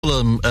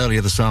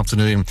Earlier this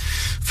afternoon,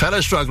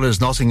 fellow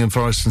strugglers Nottingham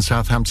Forest and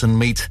Southampton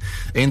meet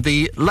in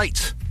the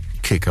late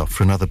kick-off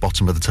for another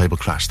bottom-of-the-table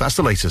clash. That's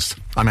the latest.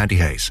 I'm Andy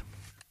Hayes.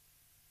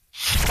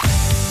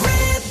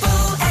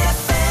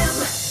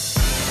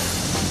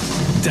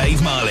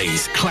 Dave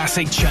Marley's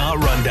Classic Chart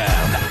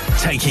Rundown,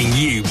 taking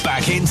you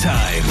back in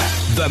time.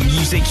 The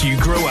music you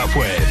grew up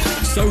with.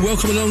 So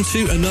welcome along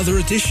to another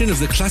edition of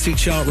the Classic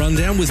Chart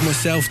Rundown with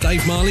myself,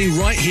 Dave Marley,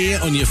 right here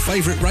on your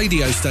favourite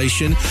radio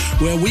station,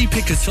 where we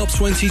pick a top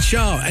 20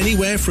 chart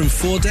anywhere from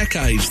 4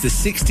 decades, the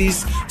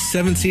 60s,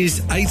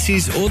 70s,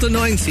 80s or the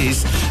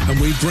 90s, and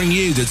we bring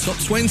you the top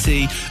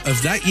 20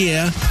 of that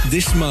year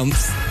this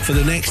month for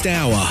the next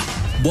hour.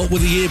 What will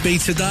the year be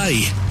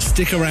today?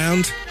 Stick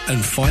around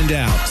and find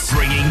out.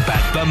 Bringing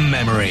back the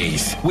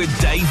memories with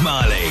Dave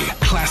Marley.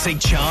 Classic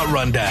Chart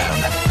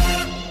Rundown.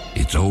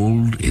 It's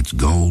old, it's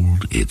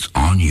gold, it's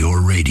on your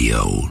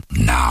radio.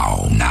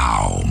 Now.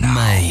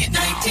 May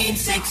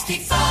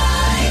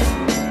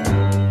 1965.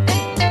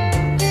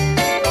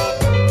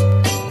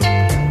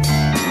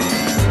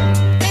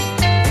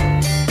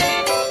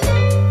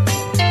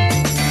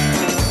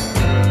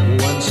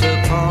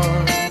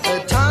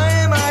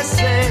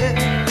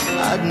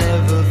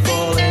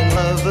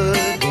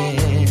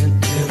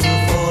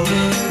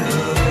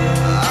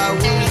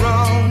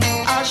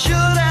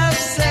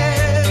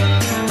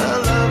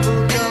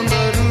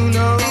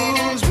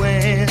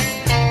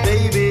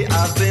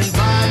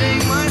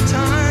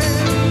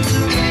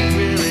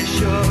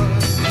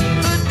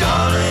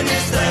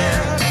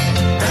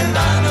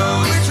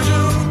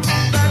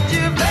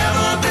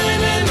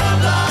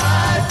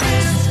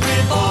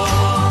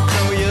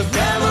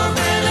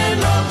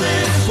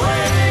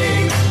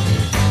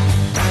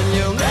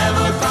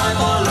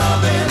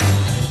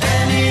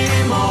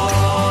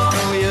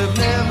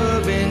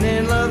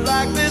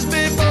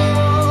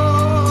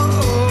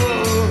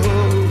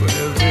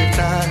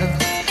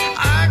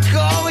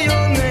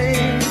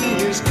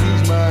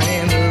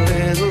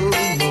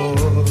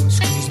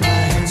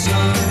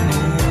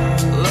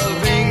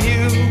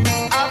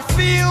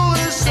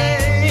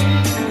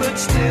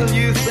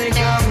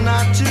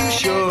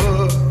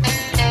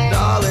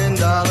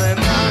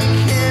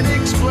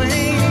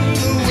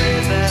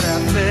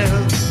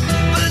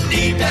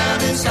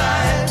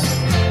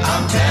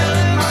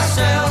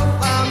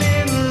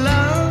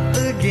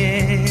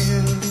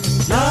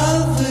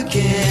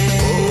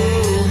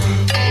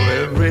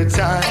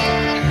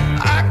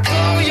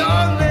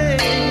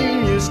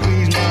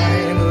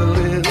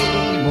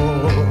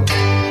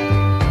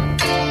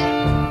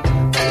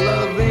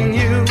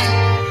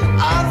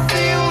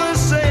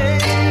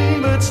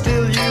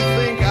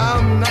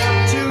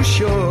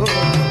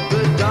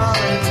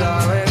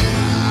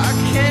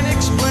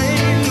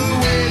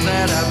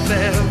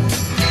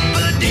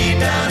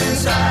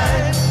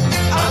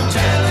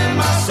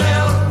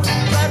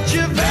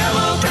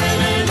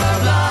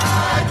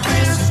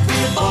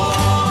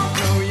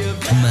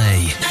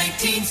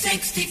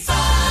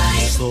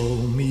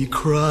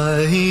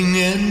 Crying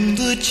in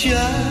the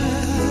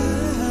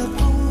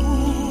chapel,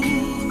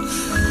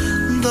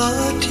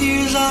 the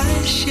tears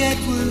I shed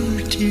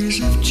were tears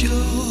of joy.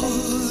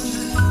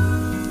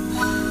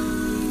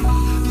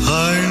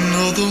 I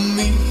know the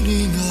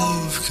meaning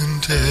of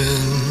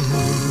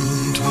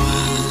contentment.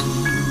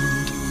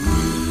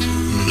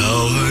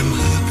 Now I'm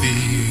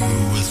happy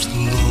with the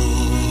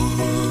Lord.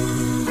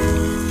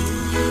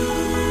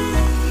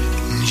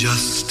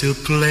 Just a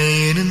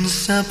plain and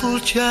simple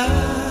child,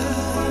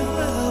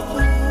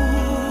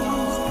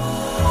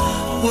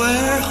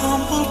 where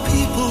humble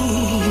people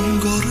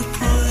go to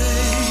pray.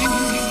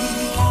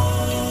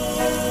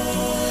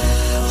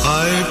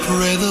 I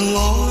pray the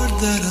Lord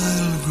that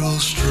I'll grow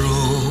stronger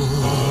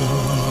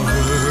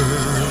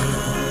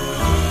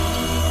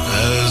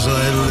as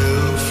I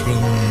live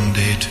from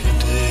day to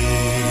day.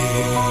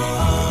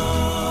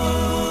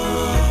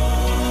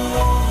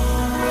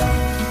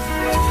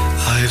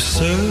 I've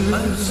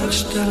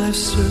searched and I've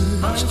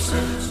searched,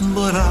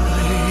 but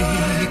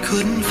I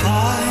couldn't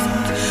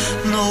find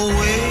no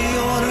way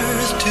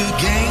to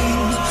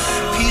gain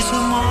peace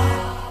of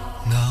mind.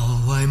 Now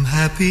I'm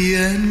happy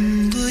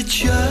in the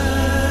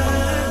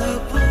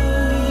chapel,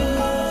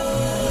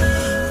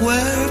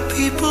 where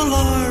people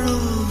are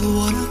of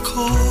one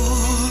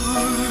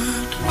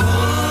accord.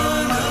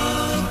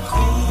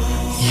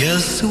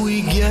 Yes,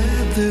 we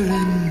gather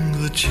in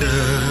the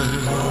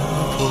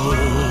chapel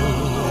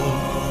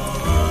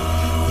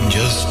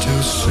just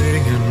to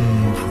sing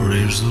and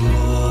praise the Lord.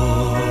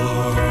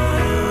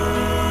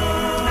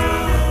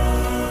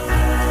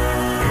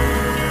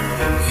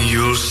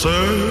 You'll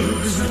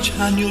search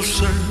and you'll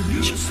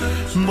search,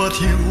 but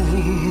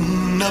you'll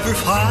never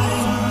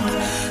find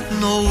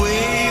no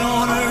way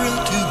on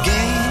earth to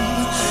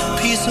gain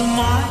peace of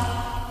mind.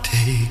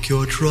 Take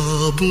your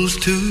troubles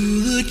to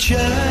the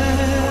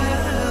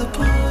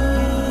chapel,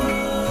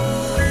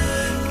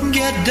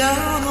 get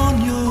down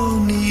on your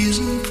knees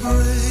and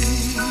pray.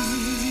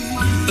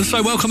 And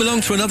so welcome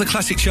along to another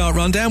Classic Chart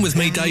Rundown with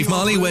me, Dave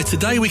Marley, where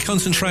today we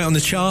concentrate on the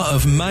chart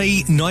of May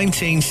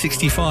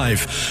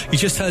 1965. You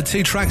just heard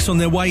two tracks on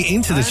their way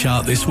into the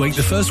chart this week.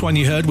 The first one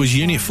you heard was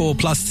Unit 4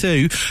 Plus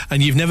 2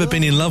 and You've Never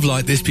Been in Love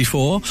Like This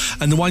Before.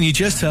 And the one you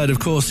just heard, of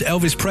course,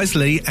 Elvis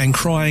Presley and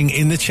Crying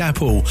in the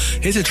Chapel.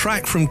 Here's a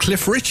track from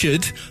Cliff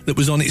Richard that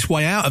was on its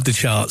way out of the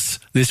charts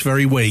this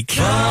very week.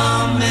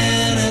 The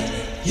minute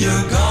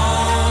you're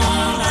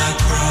gone, I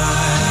cry.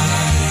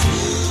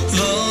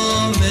 The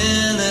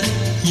minute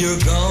you're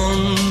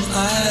gone,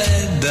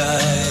 I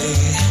die.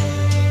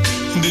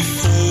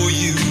 Before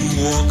you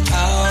walk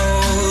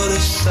out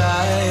of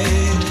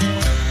sight,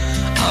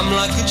 I'm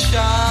like a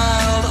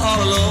child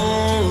all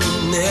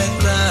alone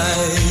at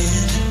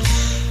night.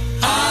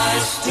 I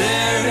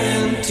stare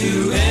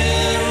into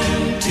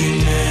emptiness.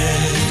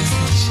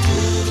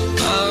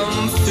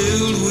 I'm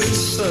filled with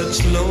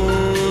such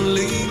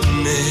loneliness.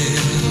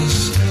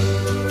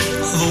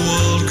 The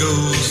world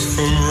goes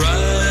from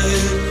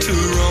right to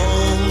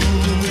wrong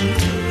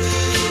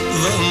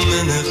the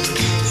minute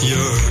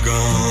you're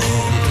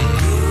gone.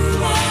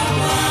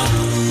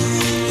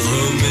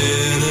 The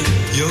minute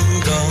you're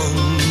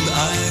gone, I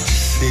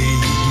see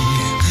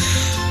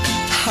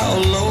how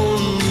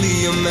lonely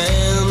a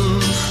man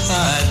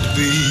I'd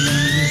be.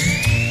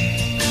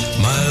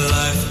 My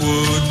life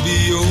would be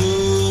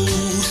oh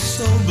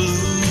so blue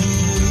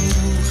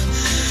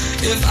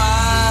if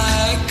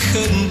I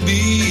couldn't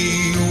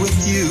be with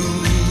you.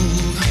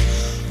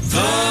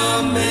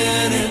 The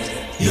minute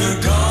you're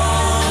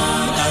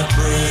gone, I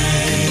pray.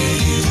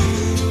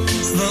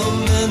 The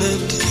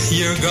minute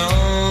you're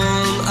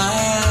gone,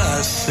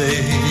 I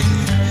say,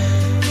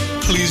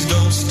 please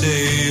don't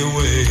stay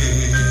away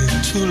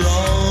too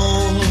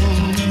long.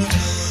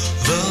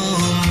 The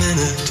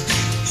minute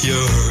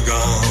you're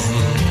gone.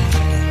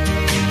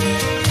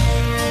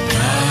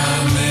 The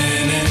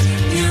minute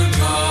you're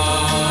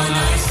gone,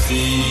 I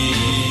see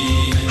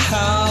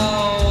how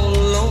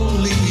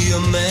lonely a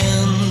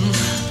man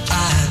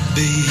I'd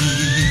be.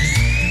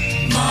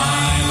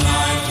 My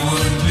life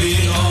would be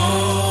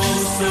oh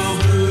so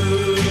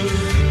blue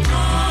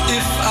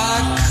if I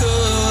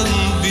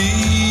couldn't be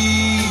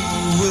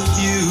with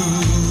you.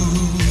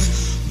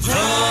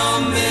 The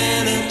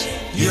minute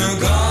you're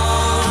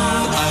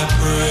gone, I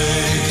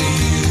pray.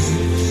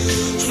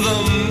 The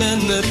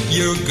minute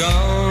you're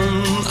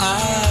gone,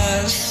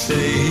 I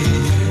say,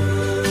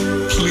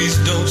 please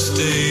don't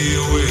stay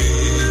away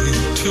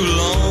too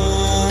long.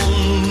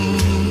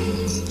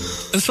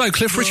 And so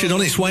Cliff Richard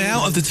on its way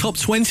out of the top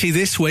 20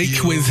 this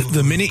week with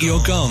The Minute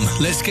You're Gone.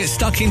 Let's get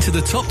stuck into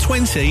the top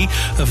 20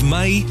 of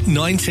May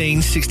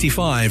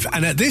 1965.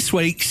 And at this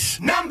week's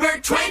Number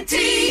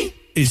 20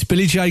 is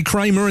Billy J.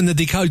 Kramer and the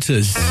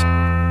Dakotas.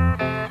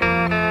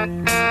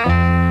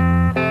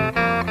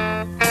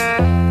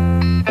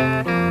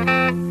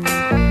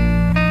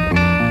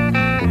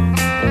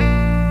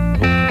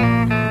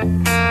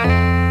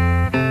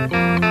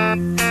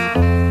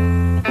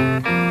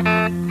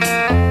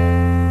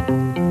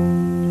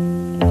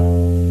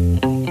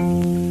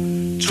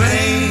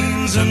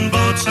 Trains and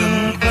boats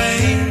and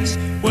planes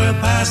were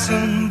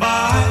passing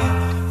by.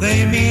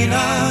 They mean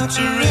a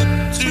trip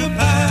to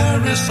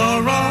Paris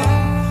or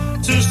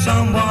Rome, to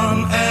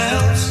someone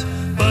else,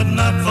 but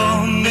not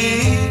for me.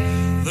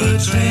 The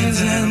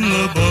trains and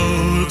the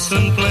boats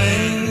and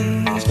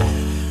planes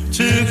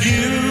took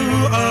you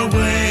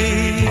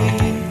away,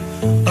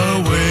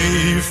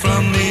 away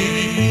from me.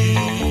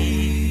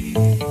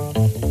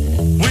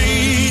 We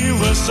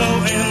were so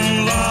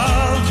in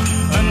love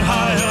and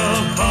high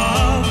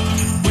above.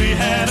 We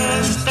had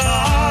a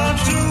star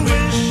to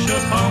wish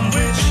upon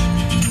which,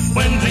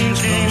 when dreams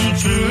came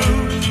true,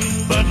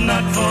 but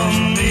not for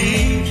me.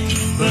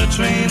 The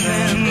train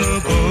and the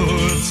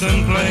boats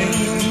and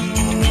planes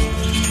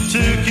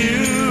took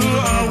you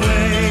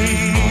away,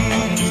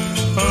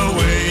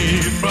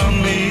 away from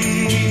me.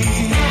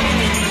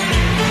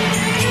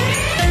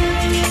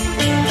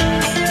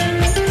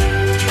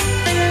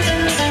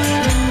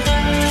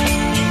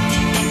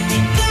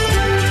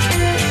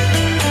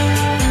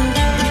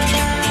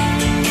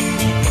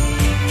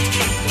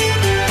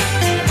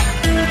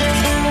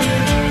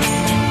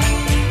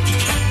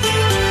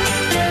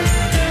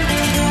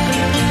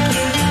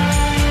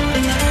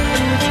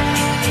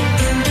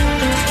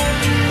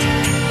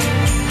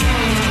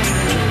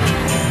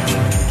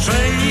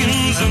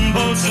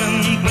 Boats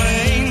and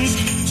planes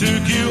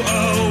took you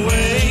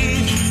away,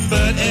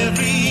 but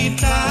every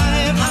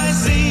time I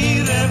see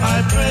them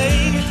I pray,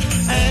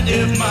 and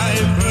if my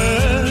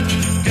bird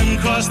can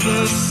cross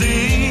the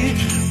sea,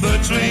 the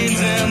trains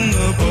and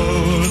the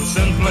boats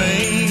and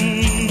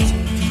planes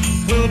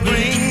will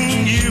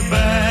bring you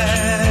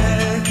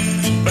back,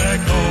 back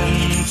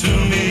home to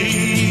me.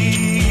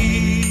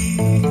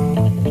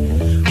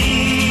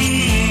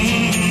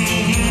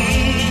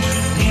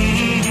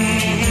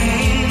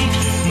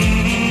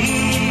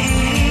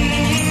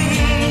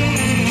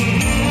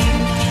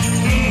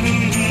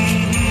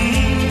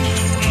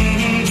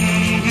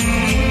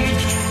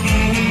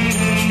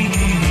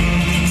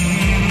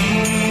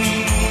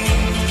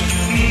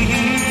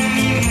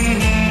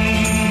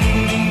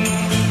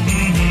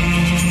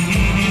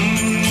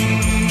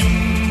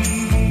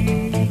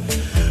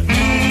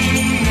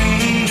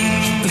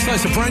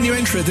 brand new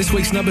entry at this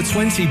week's number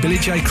 20, Billy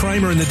J.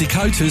 Kramer and the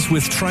Dakotas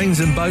with Trains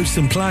and Boats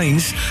and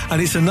Planes.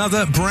 And it's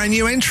another brand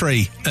new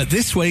entry at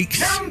this week's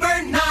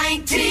number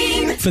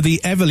 19 for the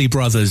Everly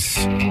Brothers.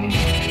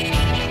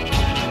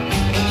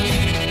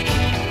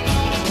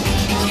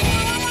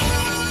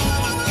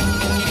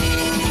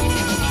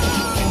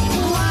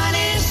 Wine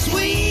is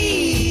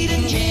sweet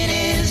and gin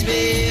is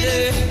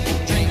bitter.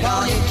 Drink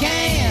all you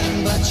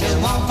can, but you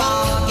won't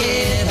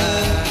forget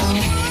her.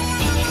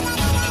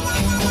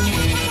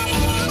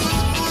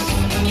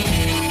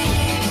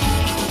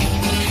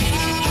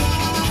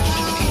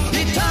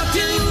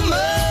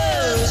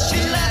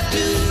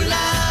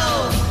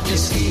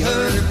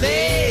 Her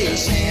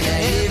face in a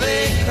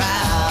heavy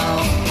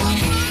crowd.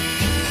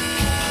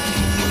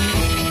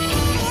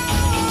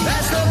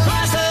 That's the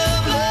price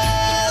of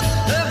love,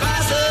 the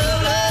price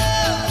of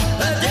love,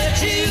 the debt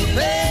you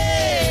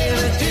pay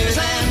with tears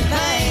and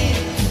pain.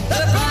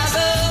 The price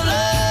of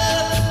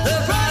love, the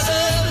price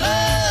of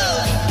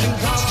love can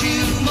cost you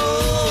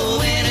more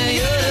when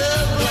you're to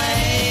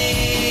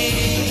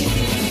blame.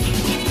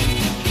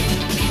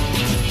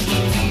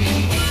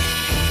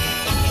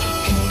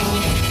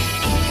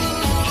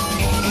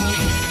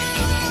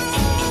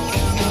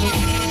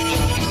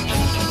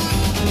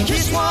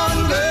 Kiss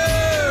one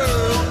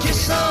girl,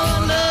 kiss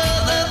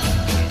another,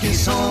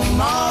 kiss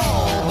them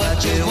all,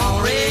 but you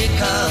won't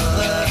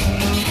recover.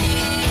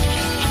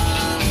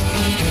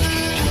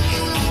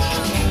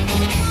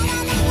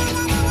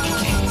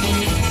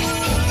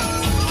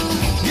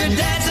 You're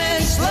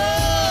dancing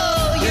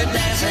slow, you're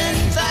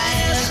dancing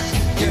fast.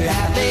 You're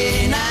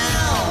happy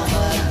now,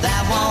 but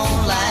that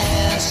won't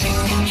last.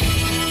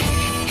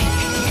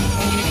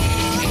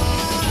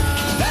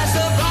 That's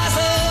the price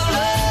of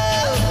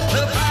love,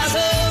 the price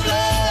of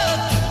love,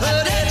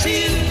 the debt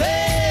you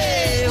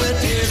pay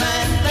with tears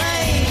and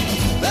pain.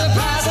 The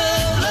price of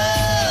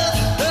love,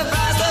 the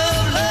price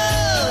of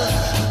love,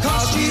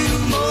 cost you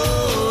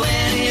more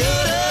when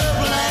you're to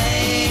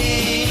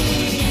blame.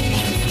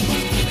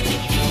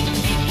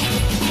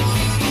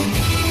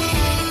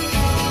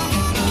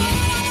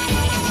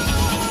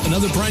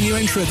 Another brand new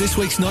entry at this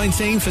week's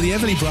 19 for the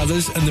Everly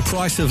Brothers and the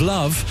Price of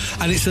Love.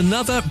 And it's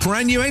another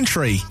brand new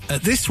entry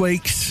at this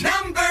week's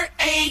number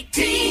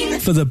 18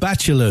 for the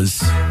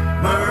Bachelors.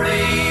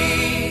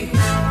 Murray,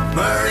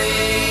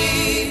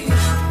 Murray,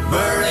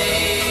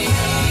 Murray,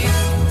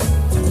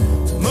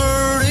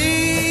 Murray,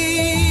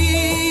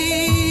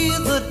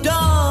 the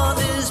dawn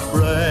is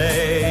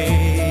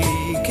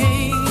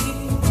breaking.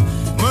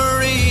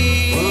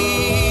 Murray,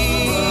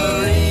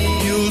 Murray,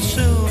 you'll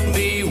soon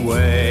be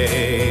waking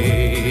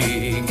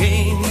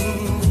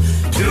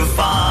to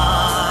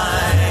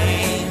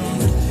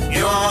find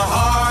your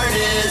heart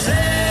is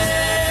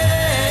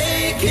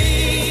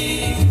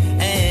aching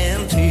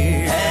and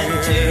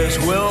tears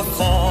will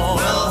fall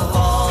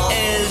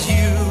as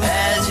you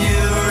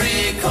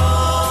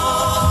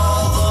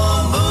recall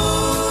the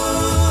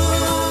moon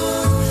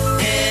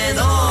in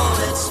all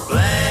its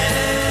splendor.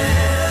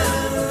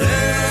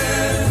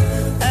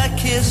 A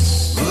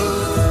kiss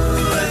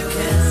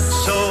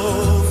so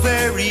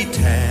very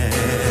tender.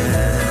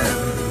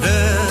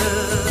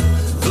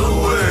 The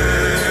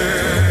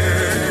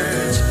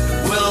words,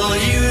 will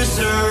you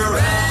surrender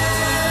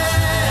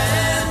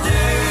to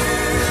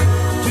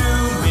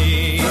me?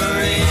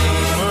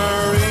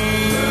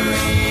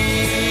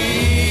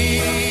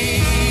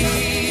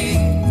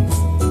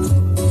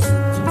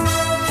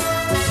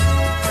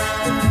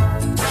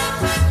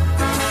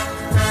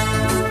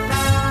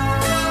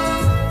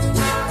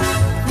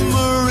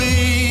 Murray,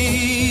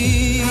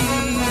 Murray,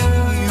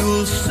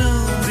 you'll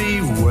soon be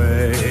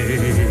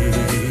waking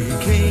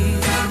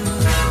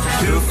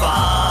to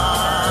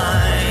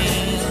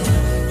find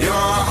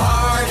your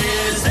heart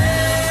is aching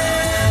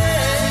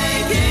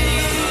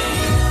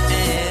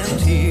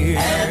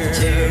and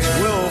tears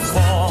will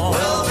fall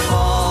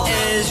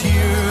as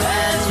you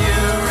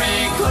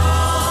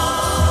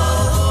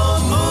recall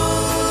the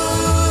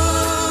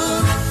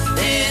moon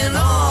in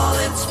all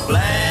its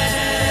splendor.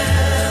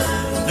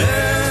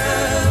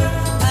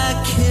 A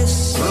kiss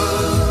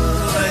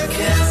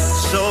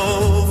so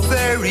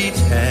very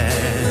tender.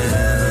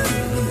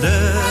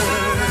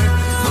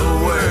 The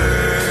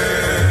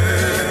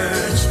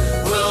words,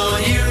 will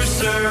you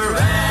surrender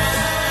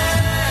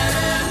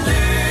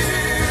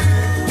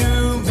to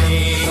me?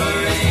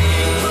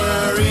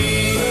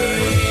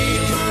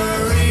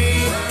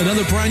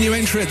 Another brand new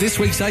entry at this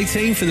week's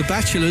 18 for the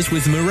Bachelors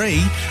with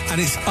Marie. And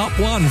it's up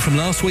one from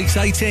last week's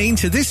 18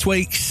 to this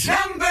week's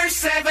number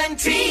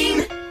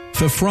 17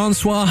 for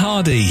Francois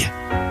Hardy.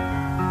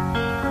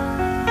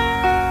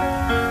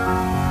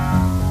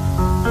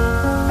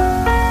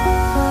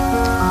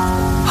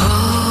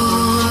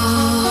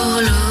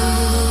 All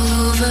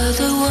over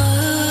the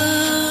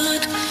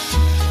world,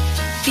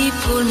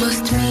 people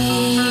must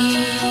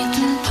meet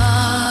and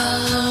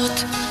part.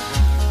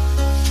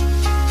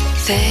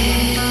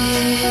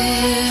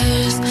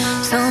 There's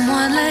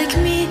someone like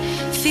me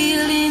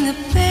feeling a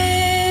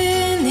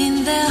pain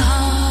in their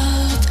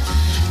heart.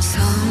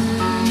 Some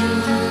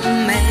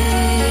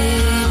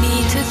may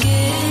meet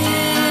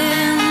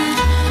again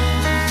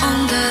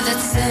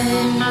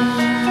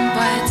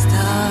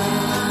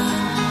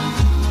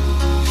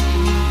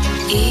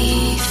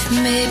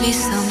Maybe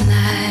some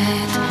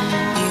night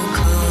you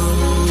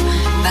come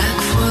back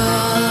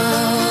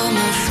from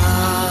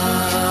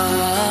afar.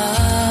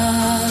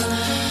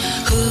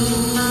 Who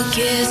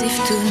cares if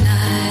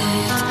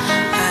tonight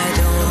I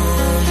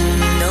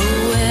don't know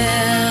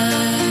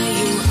where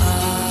you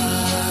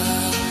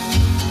are?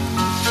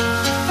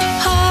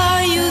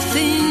 Are you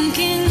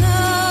thinking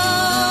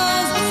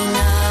of me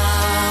now?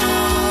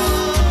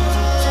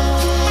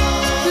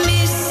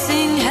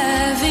 Missing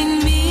having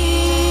me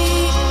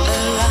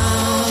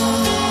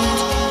around.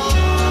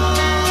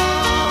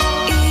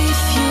 If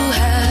you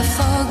have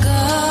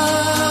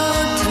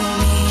forgotten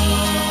me,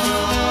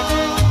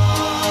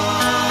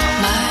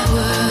 my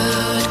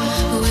world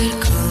will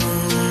come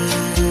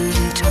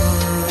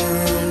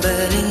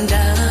tumbling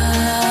down.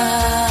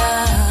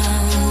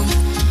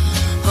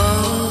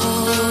 All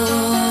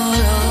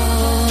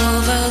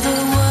over the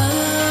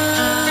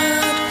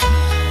world,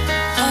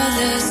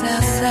 others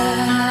are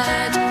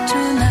sad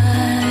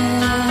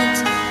tonight.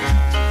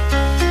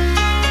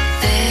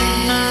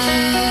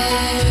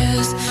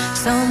 There's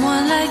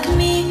someone like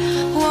me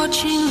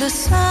watching the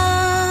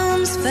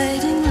sun's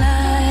fading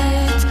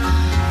light.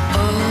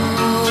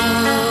 All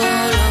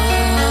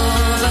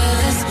over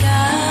the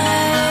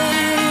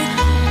sky,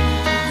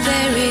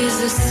 there is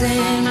the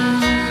same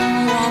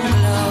warm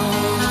glow.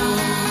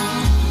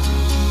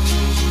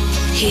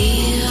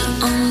 Here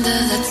under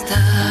that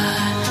star,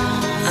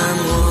 I'm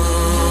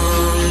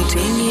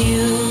wanting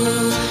you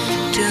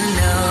to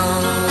know.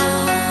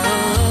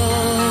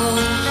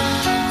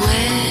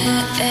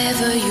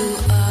 Wherever you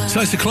are. So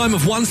it's a climb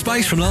of one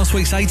space from last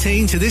week's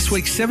 18 to this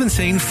week's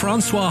 17,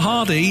 Francois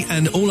Hardy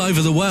and All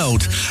Over the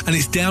World. And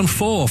it's down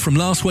 4 from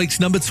last week's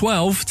number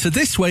 12 to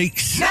this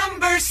week's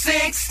Number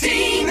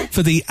 16.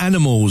 for the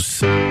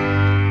Animals.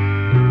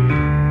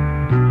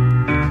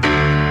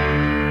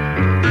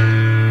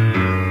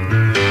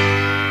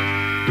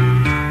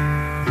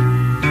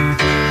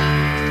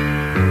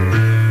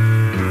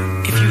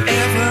 If you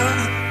ever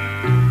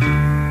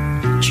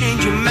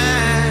change your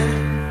mind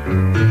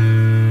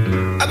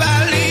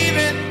about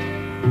leaving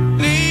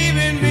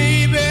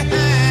me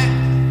behind,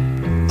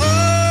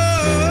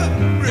 oh,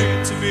 bring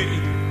it to me.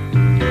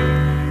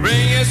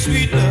 Bring your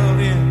sweet love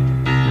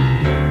in.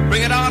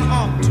 Bring it on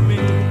home to me.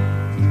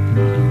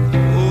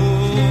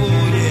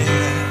 Oh, yeah.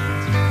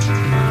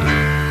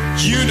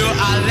 You know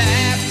I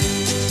laughed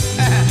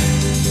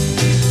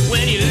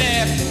when you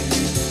left.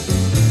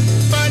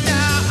 But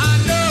now I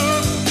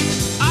know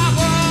I've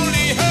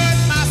only hurt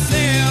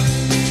myself.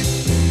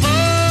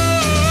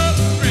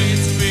 Oh, bring it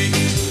to me.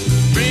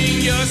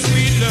 Bring your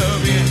sweet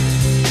love in.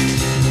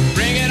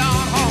 Bring it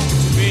on home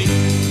to me.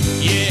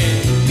 Yeah,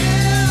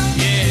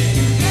 yeah,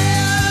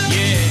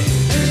 yeah.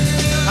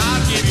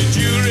 I'll give you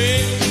jewelry,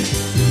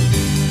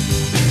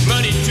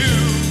 money too.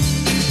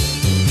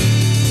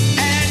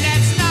 And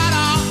that's not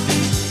all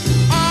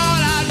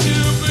I'll do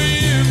for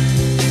you.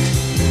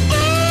 Oh,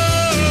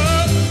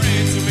 bring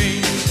it to me.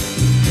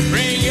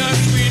 Bring your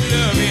sweet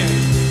love in.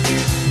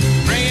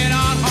 Bring it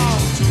on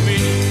home to me.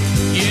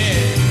 Yeah,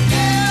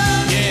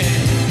 yeah, yeah,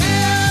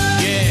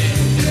 yeah.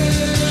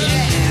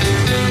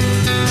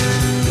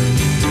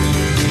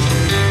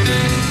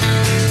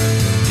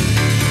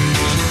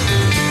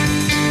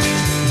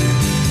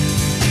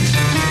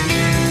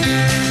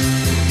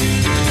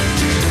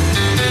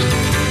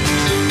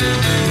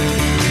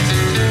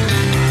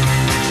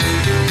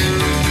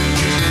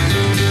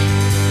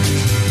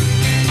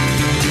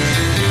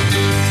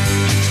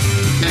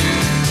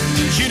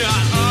 You know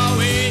I'll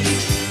always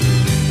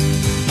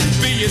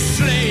be your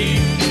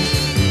slave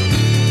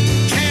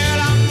till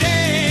I'm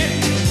dead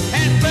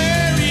and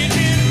buried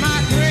in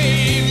my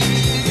grave.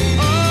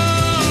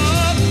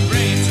 Oh,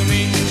 bring it to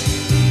me.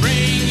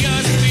 Bring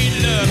your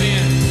sweet love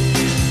in.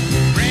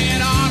 Bring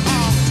it on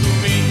home to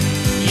me.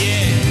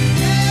 Yeah,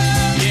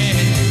 yeah,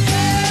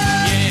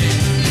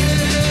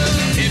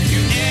 yeah. If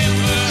you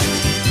ever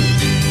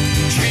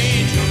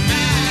change your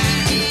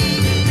mind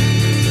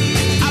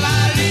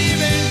about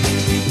leaving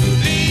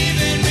me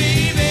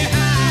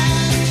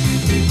behind,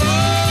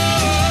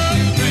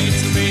 oh, bring it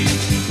to me.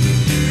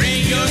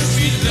 Bring your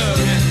sweet love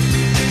in.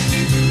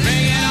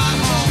 Bring it on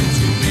home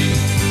to me.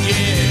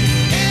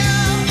 Yeah,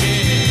 yeah,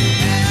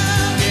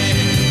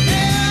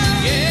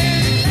 yeah,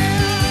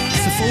 yeah.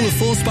 It's a fall of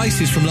 4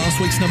 spaces from last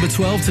week's number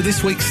 12 to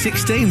this week's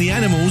 16, The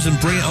Animals and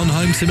Bring It On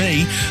Home to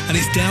Me. And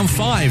it's down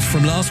 5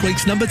 from last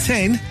week's number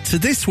 10 to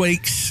this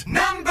week's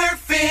Number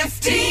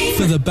 15.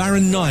 for the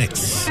Barren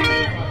Knights.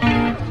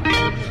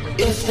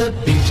 If the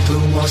beat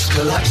boom was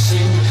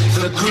collapsing,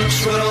 the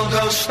groups would all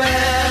go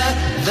spare.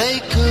 They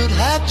could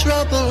have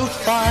trouble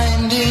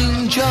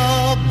finding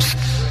jobs.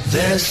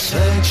 They're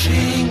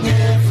searching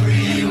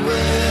everywhere.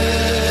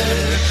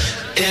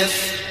 If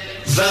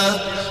the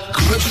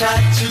groups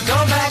had to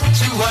go back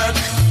to work,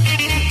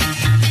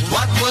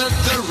 what would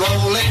the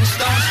Rolling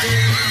Stones do?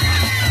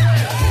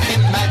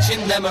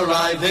 Imagine them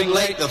arriving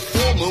late, the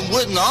full moon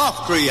wouldn't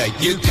half create.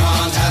 You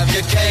can't have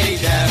your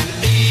cake and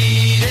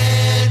eat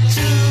it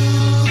too.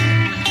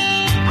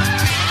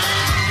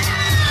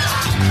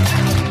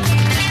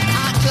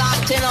 I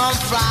clocked in on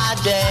Friday.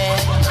 debt.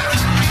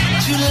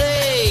 Too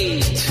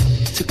late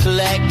to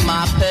collect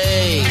my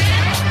pay.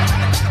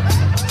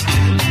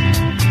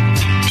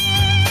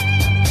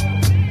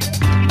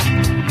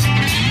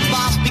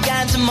 Boss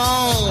began to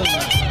moan.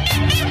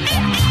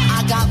 I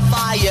got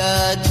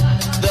fired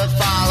the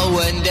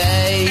following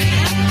day.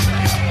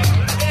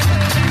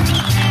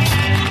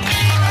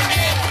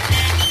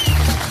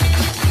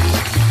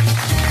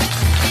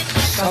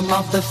 Some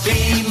of the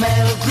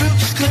female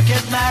groups could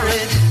get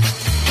married.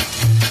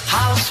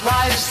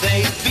 Housewives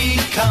they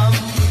become.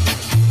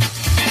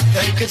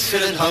 They could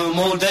sit at home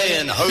all day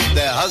and hope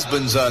their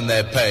husbands earn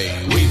their pay.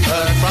 We've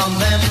heard from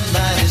them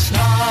that it's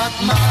not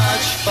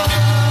much fun.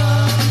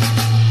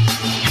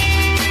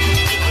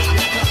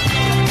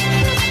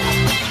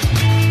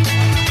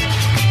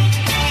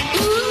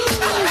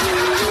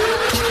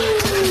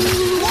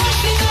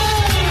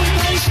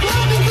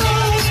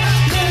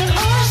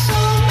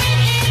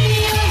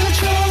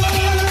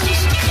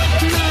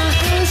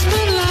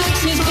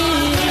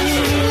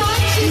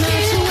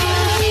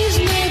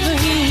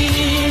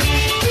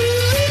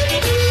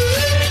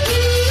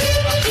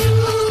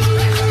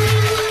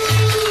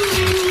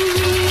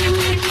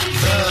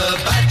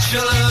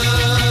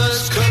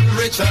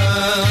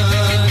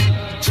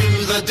 To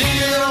the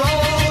dear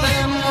old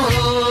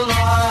Emerald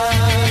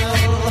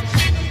Isle,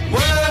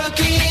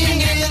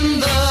 working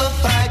in the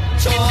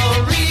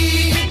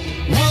factory,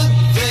 would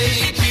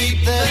they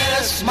keep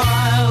their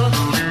smile?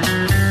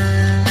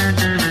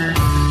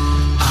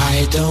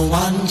 I don't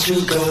want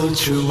to go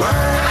to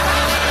work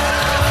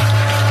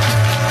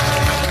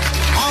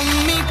on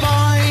me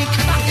bike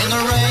in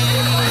the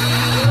rain,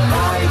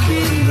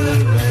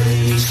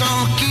 so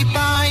keep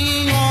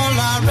buying all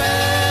I read.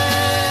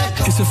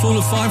 It's a fall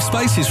of 5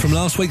 spaces from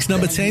last week's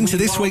number 10 to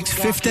this week's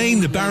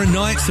 15, the Barron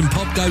Knights and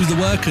Pop Goes the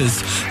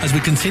Workers, as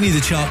we continue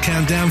the chart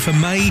countdown for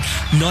May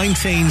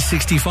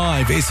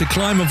 1965. It's a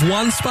climb of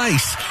 1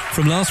 space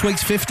from last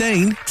week's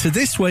 15 to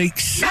this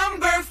week's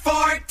number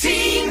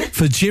 14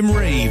 for Jim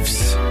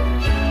Reeves.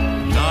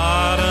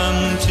 Not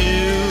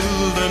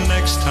until the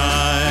next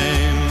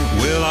time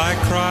will I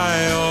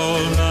cry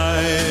all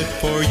night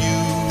for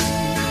you.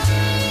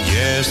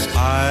 Yes,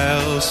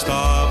 I'll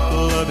stop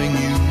loving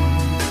you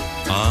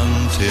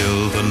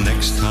until the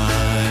next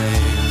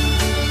time.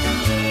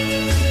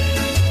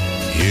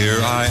 Here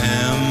I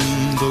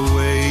am the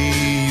way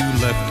you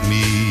left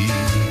me,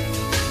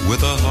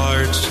 with a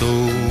heart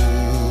so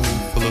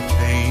full of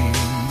pain.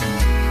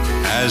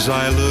 As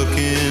I look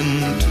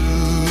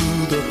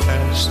into the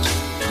past,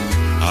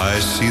 I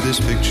see this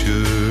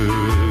picture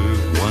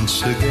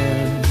once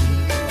again.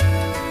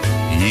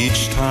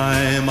 Each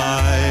time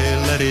I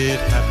let it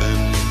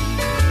happen,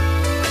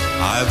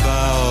 I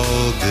vow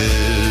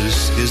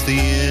this is the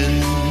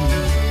end,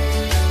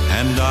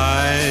 and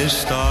I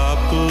stop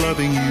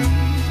loving you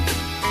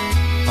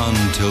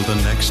until the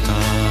next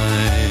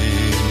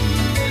time.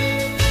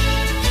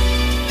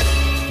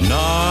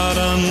 Not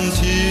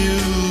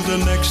until the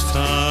next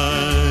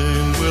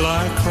time will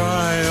I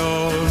cry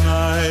all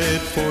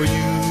night for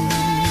you,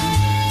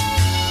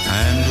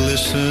 and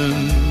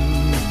listen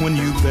when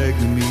you beg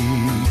me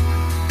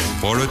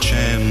for a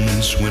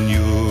chance when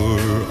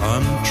you're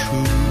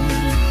untrue.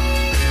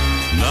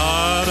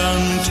 Not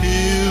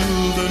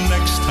until the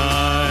next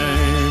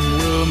time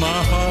will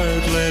my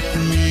heart let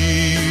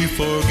me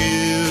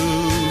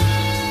forgive.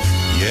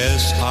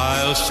 Yes,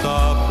 I'll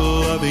stop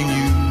loving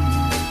you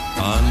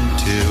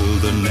until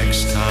the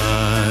next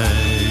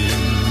time.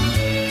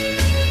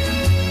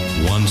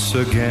 Once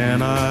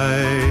again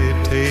I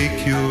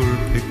take your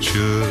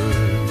picture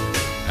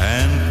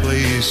and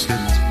place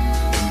it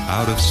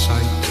out of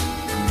sight,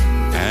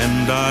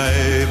 and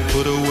I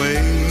put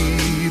away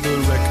the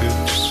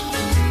records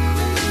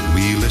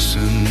we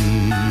listen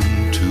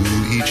to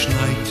each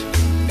night.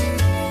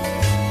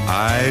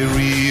 I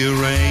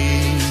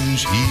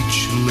rearrange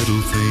each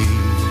little thing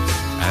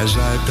as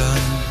I've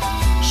done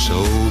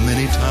so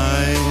many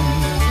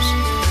times,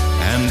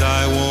 and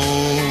I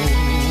won't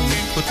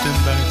put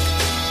them back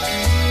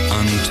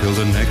until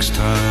the next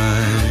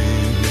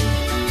time.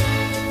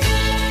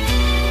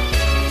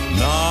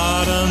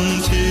 Not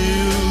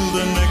until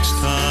the next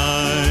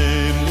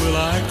time will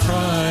I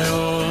cry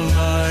all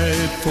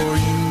night for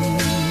you,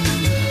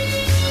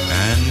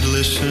 and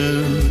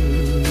listen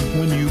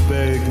when you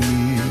beg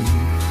me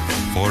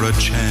for a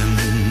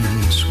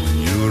chance when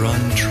you're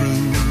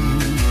untrue.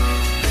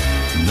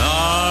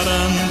 Not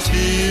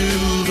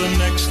until the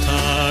next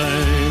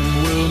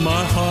time will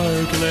my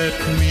heart let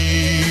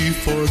me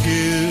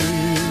forgive.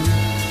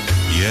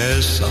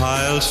 Yes,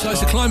 I'll stop. So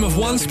it's a climb of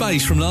 1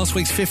 space from last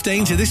week's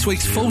 15 to this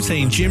week's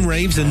 14, Jim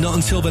Reeves and Not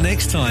Until the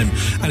Next Time.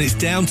 And it's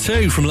down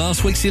 2 from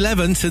last week's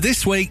 11 to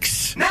this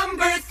week's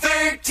number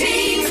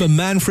 13 for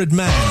Manfred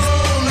Mann.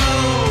 Oh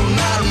no,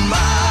 not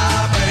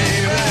my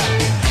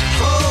baby.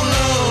 Oh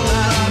no,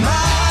 not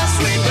my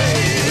sweet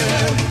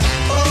baby.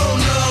 Oh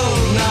no,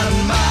 not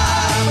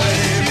my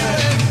baby.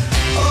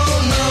 Oh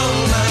no,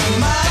 not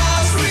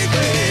my sweet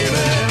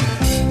baby.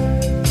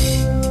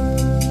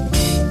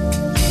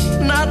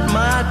 Not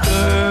my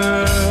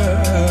girl.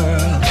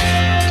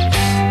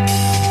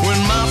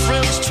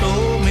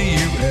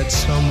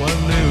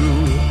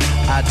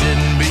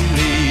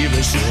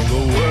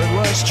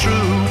 was true.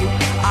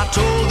 I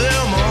told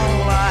them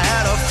all I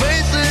had a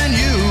faith in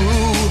you.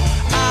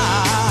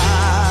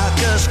 I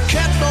just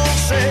kept on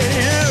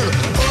saying,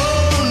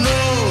 oh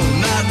no,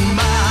 not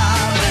my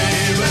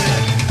baby.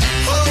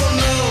 Oh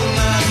no,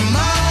 not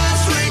my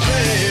sweet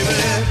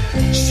baby.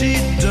 She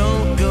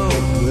don't go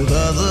with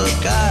other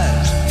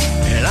guys,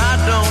 and I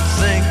don't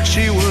think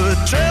she would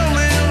tell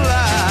me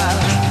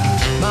lies.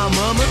 My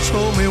mama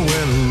told me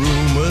when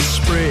rumors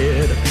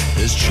spread,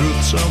 there's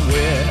truth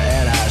somewhere,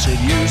 and I should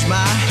use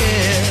my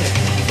head.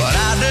 But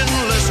I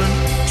didn't listen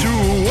to a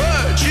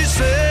word she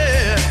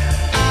said.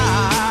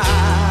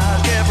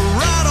 I kept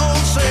right on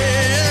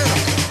saying,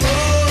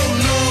 oh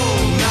no,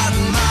 not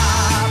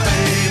my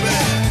baby.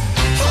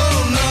 Oh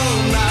no,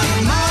 not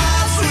my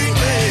sweet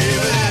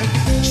baby.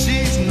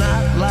 She's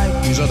not like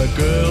these other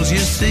girls you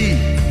see,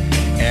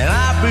 and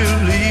I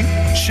believe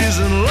she's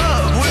in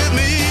love with me.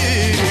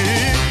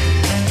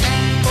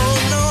 Oh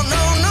no,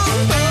 no, no,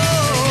 no,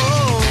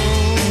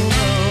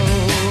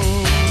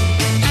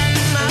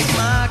 not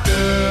my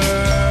girl.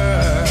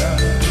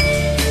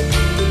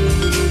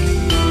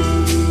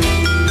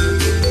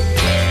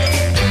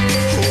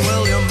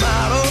 Well, you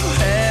might have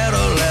had a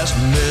last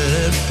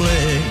minute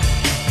fling,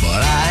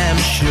 but I am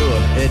sure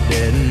it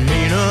didn't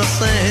mean a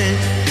thing.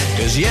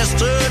 'Cause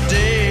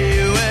yesterday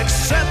you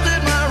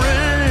accepted my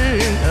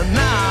ring, and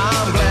now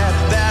I'm glad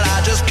that I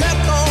just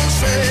kept on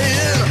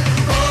saying,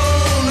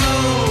 oh no,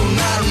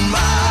 not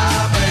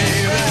my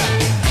baby.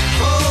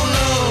 Oh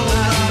no,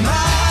 not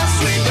my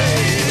sweet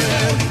baby.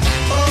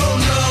 Oh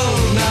no,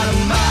 not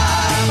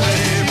my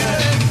baby.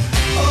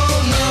 Oh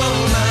no,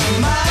 not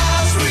my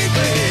sweet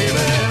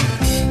baby.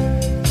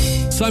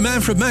 So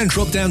Manfred Mann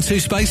dropped down 2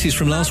 spaces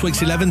from last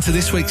week's 11 to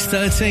this week's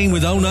 13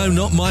 with Oh No,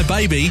 Not My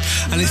Baby,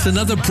 and it's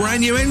another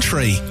brand new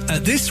entry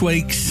at this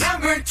week's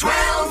Number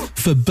 12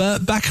 for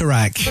Burt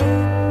Bacharach.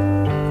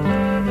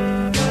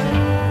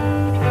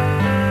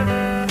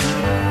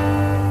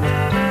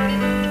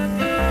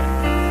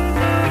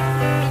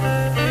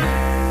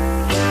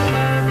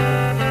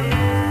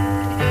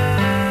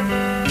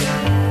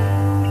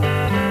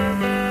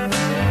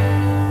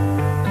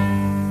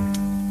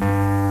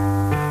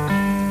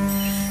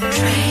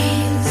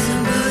 Trains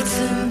and boats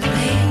and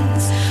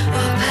planes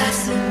all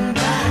passing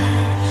by.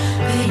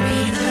 Maybe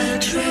a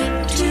trip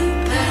to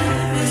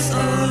Paris or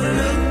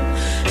Rome,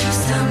 to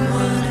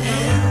someone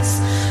else,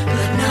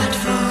 but not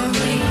for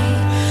me.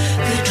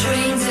 The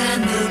trains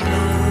and the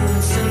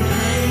boats and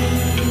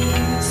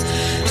planes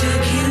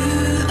took you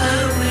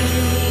away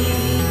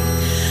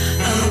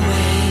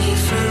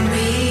from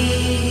me.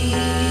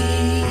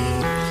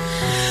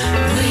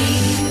 We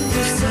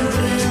were so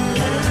in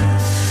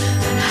love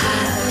and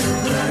had a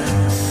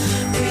love.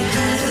 We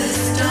had a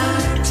star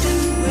to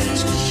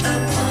wish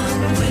upon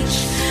wish,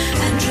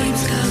 and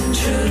dreams come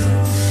true,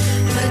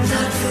 but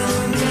not for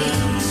me.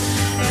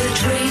 The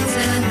trains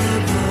and the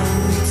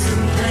boats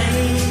and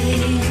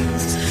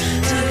planes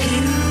took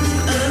you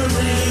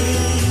away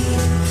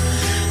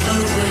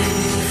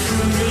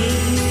from me.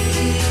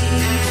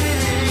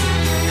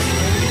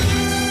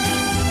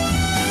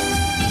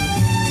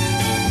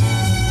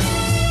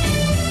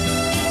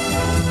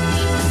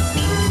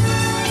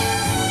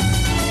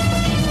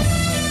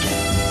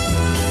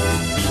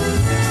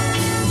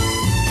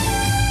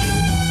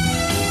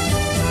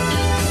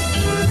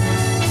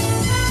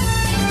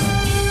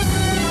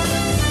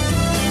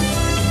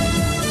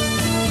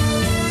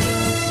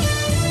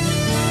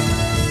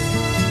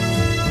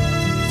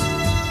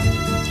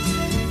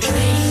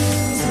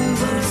 Trains and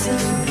boats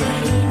and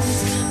planes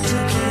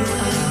took you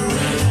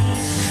away,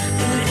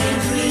 but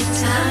every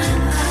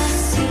time I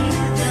see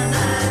them I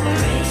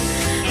pray,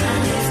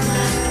 and if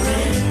my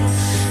prayer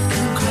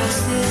can cross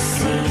the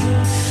sea,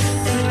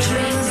 the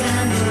trains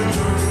and the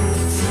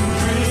boats and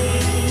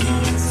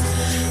planes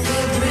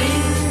will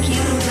bring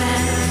you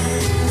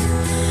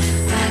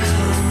back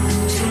home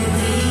to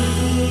me.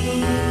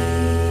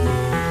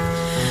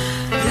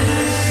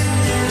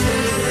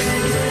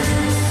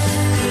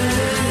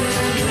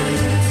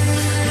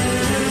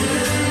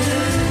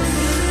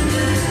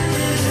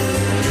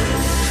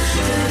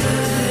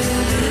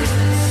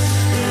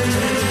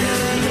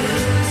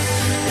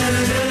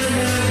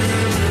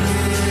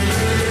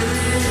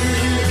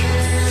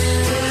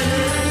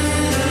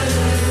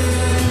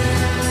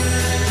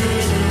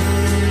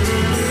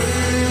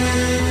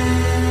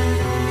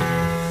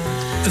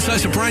 And so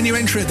it's a brand new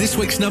entry at this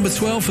week's number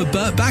 12 for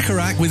Burt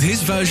Bacharach with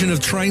his version of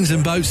Trains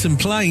and Boats and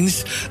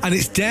Planes, and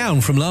it's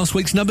down from last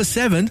week's number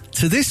 7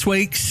 to this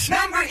week's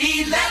Number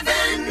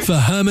 11 for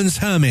Herman's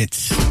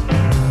Hermits. Don't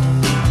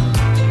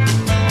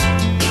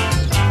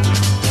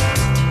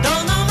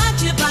know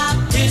much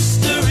about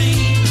history.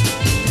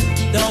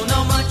 Don't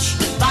know much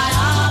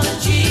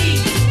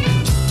biology.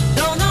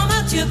 Don't know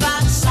much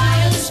about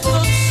science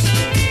books.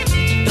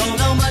 Don't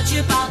know much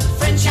about the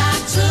French I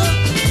took.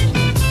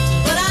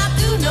 But I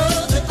do know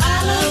that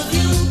I love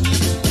you.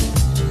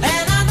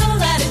 And I know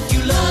that if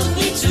you love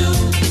me too,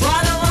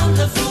 what a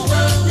wonderful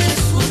world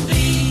this would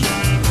be.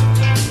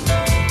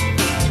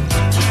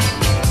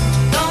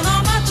 Don't know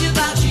much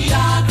about you.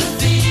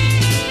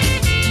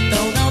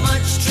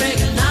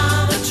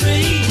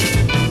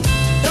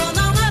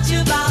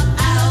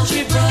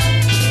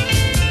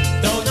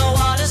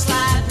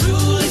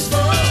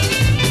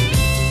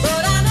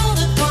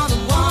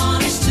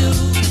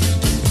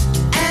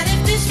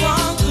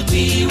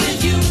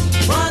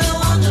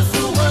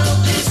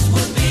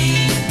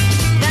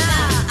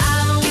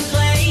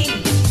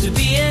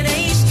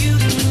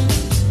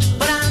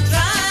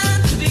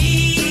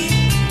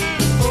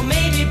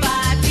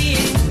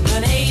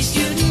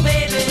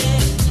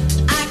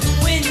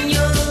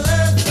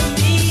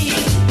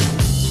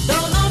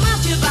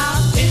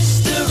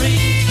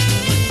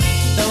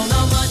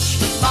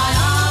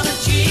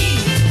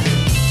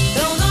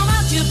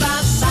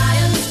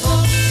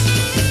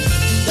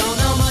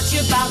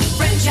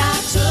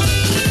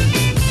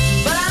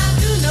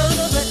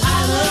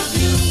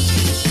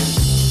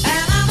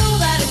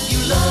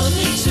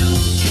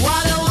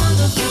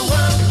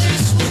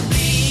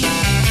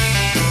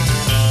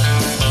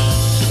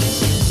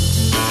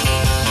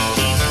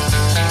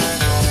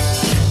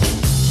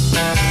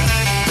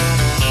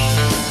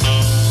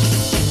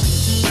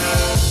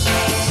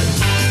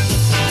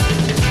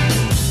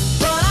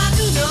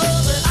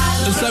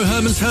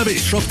 Herman's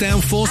Hermits dropped down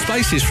 4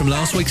 spaces from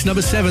last week's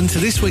number 7 to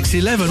this week's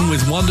 11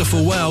 with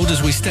Wonderful World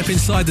as we step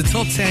inside the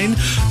top 10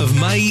 of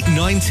May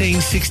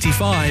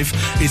 1965.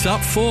 It's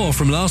up 4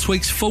 from last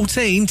week's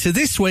 14 to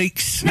this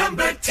week's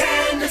number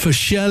 10 for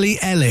Shirley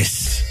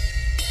Ellis.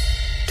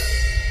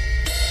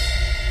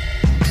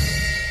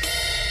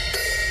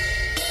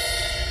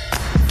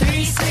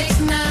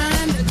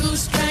 369, the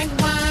goose drank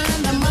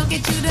wine, the monkey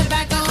chewed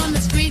tobacco on the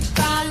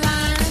streetcar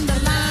line. The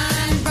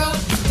line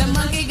broke, the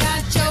monkey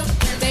got choked.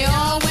 They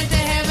all went to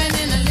heaven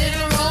in a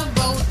little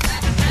rowboat.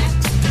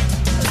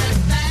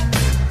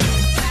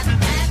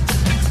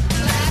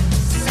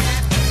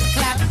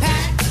 Clap,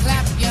 clap,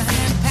 clap your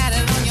hand, pat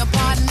it on your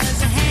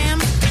partner's ham.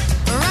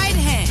 Right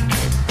hand,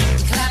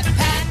 clap,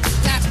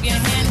 clap your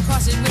hand,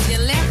 cross it with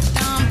your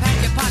left arm,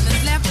 pat your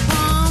partner's left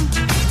palm.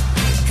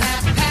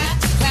 Clap,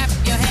 clap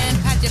your hand,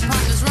 pat your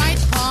partner's right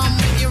palm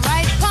with your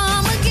right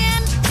palm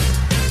again.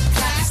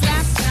 Clap,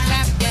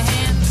 clap your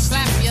hand,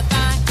 slap your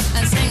thigh,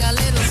 and sing a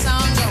little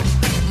song. Go.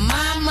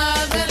 My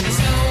mother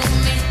told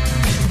me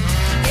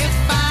if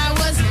I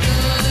was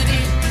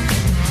goody,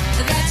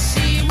 that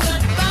she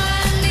would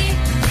find me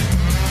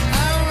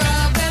a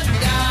rubber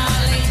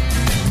dolly.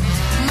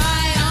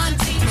 My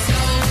auntie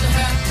told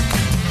her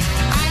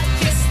I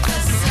kissed a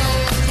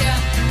soldier.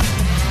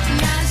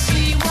 Now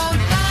she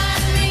won't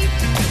find me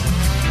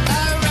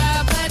a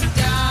rubber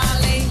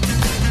dolly.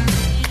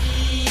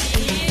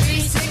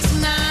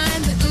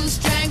 369, the goose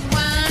drank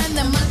wine,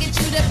 the monkey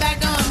chewed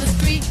tobacco on the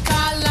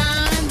streetcar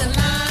line. The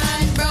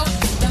line broke,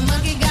 the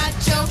monkey got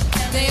choked.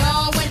 They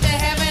all went to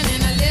heaven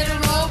in a little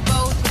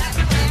rowboat.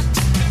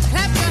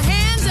 Clap your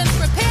hands and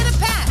prepare to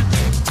pat.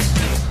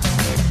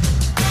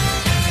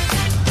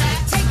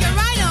 Take your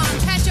right arm,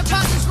 pat your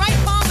partner's right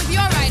palm with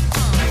your right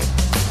palm.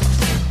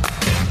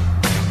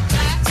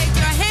 Take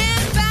your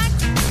hand back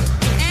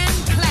and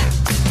clap.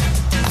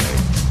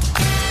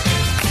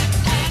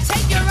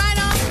 Take your right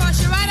arm, cross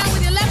your right arm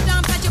with your left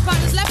arm, pat your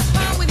partner's left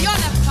palm with your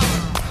left palm.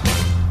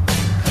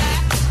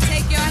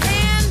 Take your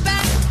hand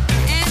back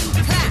and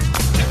clap.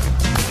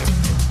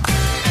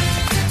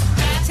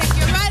 Take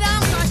your right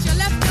arm, cross your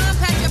left arm,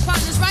 pat your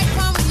partner's right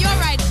palm with your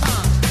right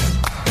palm.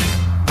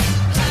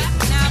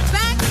 Now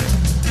back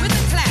with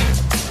the clap.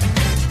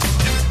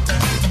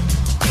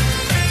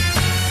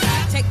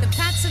 Take the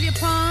pats of your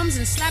palms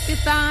and slap your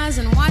thighs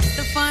and watch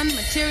the fun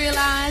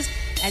materialize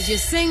as you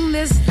sing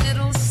this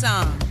little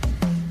song.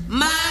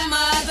 My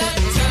mother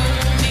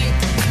told me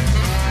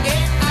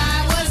if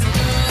I was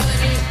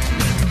goody,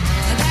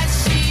 that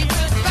she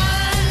would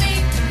find me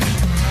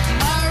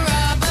a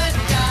rubber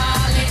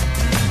dolly.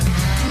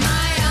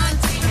 My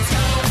auntie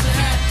told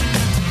her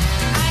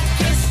I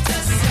kissed a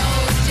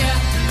soldier.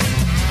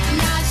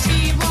 Now she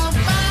won't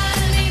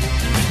find me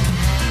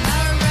a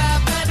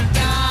rubber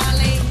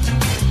dolly.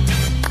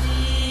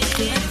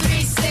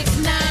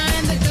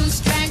 369, the goose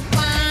drank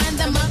wine,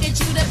 the monkey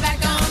chewed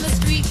tobacco on the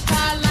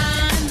streetcar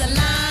line. The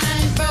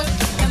line broke,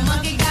 the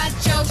monkey got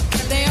choked.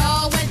 They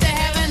all went to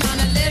heaven on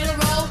a little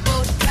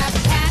rowboat. Clap,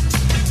 pat,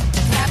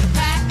 clap,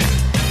 pat,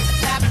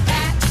 clap,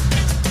 pat,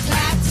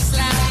 clap,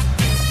 slap,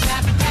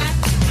 clap, pat,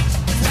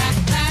 clap,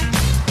 pat,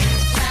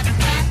 clap,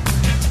 pat,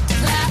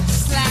 clap,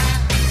 slap,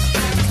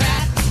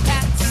 clap,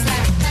 pat,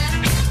 slap, pat.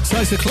 So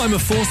it's a climb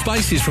of 4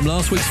 spaces from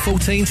last week's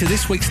 14 to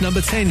this week's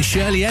number 10,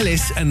 Shirley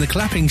Ellis and the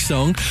Clapping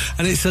Song,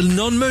 and it's a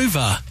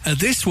non-mover at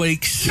this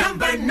week's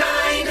number 9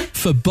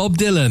 for Bob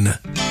Dylan.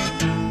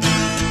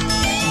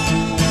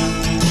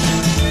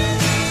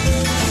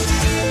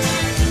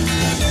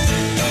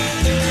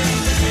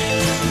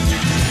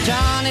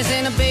 Johnny's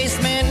in the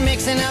basement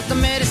mixing up the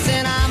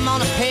medicine. I'm on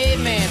the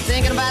pavement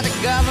thinking about the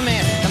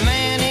government. The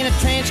man in a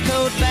trench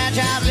coat, badge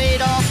out,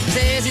 laid off,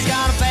 says he's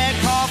got a bad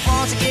cough,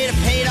 wants to get it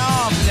paid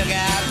off. Look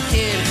out,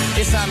 kid,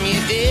 it's something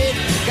you did.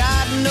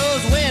 God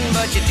knows when,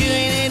 but you're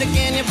doing it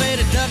again. You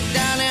better duck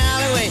down the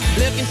alleyway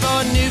looking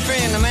for a new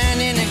friend. The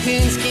man in a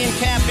coonskin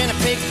cap and a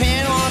pig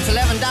pen wants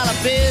 $11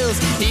 bills.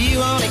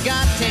 You only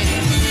got 10.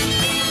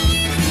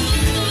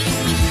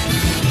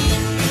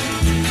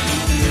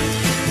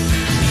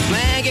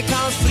 Maggie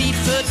comes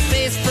Fleetfoot,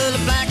 face full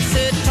of black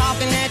soot,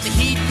 talking at the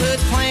heat, put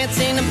plants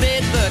in the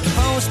bed, but the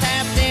phone's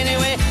tapped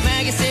anyway.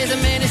 Maggie says the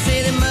men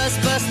say they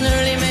must bust an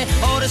early man.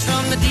 Orders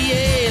from the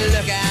DA,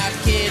 look out,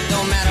 kid,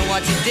 don't matter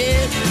what you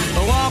did.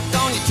 Walk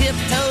on your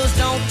tiptoes,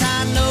 don't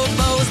tie no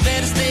bows.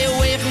 Better stay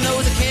away from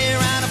those that carry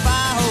around a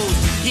fire hose.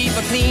 Keep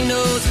a clean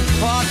nose,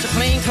 wash your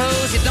plain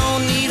clothes. You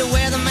don't need a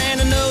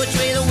weatherman to know which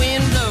way the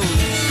wind blows.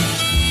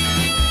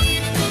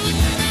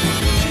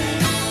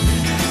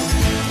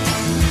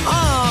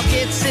 Oh,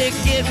 get sick,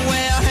 get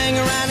well, hang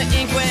around the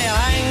inkwell,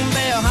 hang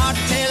bell, hard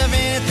to tell if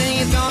anything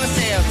is gonna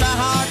sell. Try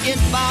hard, get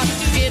bought,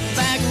 get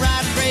back,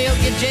 ride rail,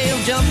 get jail,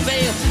 jump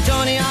bail,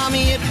 join the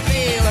army, it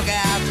fail. Look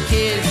out,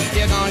 kid,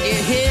 you're gonna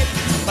get hit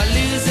by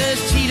losers,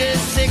 cheaters,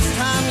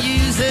 6-time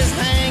users,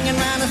 hanging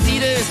around the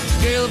theaters.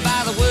 Girl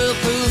by the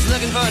whirlpools,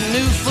 looking for a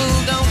new fool.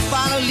 Don't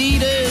follow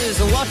leaders,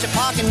 or watch your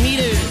parking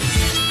meters.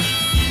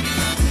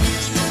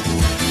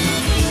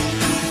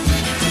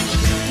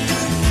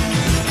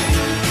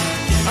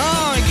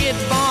 Oh, get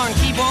born,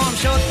 keep warm,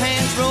 short pants.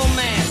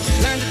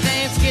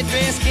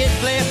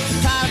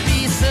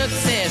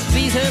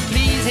 to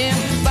please him.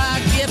 Buy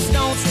gifts,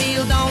 don't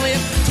steal, don't live.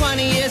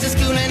 20 years of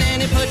schooling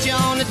and they put you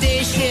on the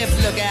day shift.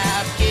 Look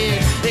out,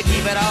 kid, they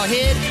keep it all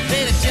hid.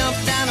 Better jump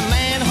down a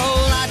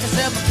manhole, light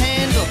yourself a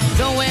candle.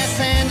 Don't wear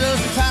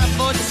sandals and try to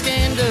avoid the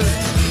scandals.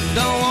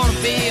 Don't wanna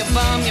be a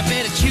bum, you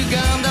better chew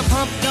gum. The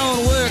pump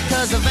don't work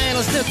cause the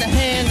vandals took the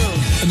handle.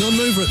 A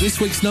non-mover at this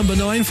week's number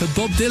 9 for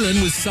Bob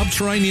Dylan with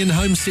Subterranean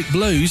Homesick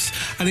Blues,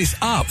 and it's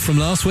up from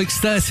last week's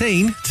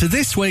 13 to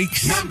this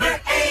week's number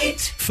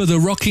 8 for the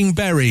Rocking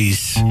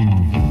Berries.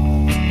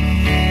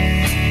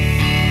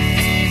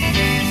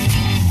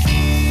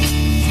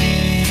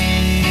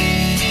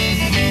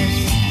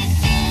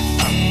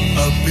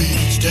 A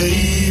beach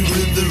day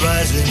with the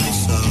rising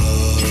sun.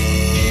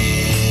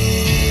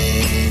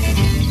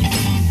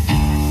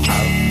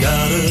 I've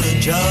got a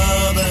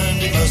job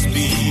and it must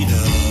be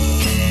done.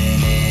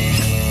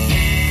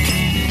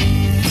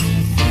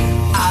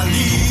 I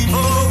leave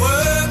for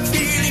work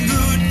feeling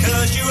good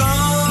 'cause you're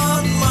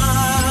on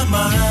my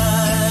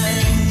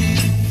mind.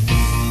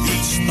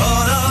 Each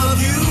thought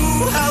of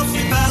you helps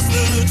me pass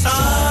the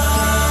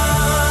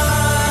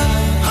time.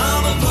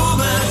 I'm a poor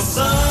man's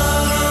son.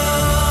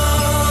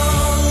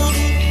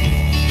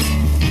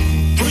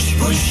 Push,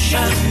 push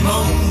and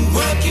moan,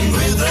 working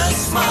with a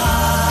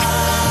smile.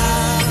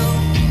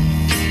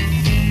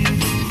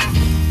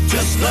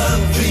 Just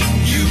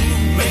loving you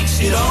makes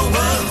it all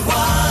worthwhile.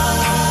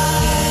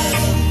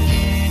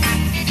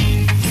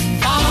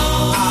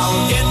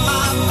 I'll get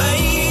my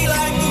pay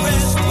like the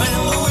rest when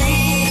the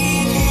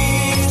week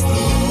is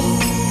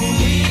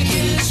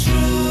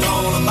through.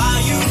 Gonna buy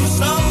you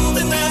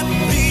something that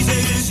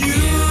pleases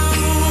you.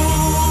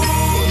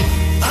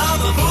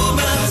 I'm a poor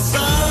man's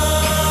son.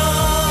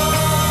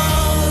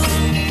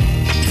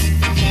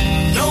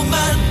 No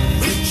man,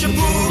 rich or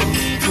poor,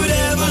 could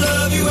ever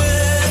love you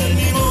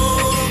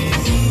anymore.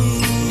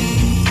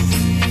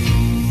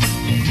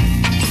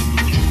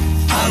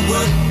 I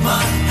work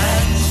my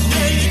hands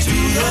nearly to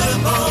the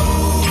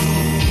bone.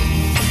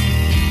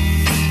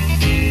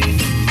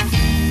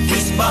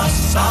 This boss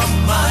of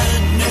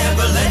mine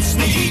never lets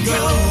me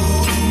go.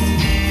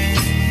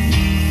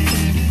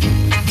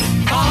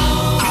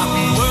 I'm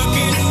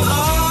working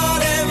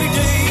hard every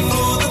day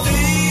for the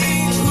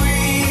things we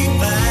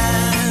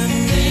plan.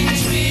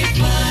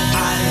 I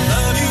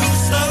love you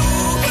so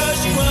 'cause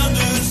you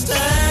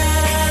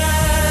understand.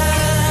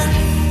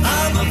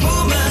 I'm a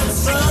poor man's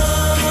son.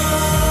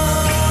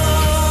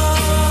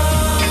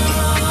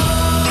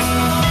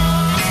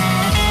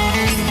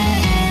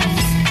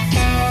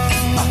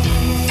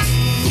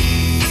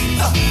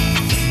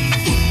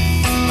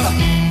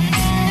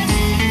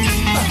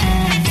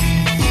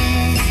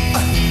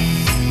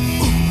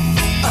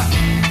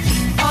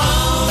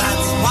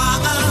 That's why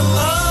I'm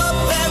up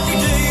every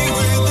day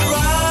with the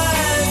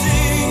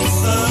rising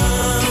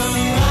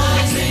sun.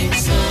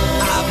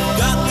 I've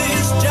got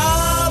this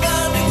job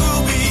and it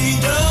will be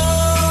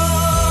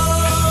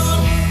done.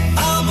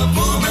 I'm a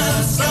poor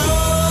man's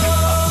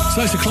son.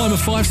 So it's a climb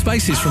of 5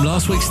 spaces from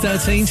last week's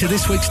 13 to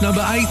this week's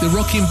number 8, the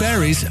Rocking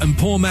Berries and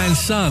Poor Man's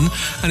Son,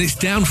 and it's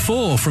down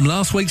 4 from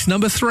last week's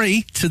number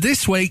 3 to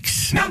this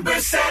week's number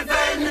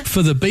 7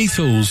 for the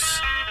Beatles.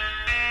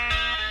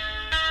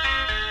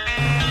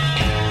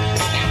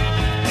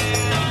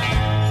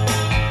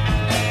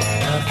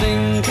 I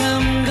think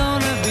I'm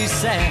gonna be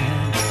sad.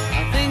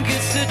 I think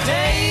it's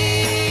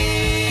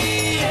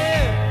today.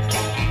 Yeah.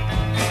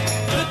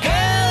 The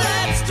girl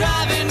that's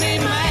driving me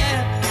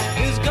mad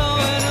is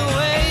going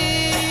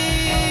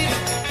away.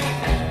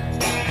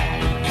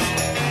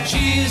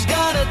 She's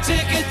got a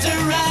ticket to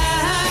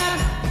ride.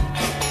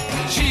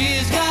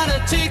 She's got a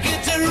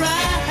ticket to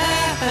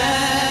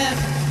ride.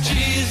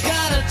 She's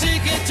got a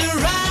ticket to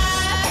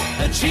ride,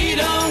 but she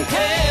don't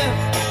care.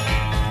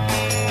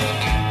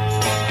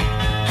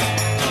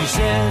 She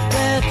said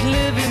that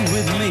living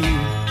with me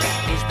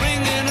was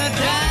bringing her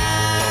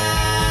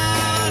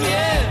down,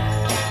 yeah.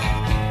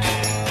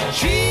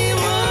 She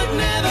would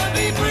never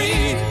be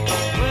free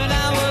when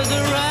I was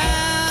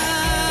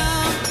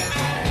around.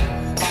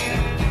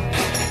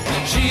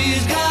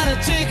 She's got a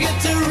ticket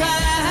to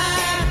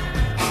ride.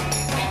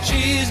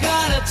 She's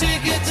got a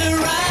ticket to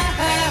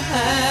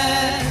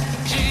ride.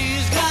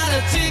 She's got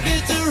a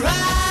ticket to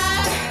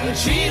ride, but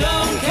she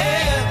don't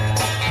care.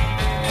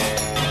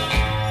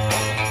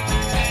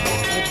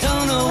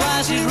 Don't know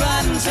why she's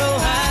riding so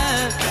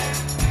high.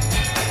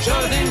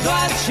 Sure think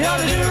twice, sure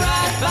to do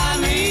right by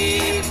me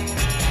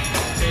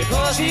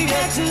before she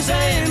gets to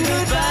saying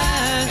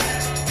goodbye.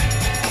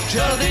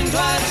 Sure think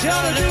twice,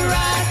 sure to do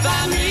right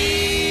by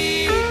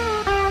me.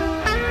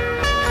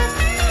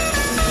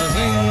 I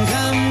think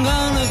I'm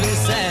gonna be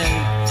sad.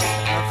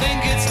 I think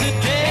it's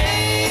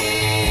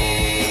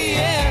today,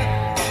 yeah.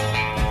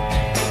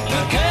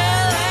 The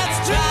girl that's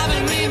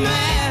driving me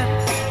mad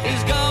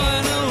is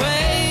going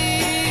away,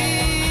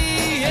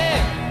 yeah.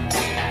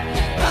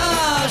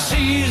 Oh,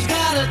 she's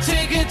got a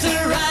ticket to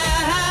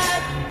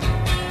ride.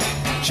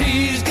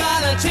 She's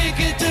got a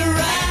ticket to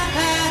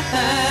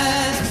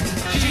ride.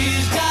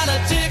 She's got a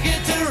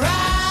ticket to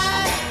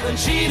ride, but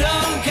she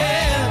don't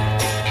care.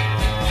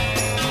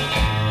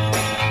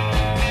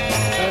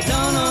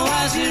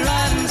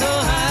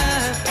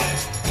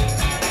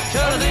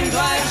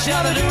 she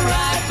ought to do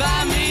right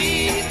by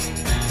me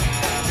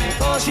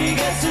before she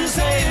gets to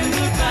saying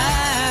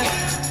goodbye.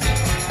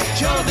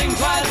 She ought to think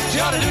twice, she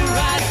ought to do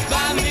right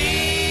by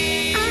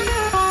me.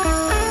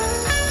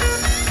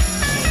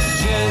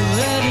 Just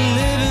that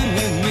living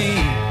with me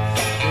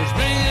was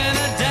bringing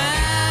her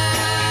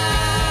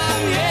down,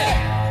 yeah.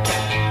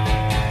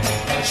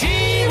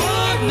 She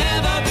would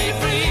never be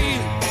free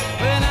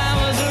when I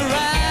was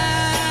around.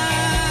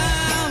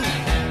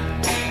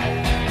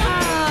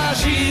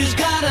 She's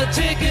got a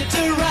ticket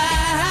to ride.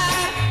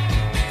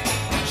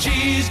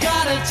 She's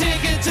got a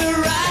ticket to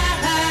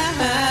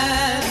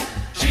ride.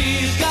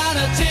 She's got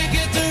a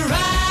ticket to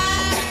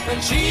ride,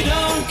 and she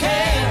don't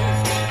care.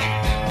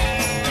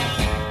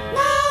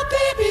 No,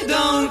 baby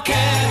don't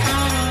care.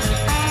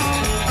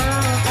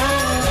 No,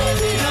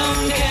 baby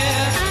don't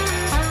care.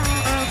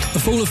 A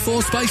fall of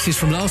 4 spaces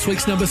from last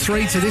week's number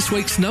 3 to this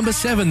week's number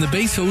 7, The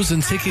Beatles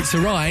and Ticket to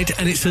Ride,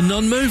 and it's a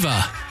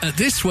non-mover at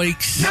this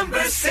week's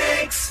Number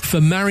 6. for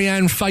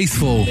Marianne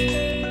Faithfull.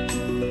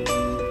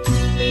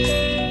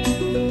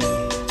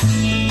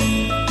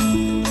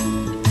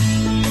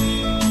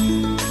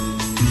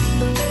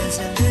 There's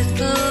a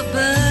little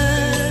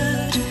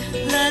bird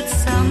that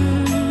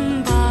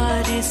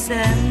somebody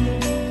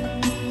sends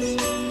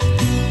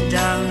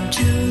down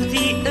to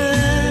the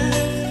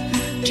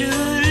earth to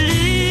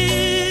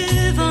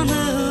live on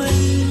the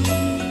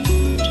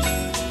wind,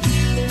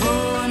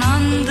 born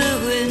on the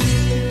wind,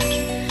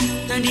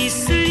 and he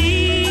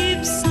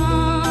sleeps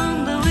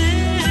on the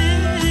wind.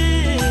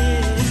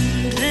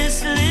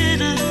 This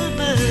little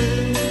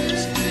bird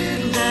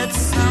that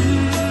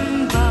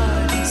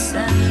somebody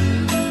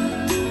sends.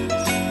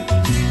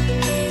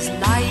 He's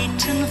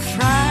light and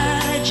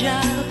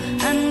fragile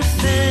and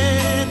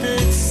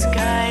feathered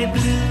sky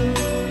blue,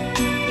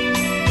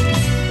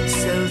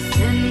 so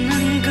thin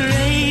and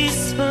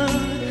graceful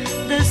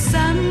the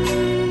sun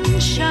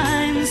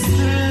shines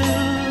through.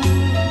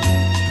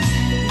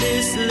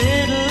 This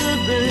little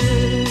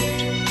bird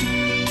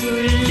who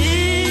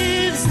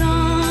lives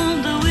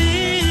on the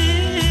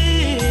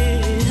wind,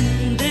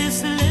 this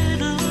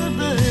little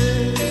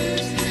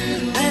bird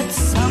that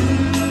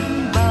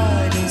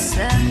somebody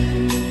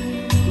sent.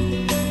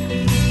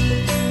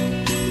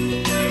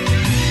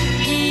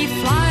 He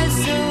flies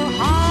so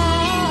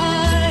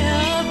high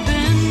up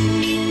in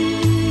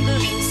the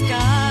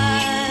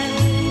sky,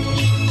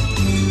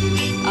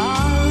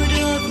 out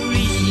of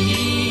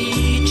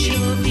reach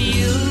of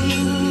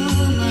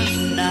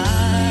human eye.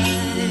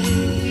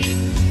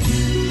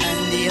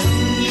 And the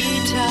only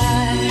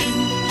time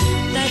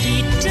that he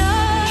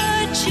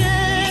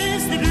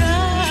touches the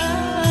ground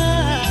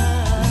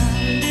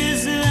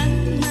is when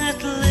that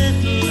little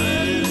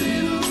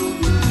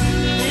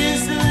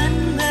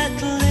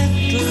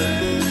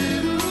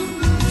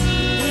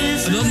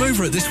A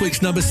non-mover at this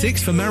week's number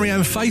 6 for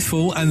Marianne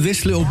Faithfull and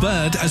This Little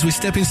Bird as we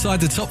step inside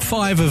the top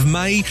 5 of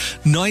May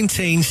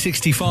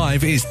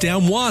 1965. It's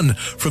down 1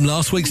 from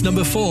last week's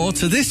number 4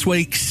 to this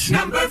week's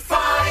Number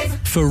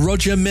 5. for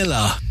Roger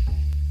Miller.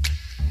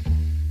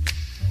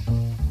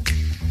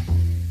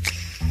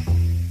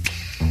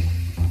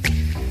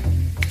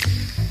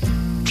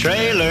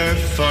 Trailer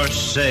for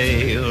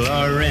sale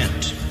or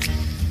rent.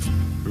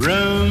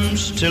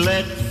 Rooms to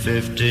let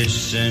 50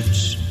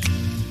 cents.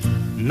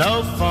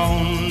 No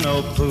phone,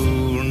 no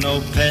pool,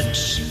 no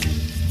pets.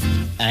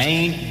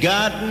 Ain't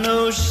got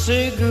no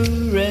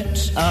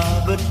cigarettes.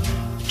 But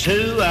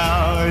 2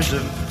 hours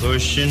of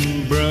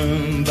pushing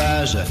broom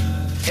buys a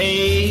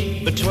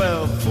 8 by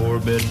 12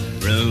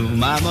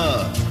 4-bedroom. I'm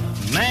a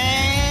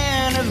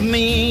man of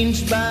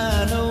means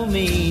by no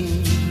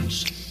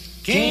means.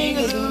 King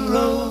of the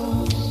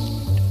road.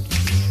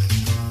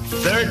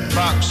 3rd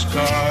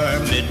boxcar,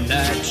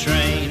 midnight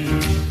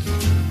train.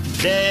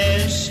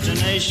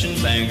 Destination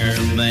Bangor,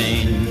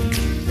 Maine.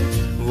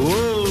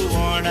 Whoa,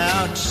 worn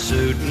out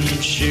suit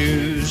and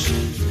shoes.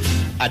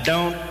 I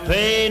don't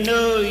pay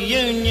no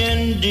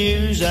union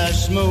dues. I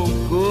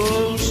smoke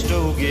old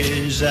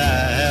stogies I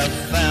have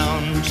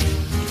found.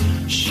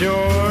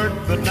 Short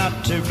but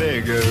not too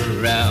big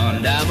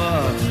around. I'm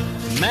a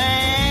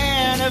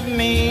man of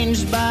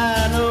means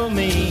by no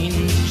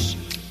means.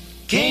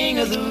 King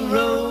of the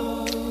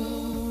road.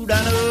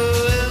 I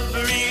know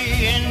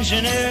every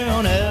engineer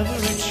on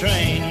every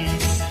train,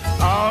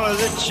 all of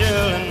the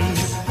children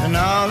and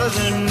all of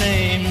their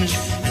names,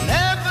 and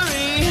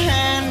every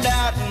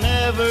handout in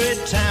every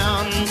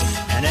town,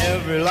 and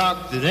every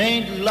lock that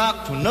ain't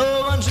locked when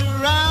no one's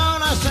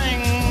around. I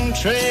sing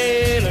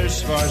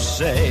trailers for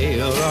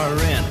sale or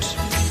rent,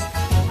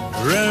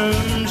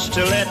 rooms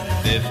to let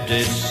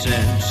 50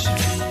 cents.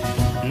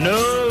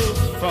 No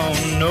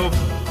phone, no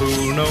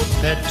pool, no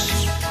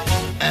pets.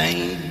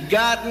 Ain't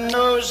got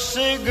no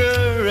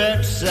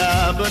cigarettes,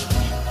 but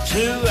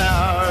 2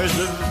 hours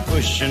of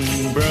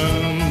pushing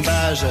broom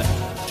buys a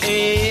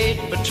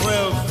 8 by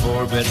 12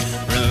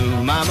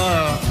 4-bedroom. I'm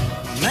a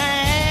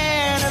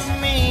man of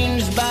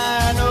means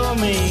by no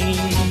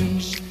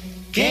means.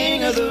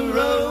 King of the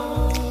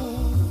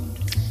road.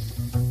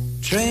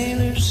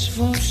 Trailers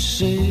for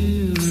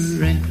sale,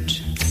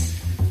 rent,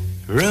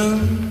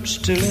 rooms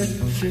still at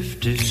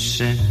 50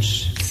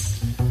 cents.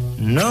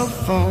 No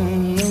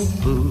phone, no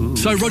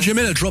booze. So Roger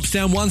Miller drops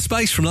down one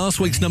space from last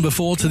week's number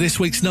 4 to this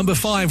week's number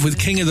 5 with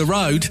King of the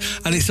Road,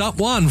 and it's up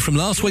 1 from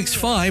last week's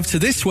 5 to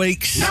this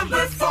week's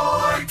number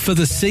 4 for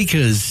The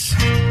Seekers.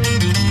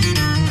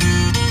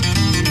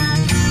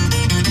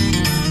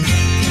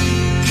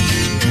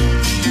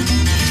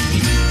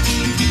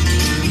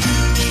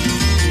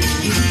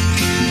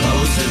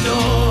 Close the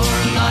door,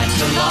 light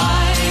the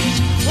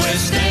light. We're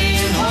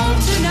staying home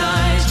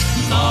tonight,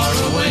 far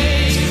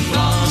away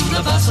from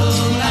the bustle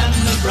and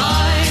the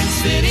bright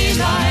city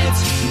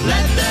lights.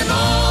 Let them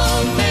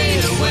all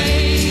fade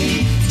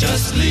away.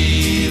 Just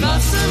leave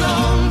us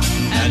alone,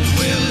 and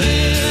we'll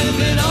live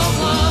in a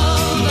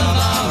world of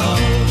our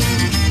own.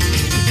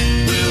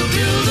 We'll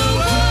build a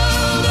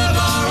world of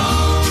our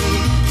own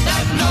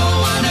that no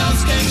one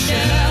else can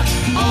share.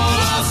 All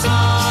our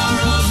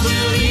sorrows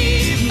will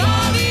leave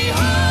far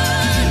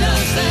behind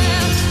us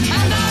there.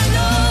 And I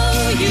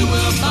know you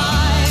will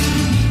find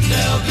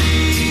there'll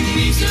be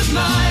peace of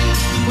mind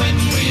when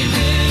we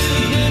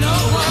live in a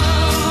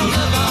world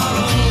of our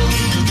own.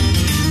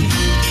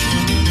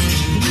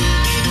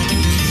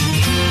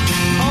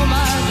 Oh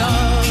my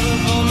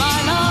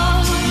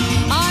love,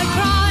 I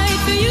cried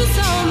for you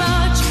so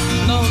much.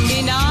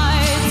 Lonely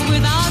nights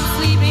without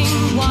sleeping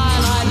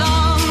while I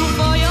long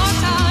for your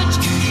touch.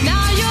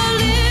 Now your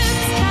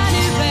lips can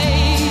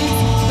evade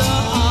the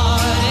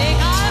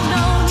heartache I've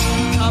known.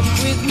 Come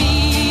with me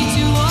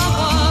to a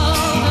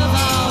world of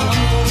our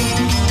own.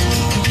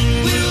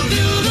 We'll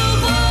build a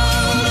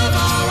world of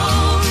our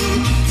own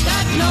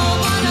that no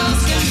one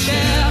else can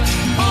share.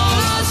 All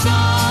our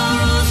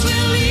sorrows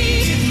will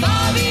leave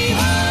far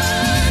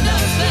behind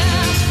us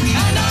there.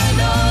 And I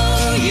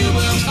know you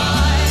will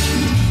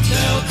find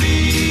there'll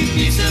be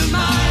peace of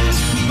mind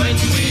when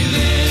we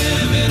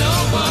live in a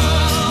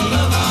world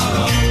of our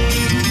own.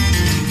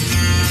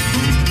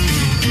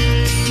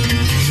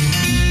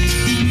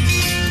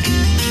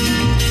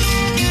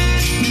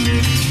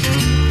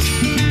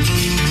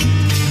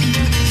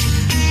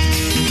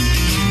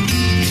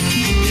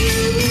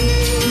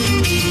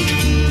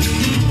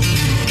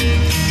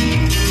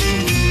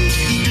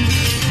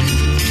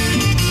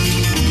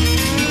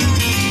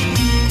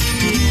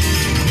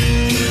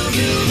 We'll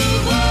build a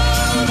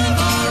world of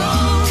our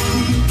own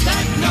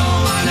that no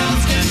one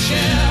else can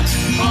share.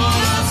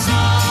 All our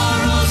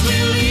sorrows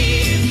will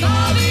leave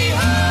far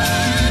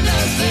behind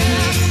us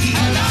there.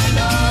 And I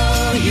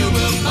know you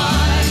will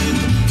find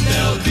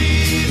there'll be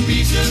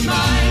peace of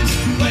mind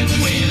when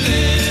we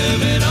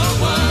live in a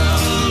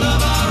world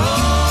of our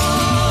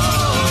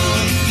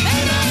own.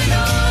 And I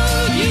know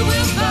you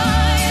will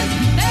find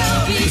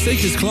there'll be. The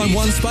Seekers climb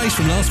one space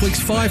from last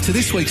week's 5 to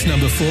this week's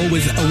number 4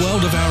 with A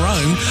World of Our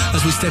Own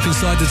as we step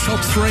inside the top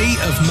 3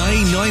 of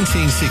May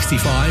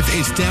 1965.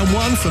 It's down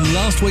 1 from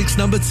last week's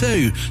number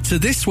 2 to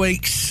this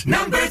week's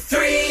number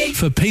 3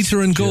 for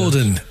Peter and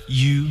Gordon.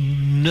 You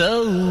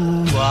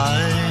know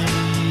why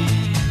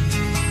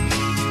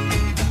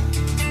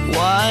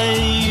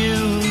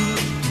you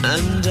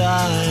and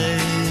I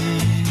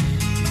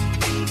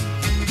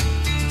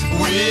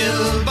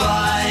will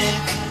by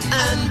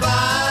and by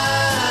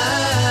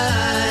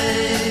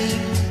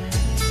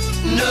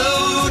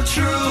no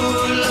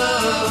true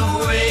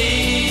love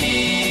ways.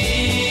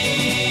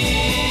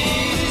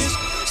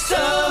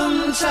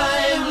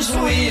 Sometimes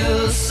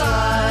we'll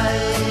sigh,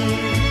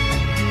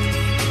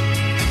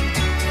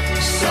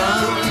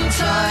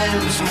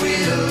 sometimes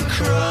we'll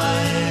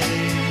cry,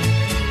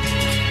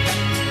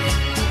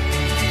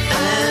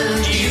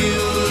 and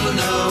you'll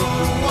know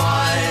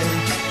why.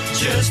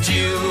 Just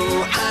you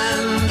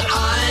and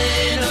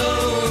I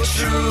know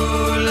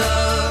true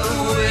love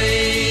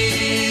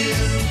ways.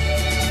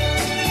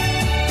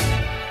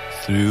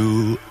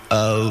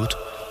 throughout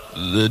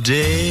the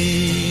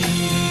day.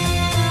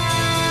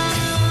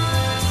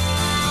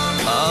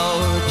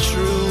 Our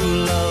true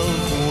love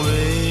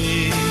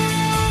way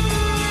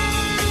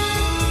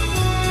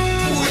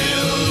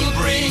will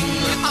bring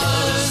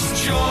us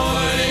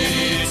joy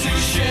to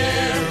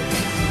share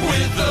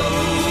with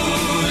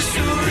those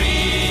who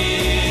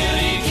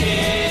really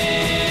care.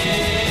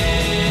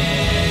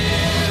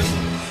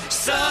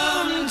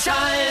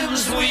 Sometimes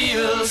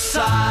we'll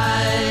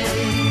sigh,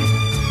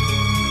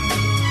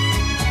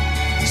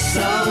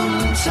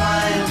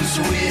 sometimes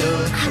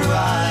we'll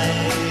cry,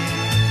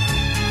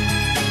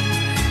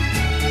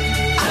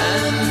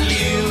 and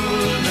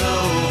you'll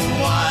know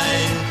why.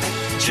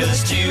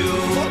 Just you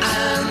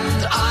and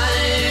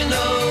I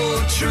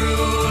know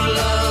true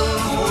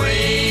love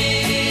ways.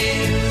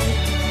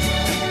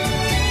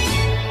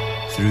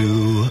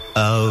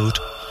 throughout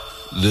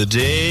the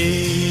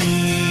day.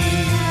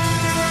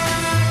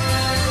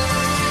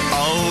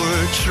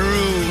 Our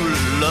true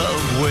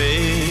love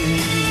way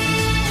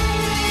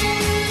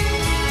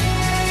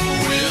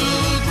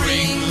will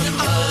bring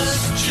us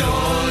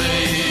joy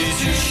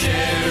to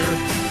share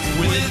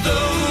with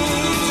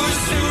those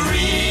who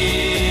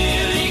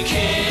really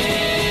care.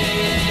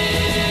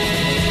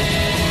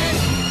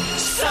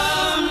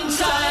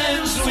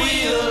 Sometimes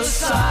we'll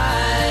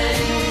sigh,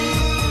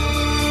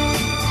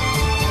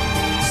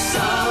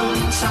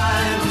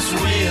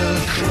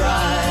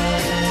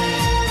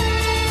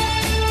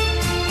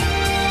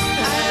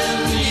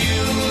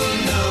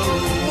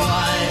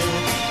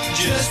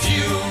 just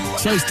you.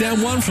 So it's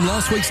down 1 from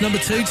last week's number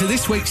 2 to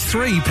this week's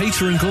 3,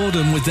 Peter and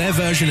Gordon with their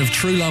version of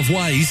True Love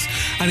Ways.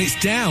 And it's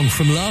down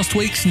from last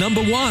week's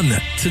number 1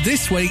 to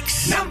this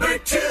week's number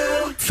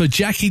 2 for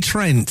Jackie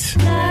Trent.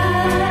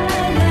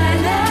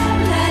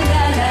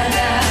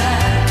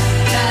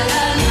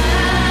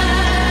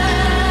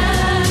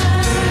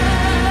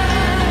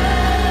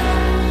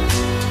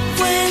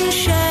 When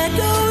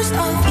shadows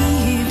of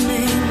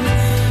evening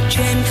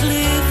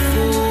gently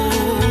fall,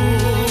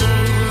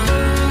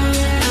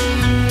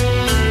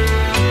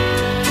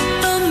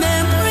 the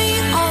memory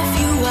of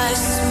you I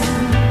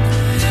soon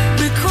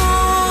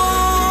recall.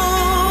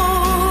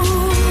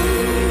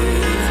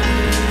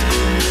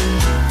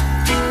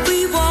 We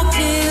walked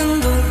in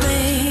the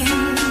rain,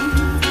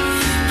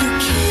 you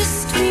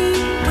kissed me,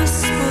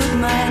 whispered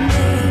my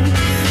name.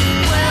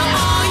 Where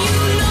are you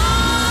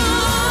now,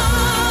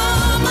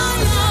 my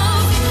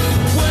love?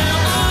 Where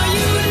are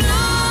you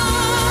now,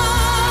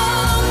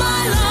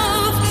 my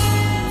love?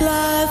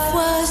 Life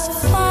was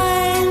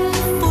fine,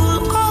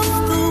 full of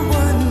the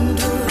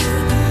wonder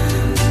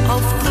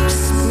of the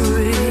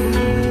spring.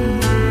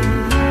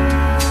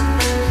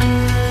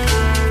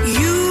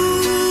 You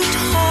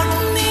taught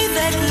me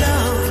that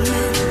love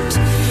meant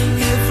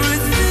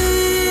everything.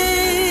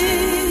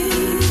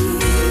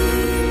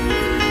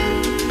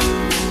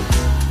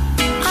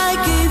 I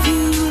gave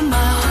you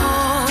my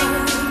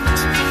heart,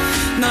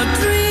 not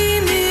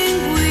dreaming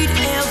we'd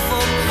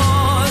ever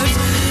part.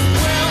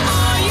 Where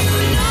are you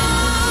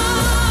now,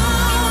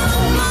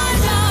 my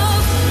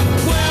love?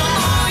 Where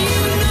are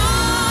you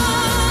now,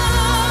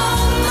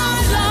 my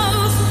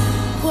love?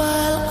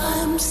 While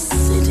I'm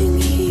sitting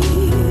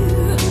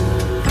here,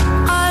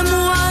 I'm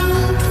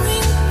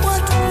wondering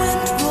what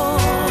went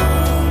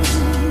wrong.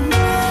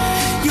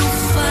 You'll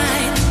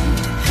find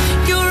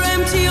your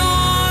empty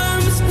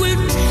arms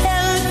will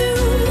tell you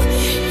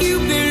you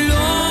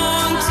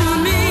belong to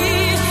me.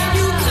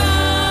 You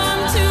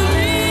come to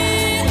me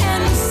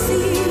and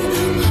see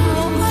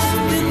how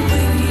I've been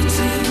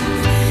waiting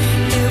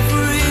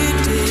every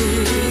day.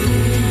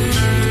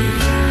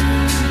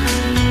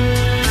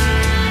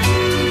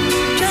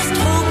 Just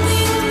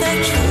hoping that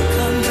you'll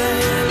come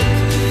back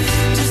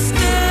to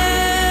stay.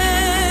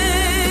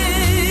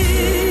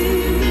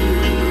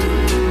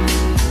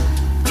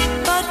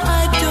 But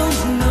I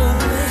don't know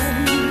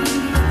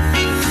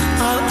when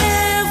I'll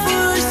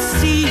ever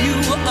see you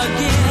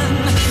again.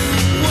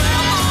 Where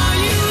are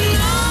you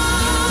now,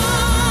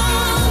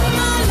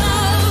 my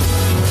love?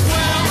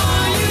 Where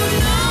are you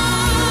now,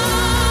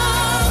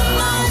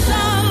 my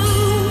love?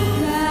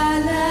 La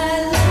la la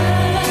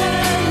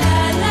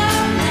la la la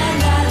la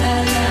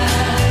la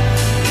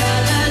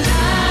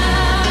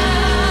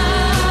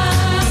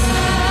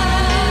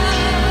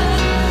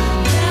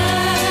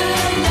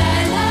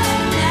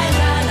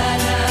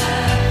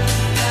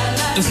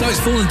And so it's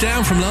fallen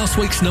down from last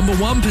week's number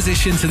 1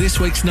 position to this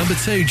week's number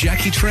 2,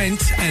 Jackie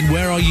Trent and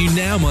Where Are You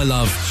Now, My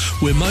Love?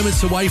 We're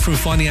moments away from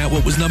finding out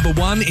what was number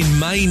 1 in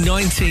May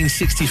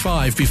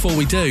 1965. Before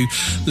we do,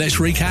 let's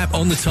recap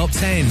on the top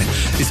 10.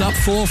 It's up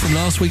 4 from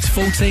last week's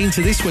 14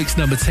 to this week's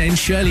number 10,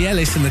 Shirley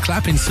Ellis and the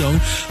Clapping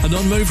Song. A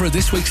non-mover at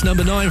this week's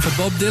number 9 for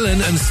Bob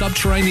Dylan and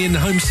Subterranean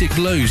Homesick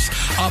Blues.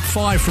 Up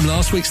 5 from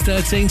last week's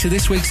 13 to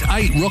this week's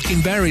 8,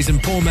 Rockin' Berries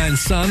and Poor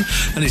Man's Son.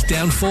 And it's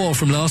down 4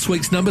 from last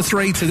week's number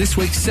 3 to this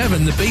week's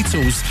 7, The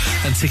Beatles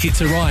and Ticket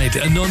to Ride.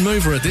 A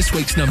non-mover at this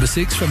week's number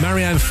 6 for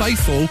Marianne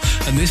Faithfull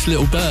and This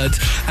Little Bird.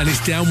 And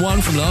it's down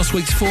 1 from last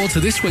week's 4 to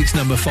this week's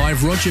number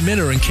 5, Roger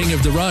Miller and King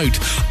of the Road.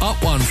 Up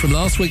 1 from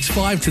last week's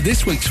 5 to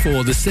this week's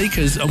 4, The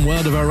Seekers and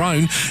World of Our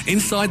Own.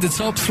 Inside the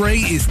top 3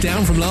 is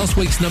down from last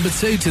week's number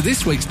 2 to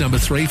this week's number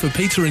 3 for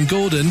Peter and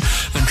Gordon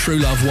and True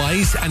Love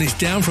Ways. And it's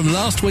down from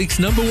last week's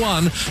number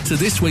 1 to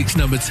this week's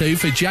number 2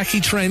 for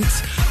Jackie Trent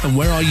and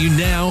Where Are You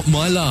Now,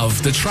 My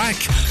Love? The track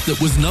that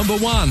was number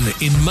 1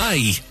 in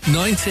May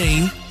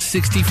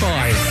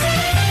 1965.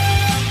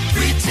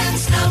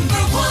 Britain's number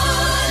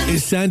 1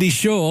 Is Sandy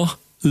Shaw,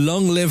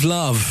 Long Live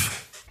Love.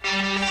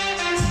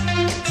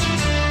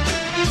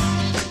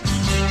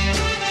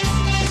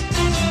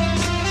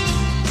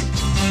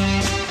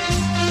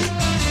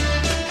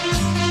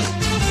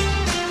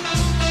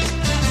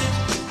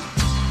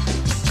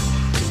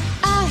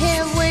 I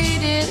have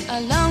waited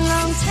a long,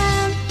 long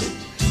time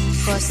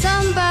for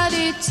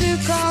somebody to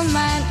call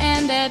mine,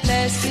 and at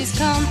last he's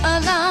come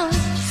along.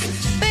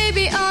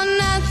 Baby, oh,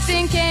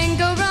 nothing can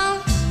go wrong.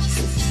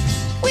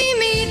 We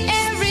meet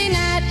every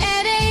night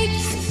at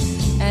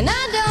 8, and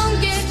I don't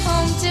get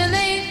home till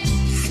 8.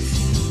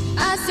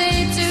 I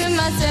say to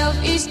myself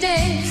each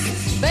day,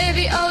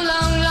 baby, oh,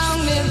 long,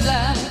 long live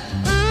love.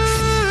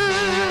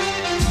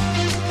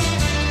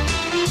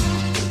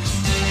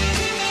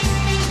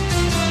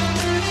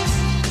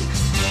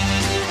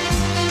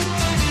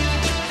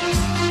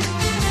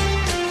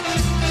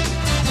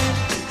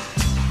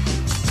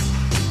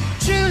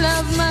 True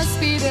love must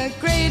be the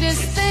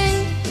greatest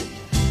thing.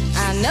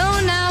 I know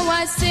now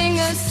I sing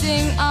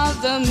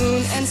of the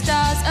moon and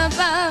stars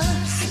above.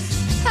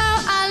 How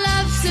I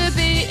love to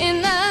be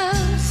in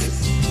love.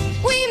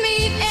 We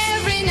meet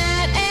every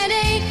night at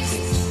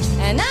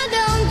 8,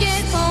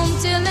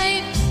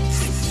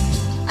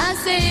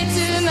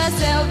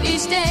 myself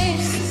each day,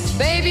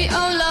 baby, oh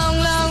long,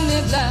 long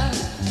live love.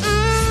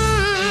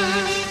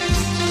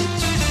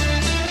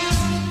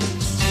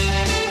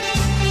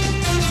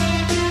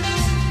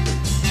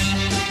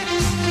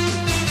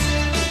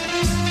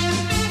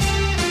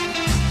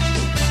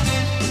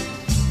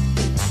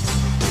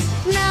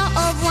 Now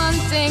of one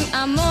thing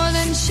I'm more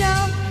than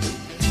sure.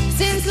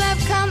 Since love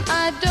come,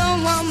 I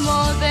don't want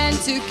more than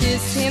to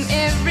kiss him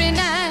every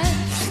night.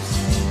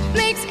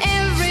 Makes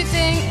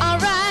everything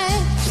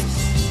alright.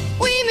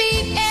 We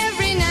meet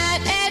every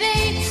night at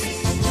 8,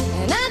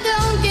 and I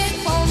don't get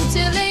home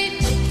till 8.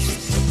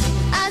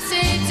 I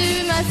say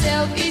to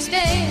myself each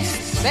day,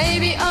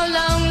 baby, oh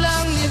long,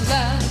 long live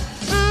love.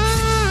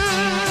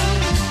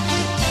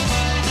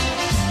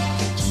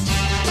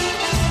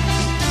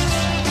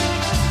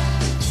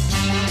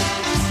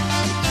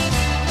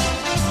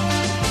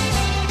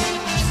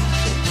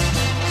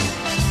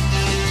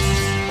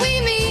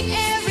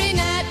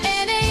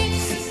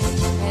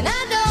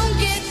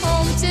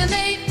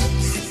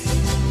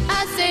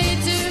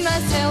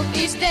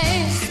 Each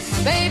day,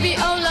 baby,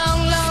 oh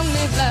long, long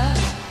live love.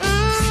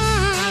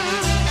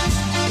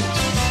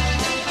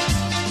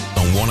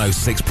 On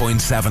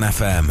 106.7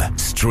 FM,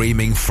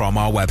 streaming from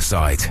our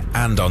website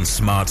and on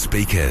smart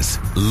speakers,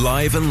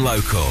 live and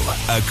local,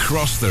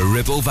 across the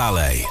Ribble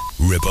Valley.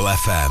 Ribble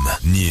FM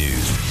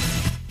News.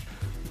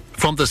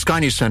 From the Sky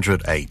News Centre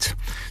at 8,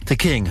 the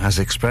King has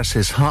expressed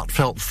his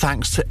heartfelt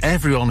thanks to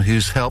everyone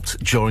who's helped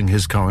during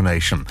his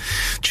coronation.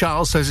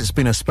 Charles says it's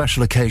been a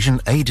special occasion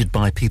aided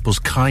by people's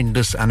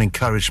kindness and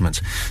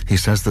encouragement. He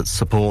says that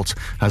support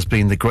has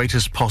been the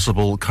greatest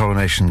possible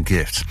coronation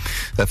gift.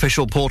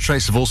 Official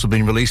portraits have also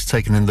been released,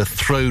 taken in the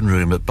throne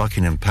room at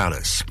Buckingham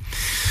Palace.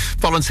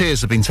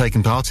 Volunteers have been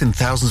taking part in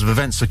thousands of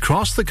events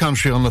across the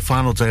country on the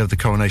final day of the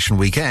coronation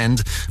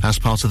weekend as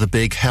part of the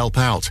big Help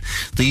Out.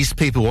 These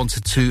people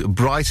wanted to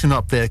brighten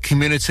up their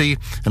community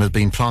and have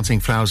been planting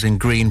flowers in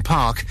Green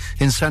Park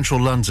in central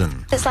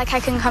London. It's like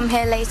I can come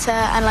here later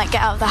and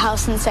get out of the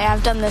house and say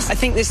I've done this. I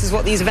think this is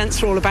what these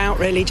events are all about,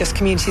 really, just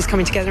communities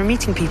coming together and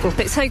meeting people.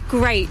 It's so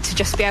great to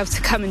just be able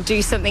to come and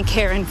do something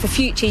here and for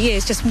future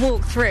years just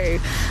walk through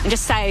and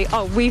just say,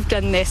 oh, we've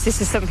done this is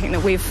something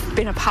that we've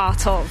been a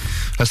part of.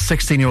 A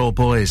 16-year-old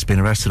boy has been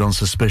arrested on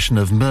suspicion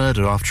of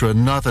murder after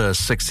another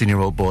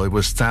 16-year-old boy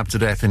was stabbed to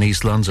death in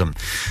East London.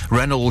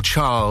 Reynold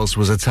Charles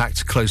was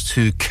attacked close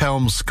to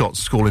Kelmscott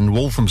School in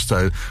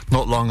Walthamstow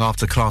not long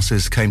after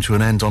classes came to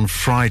an end on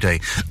Friday.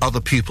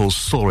 Other pupils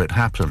saw it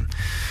happen.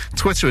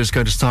 Twitter is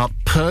going to start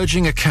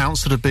purging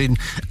accounts that have been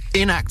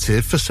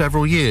inactive for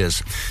several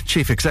years.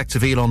 Chief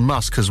Executive Elon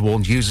Musk has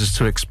warned users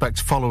to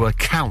expect follower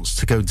counts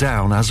to go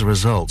down as a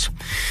result.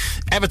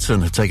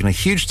 Everton have taken a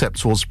huge step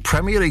towards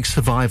Premier League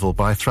survival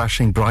by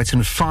thrashing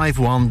Brighton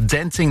 5-1,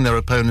 denting their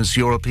opponents'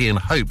 European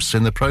hopes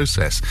in the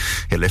process.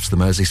 It lifts the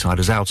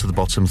Merseysiders out of the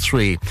bottom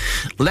three.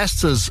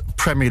 Leicester's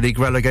Premier League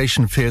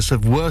relegation fears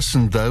have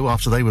worsened, though,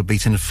 after they were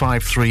beaten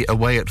 5-3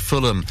 away at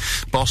Fulham.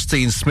 Boss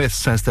Dean Smith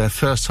says their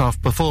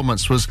first-half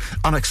performance was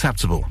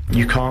unacceptable.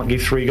 You can't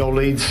give 3-goal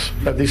leads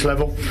at this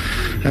level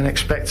and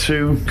expect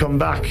to come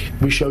back.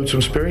 We showed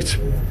some spirit.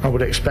 I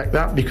would expect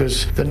that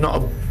because they're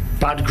not a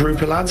bad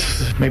group of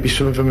lads. Maybe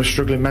some of them are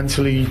struggling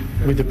mentally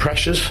with the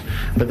pressures,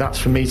 but that's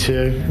for me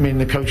and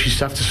the coaching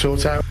staff to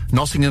sort out.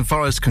 Nottingham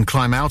Forest can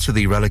climb out of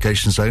the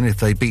relegation zone if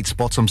they beat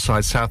bottom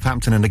side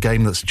Southampton in a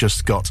game that's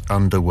just got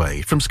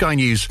underway. From Sky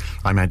News,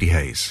 I'm Andy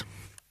Hayes.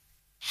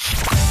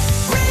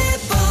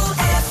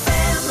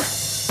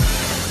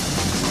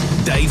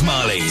 Dave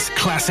Marley's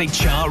Classic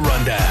Chart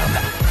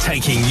Rundown,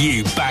 taking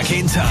you back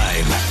in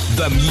time.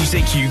 The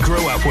music you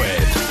grew up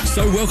with.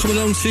 So welcome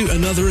along to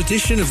another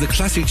edition of the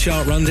Classic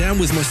Chart Rundown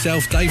with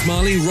myself, Dave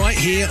Marley, right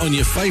here on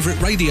your favourite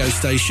radio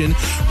station,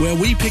 where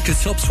we pick a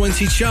top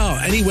 20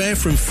 chart anywhere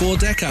from 4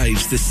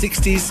 decades, the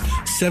 60s,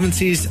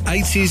 70s,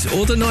 80s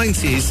or the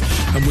 90s,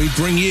 and we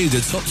bring you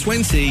the top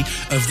 20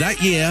 of that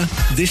year,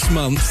 this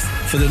month,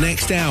 for the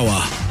next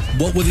hour.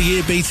 What will the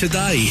year be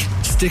today?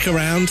 Stick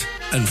around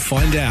and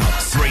find out.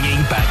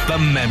 Bringing back the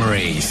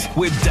memories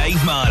with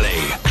Dave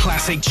Marley.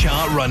 Classic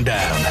Chart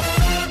Rundown.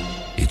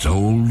 It's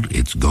old,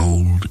 it's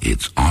gold,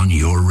 it's on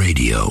your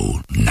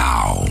radio.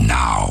 Now.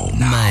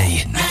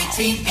 May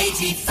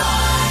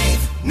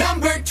 1985,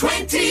 number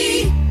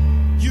 20.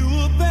 You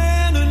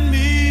abandoned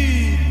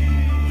me.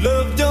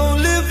 Love don't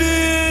live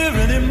here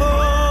anymore.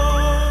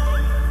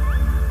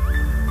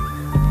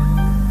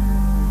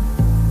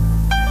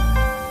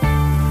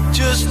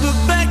 Just look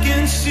back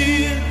and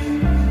see it.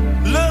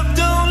 Love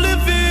don't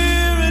live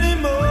here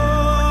anymore.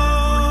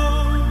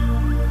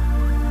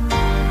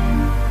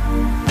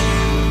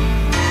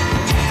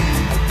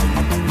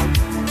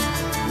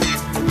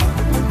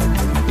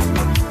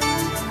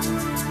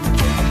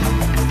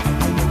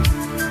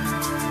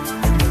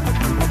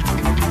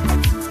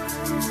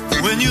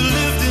 When you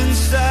lived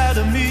inside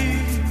of me,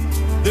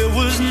 there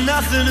was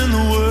nothing in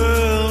the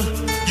world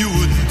you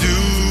wouldn't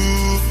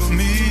do for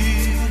me.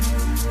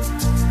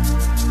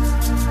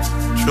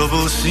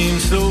 Trouble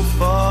seemed so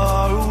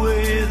far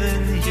away,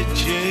 then you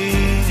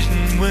changed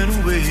and went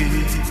away.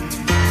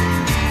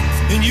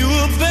 and you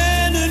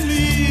abandoned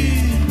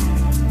me.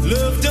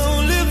 Love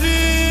don't live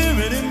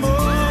here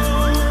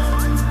anymore.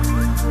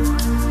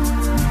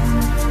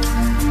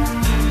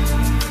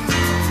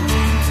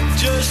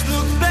 Just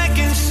look back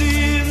and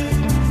see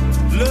that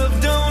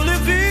love don't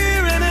live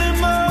here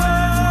anymore.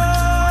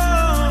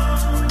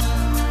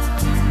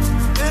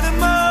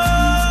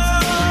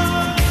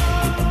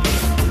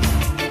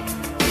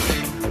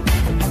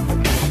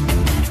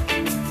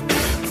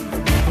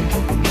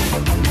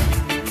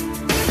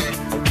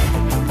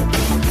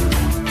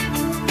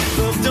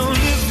 Love don't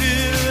live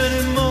here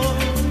anymore.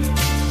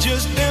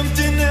 Just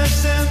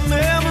emptiness and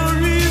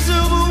memories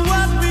of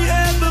what we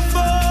had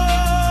before.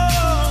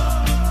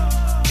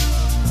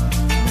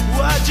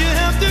 Why'd you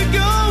have to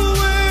go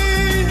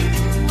away?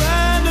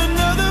 Find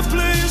another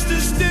place to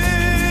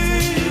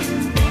stay.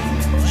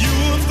 You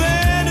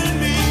abandoned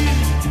me.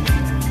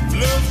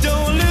 Love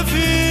don't live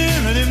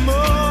here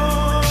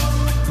anymore.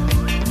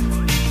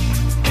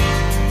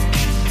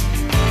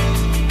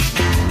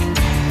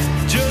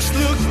 Just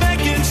look back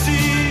and see.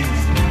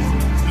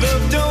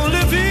 Love don't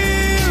live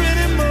here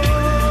anymore.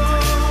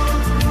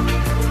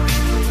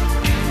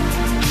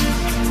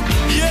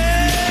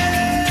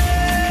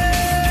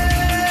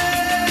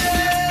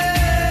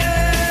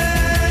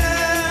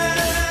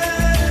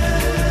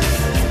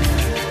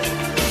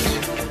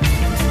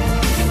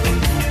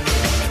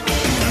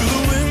 Through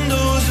the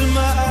windows in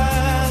my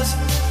eyes,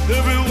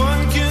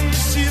 everyone can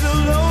see the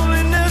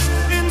loneliness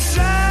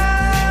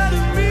inside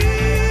of me.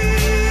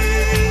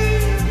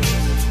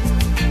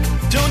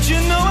 Don't you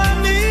know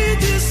I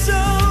need you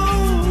so?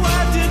 Why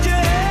did you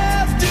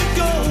have to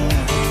go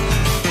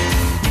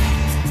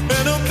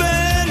and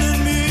abandon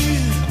me?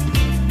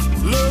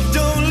 Love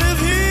don't live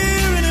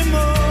here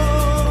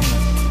anymore.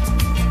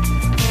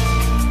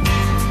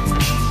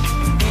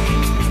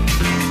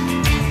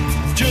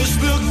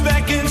 Just look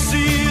back and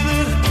see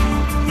that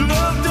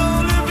love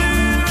don't live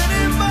here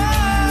anymore.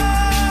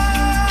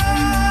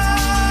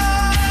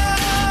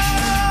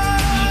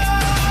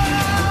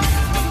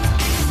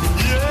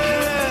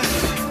 Yeah.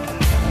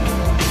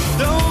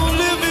 Don't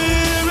live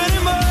here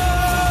anymore.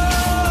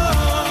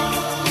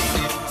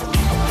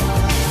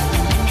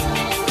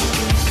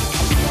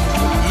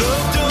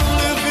 Love don't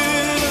live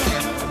here.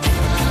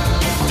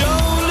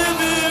 Don't live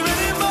here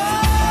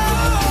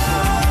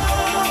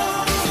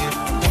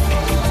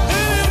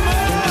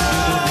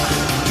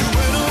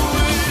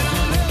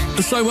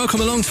So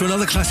welcome along to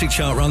another classic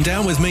chart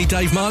rundown with me,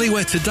 Dave Marley,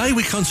 where today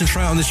we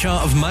concentrate on the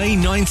chart of May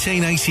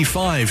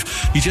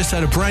 1985. You just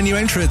had a brand new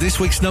entry at this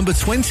week's number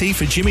 20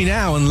 for Jimmy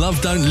Now and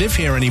Love Don't Live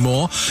Here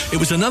Anymore. It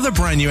was another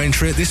brand new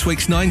entry at this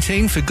week's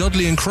 19 for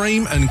Godley and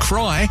Cream and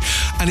Cry,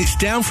 and it's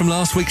down from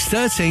last week's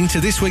 13 to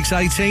this week's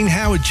 18,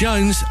 Howard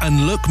Jones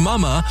and Look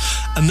Mama.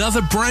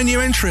 Another brand new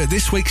entry at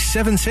this week's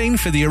 17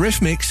 for the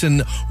Eurythmics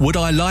and Would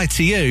I Lie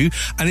to You,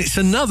 and it's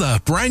another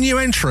brand new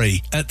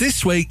entry at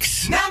this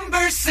week's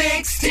number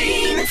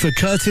 16 for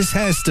Curtis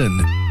Hairston.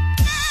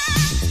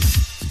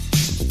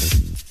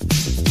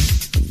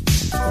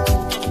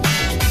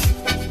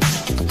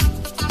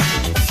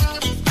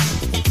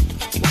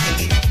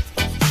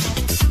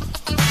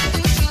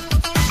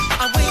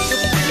 I wake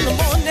up in the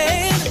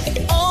morning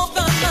all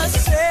by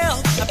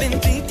myself. I've been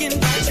thinking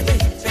about you,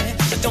 baby.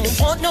 I don't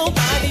want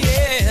nobody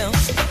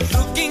else.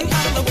 Looking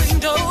out the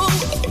window,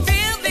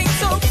 feeling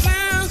so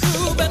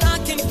blue, but I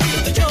can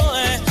feel the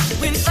joy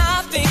when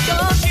I think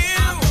of you.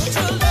 To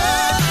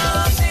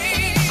love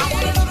me, I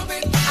want a little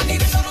bit, I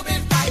need a little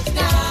bit right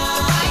now.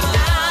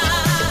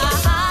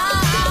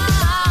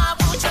 I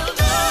want your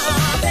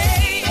love,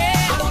 baby.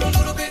 I want a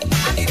little bit,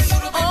 I need a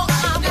little bit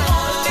right now.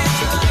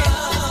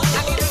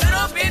 I need a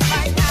little bit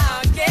right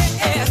now,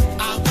 yeah.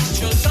 I want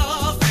your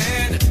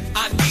loving, I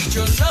need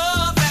your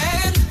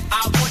loving. I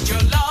want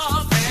your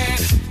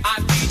loving,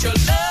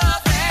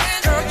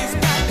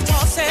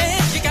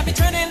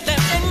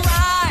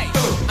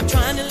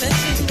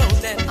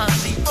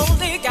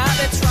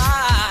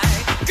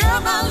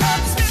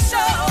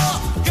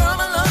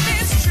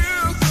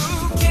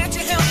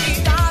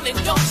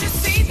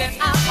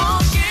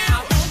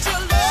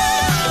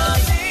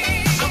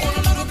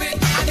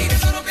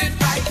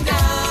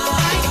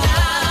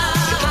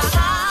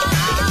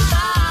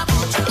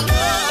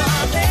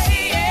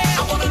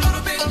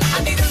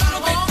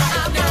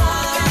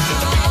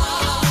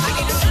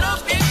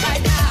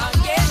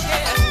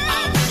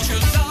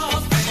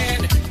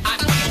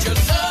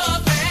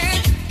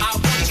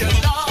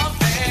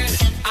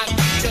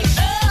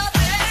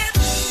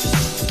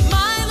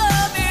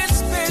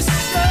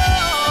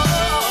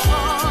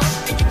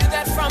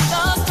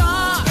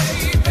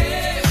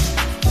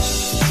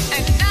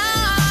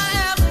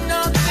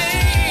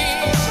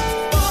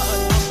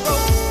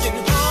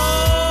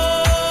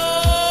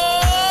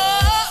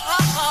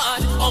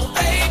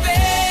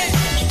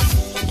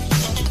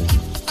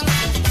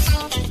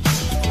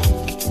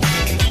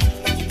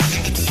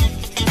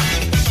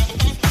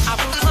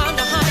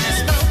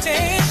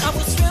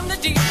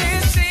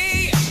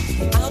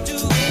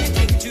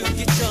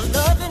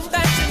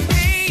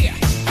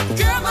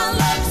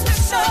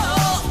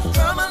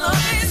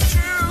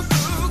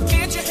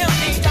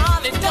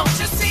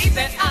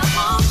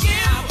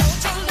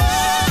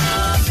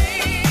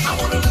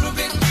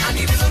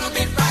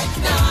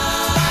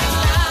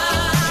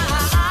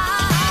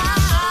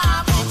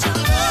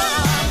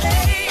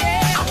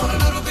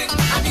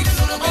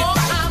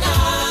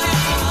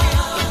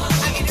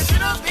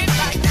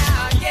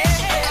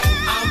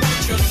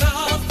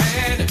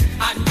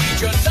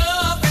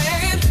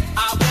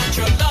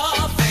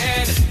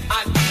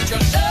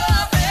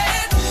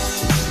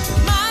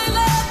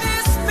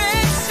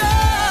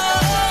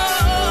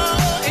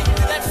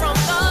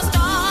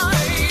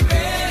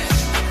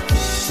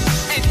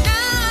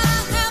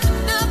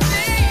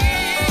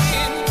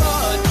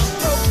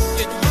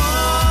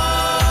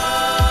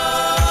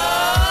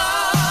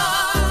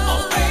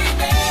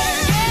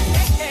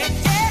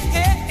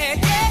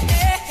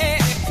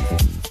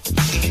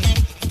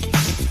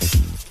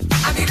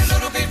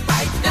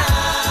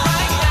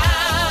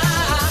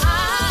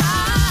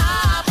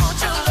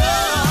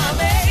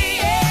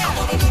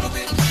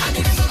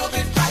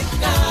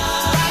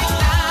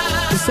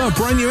 a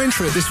brand new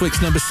entry at this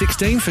week's number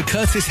 16 for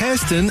Curtis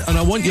Hairston, and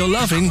I Want Your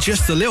Loving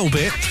Just a Little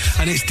Bit,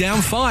 and it's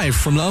down 5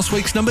 from last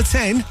week's number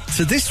 10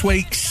 to this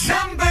week's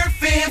number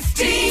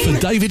 15 for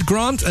David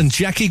Grant and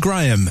Jackie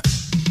Graham.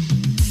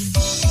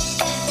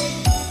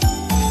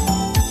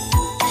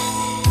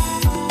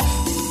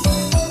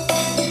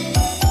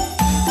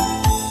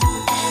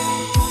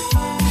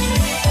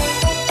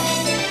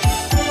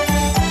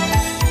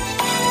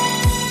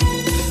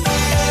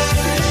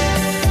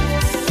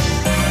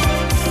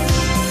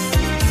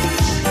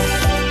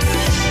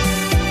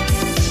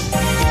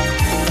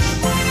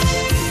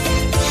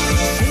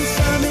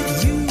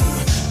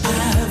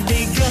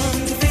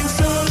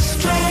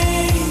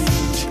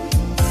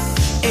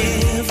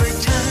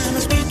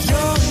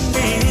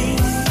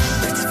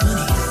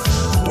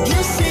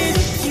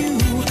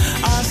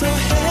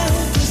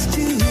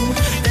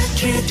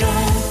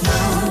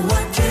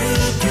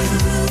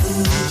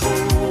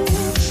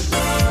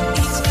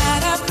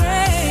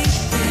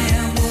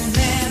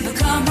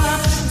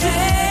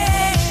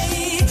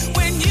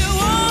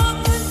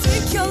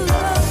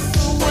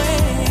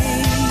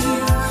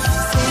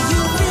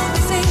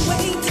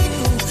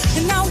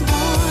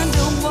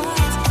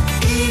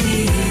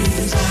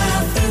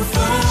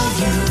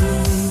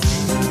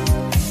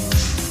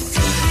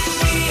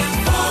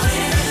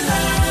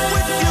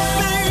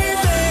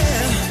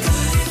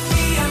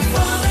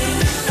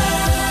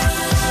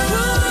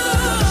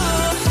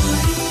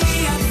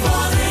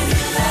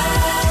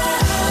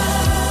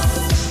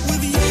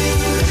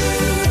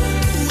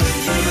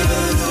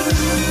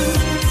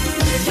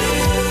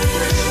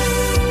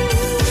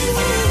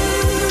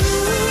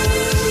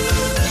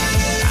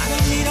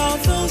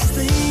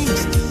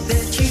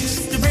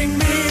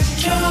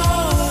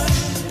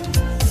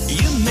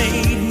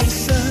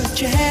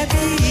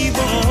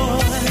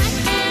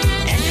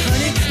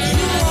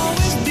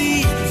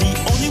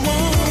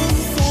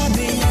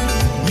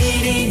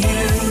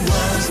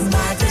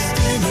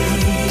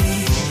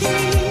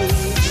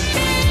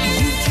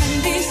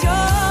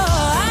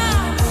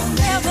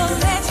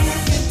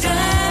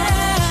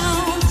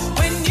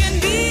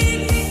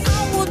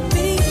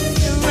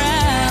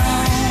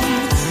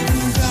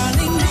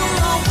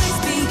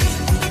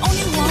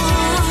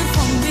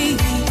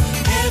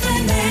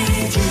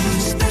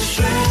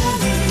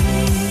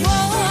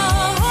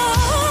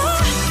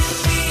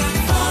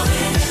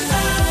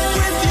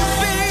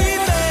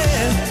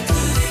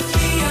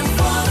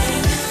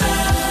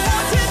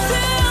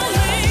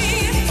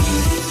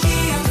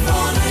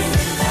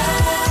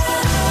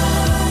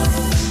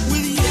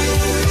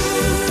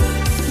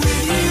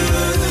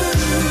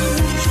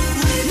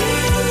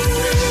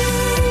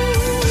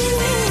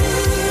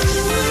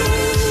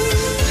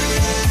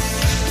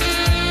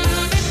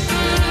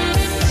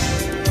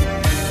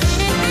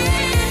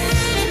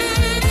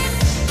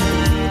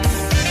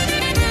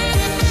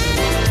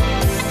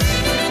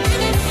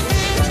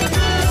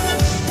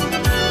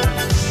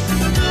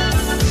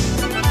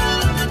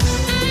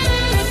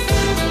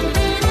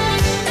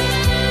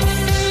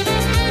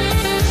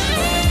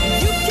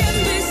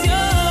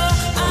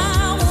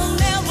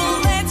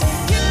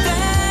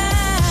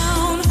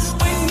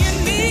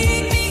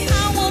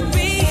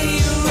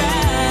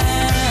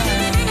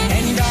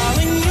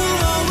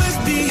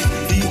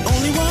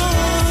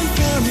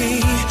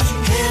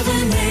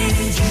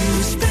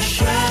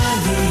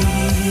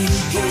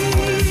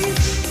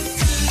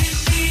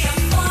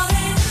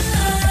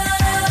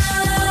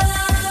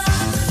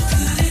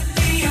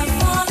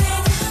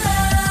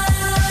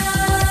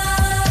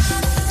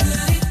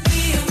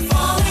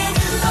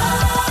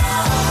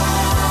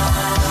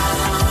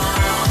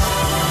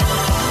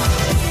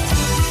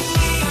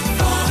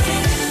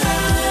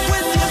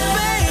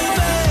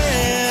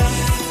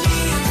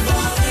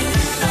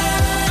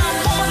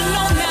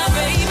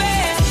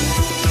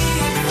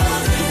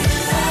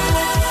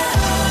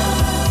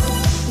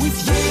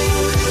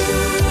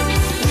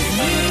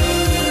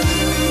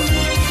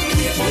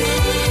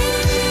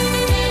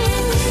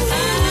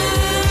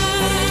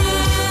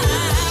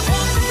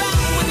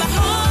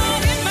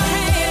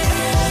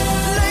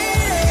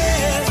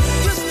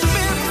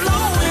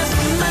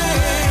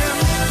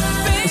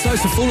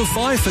 It's a full of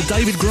 5 for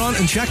David Grant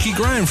and Jackie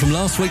Graham from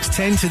last week's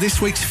 10 to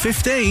this week's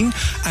 15.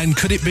 And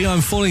Could It Be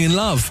I'm Falling in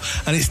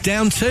Love? And it's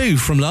down 2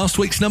 from last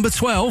week's number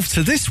 12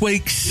 to this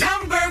week's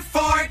number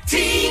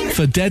 14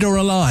 for Dead or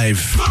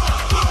Alive.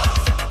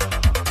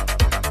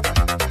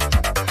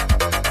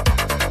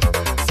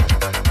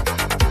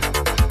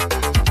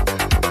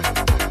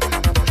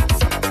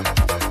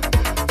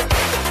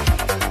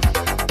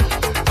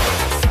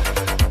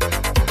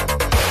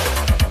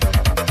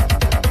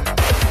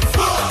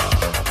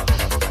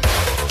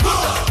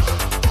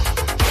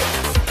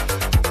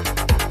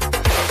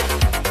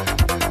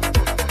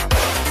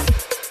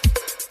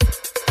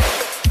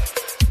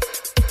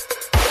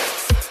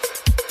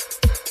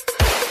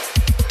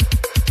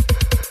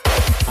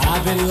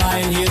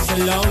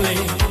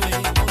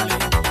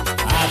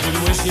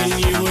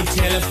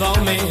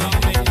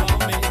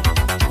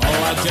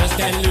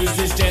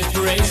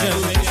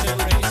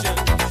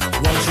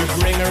 Won't to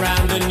bring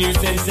around a new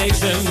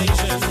sensation.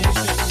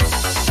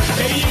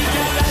 Hey, you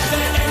got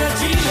that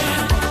energy,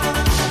 yeah.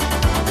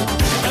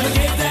 Gonna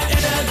give that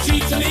energy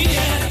to me,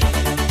 yeah.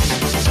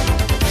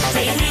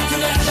 Hey, we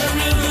could have a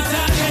real good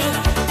time, yeah.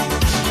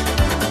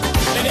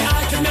 Maybe I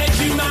can make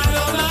you mine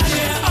all night,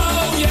 yeah.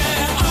 Oh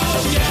yeah, oh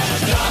yeah.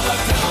 Lover,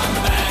 come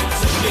back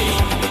to me.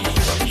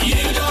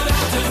 You don't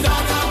have to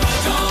knock on my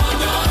door,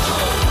 no.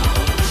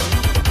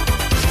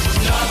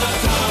 Lover,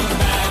 come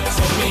back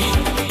to me.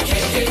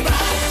 Kick it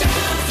right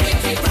down,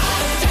 kick it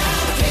right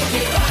down, kick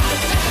it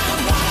right down,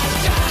 right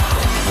down.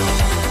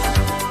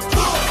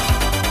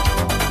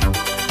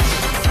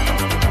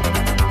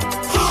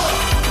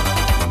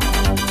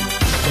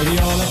 Baby,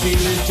 all I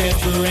feel is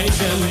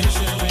desperation,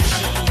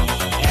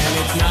 and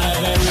it's not a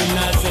very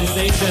nice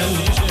sensation.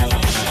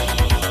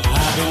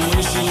 I've been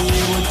wishing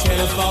you would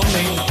telephone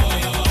me.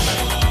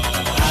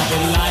 I've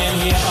been lying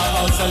here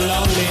oh so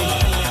lonely.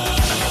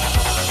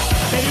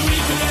 Baby, we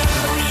could have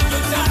a real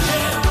good time,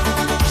 yeah.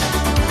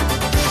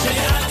 Say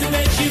I can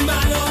make you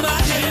mine all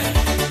night, yeah.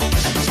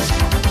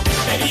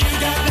 Baby, you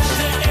got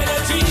that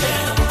energy,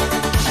 yeah.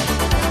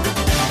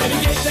 Baby,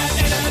 get that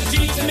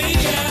energy to me,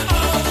 yeah.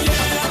 Oh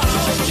yeah,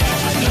 oh yeah.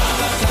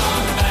 Lover,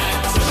 come back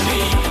to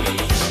me.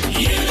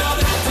 You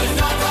don't have to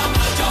knock on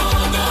my door,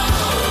 no.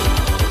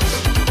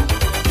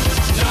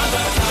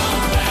 Lover,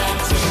 come back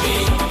to me.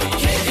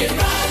 Kick it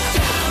right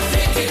down,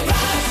 kick it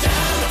right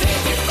down,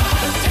 kick it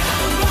right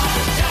down,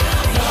 right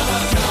down.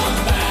 Lover, come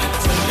back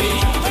to me.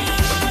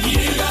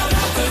 You don't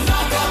have to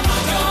knock on my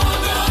door,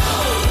 no.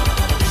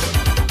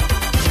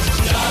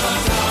 Lover,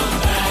 come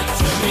back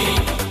to me.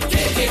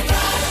 Kick it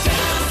right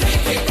down,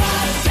 kick it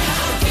right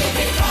down, kick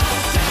it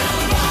right down,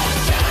 right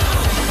down.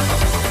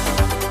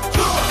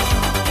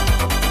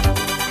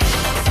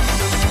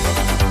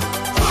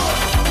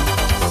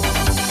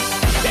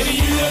 Baby,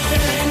 you look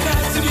very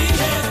nice to me,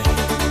 yeah.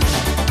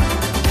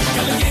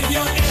 Gonna give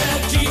your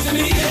energy to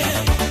me,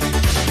 yeah.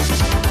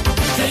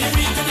 Tell you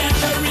we could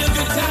have a real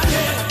good time,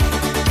 yeah.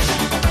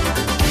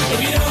 If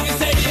you don't get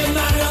say you're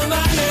mine, oh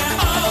mine, yeah.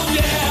 Oh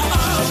yeah,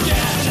 oh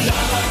yeah.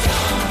 Lover,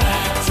 come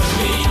back to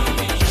me.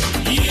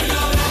 You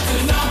don't have to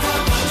knock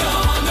on my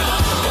door, no.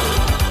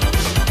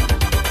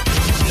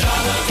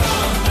 Lover,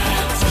 come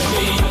back to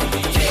me.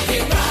 Kick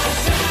it right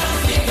down,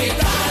 kick it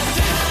right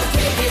down,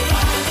 kick it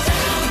right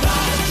down,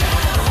 right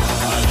down.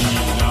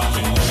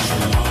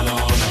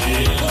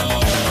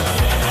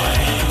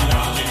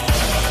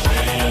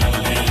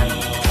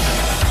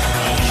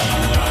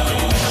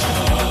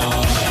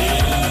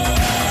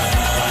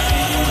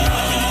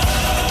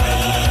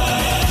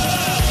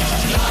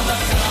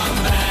 Lover, come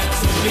back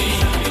to me.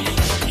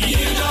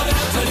 You don't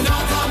have to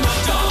knock on my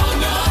door,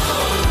 no.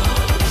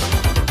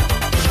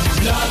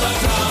 Lover,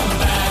 come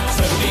back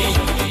to me.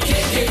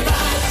 Kick it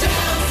right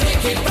down,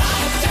 kick it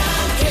right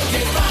down, kick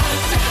it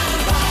right down,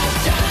 right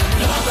down.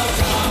 Lover,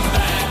 come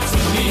back to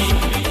me.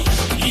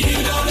 You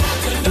don't have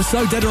to. And so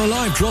Dead or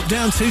Alive dropped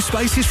down 2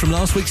 spaces from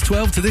last week's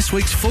 12 to this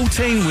week's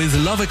 14 with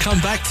Lover Come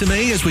Back to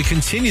Me as we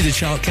continue the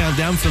chart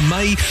countdown from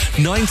May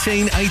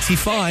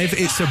 1985.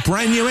 It's a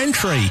brand new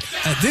entry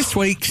at this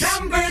week's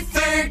Number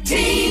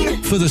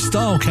 13. for the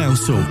Style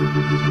Council.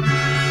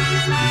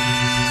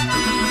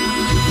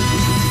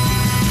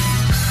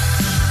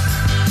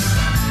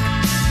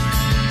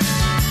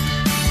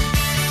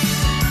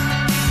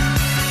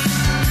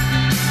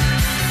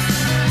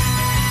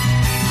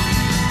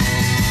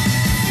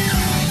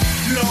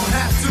 You don't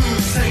have to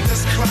take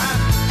this crap.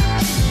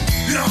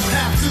 You don't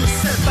have to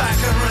sit back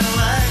and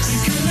relax.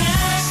 You can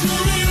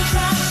actually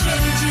try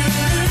changing.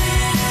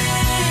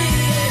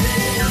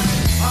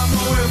 I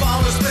know we've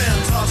always been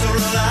taught to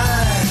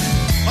rely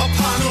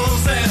upon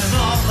rules and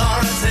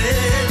authority,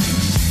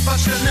 but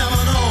you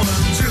never know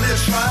until you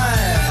try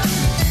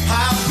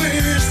how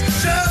things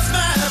just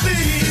might be.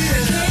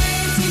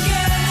 Came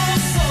together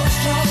so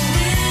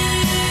strongly.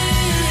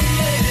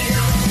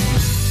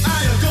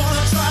 Are you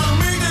gonna try to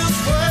make this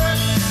work?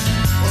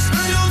 Or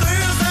spend your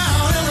days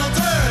down in the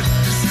dirt?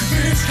 'Cause you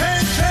things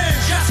can't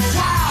change, just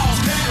walls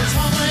can't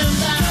tumbling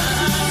down.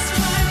 It's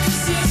quite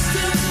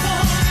consistent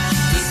for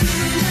this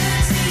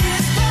humanity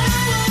is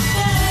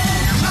powerful.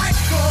 You might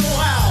go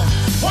out,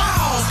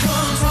 walls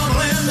come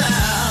tumbling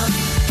down.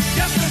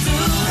 Yes, they do.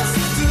 Yes,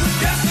 they do.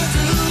 Yes, they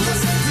do. Yes,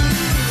 they do.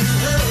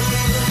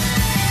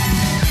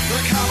 The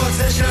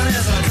competition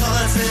is a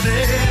color TV.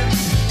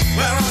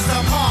 Where else the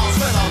pawns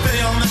with a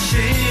video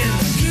machine?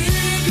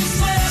 Gig is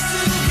less to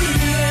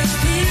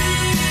VHP.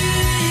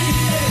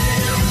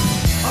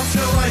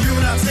 Until the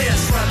unity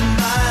is threatened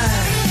by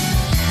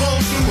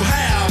those who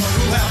have and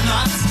who have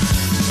not.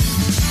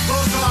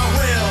 Those who are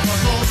with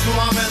and those who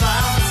are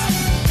without.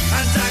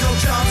 And dangle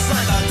jumps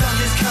like a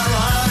donkey's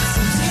carrots.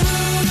 Until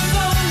you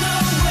don't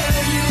know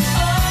where you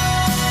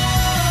are.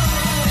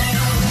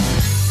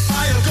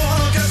 Are you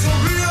gonna get to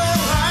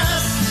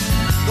realize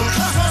the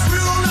class was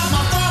real, not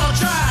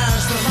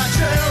mythologize? The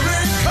Nigerian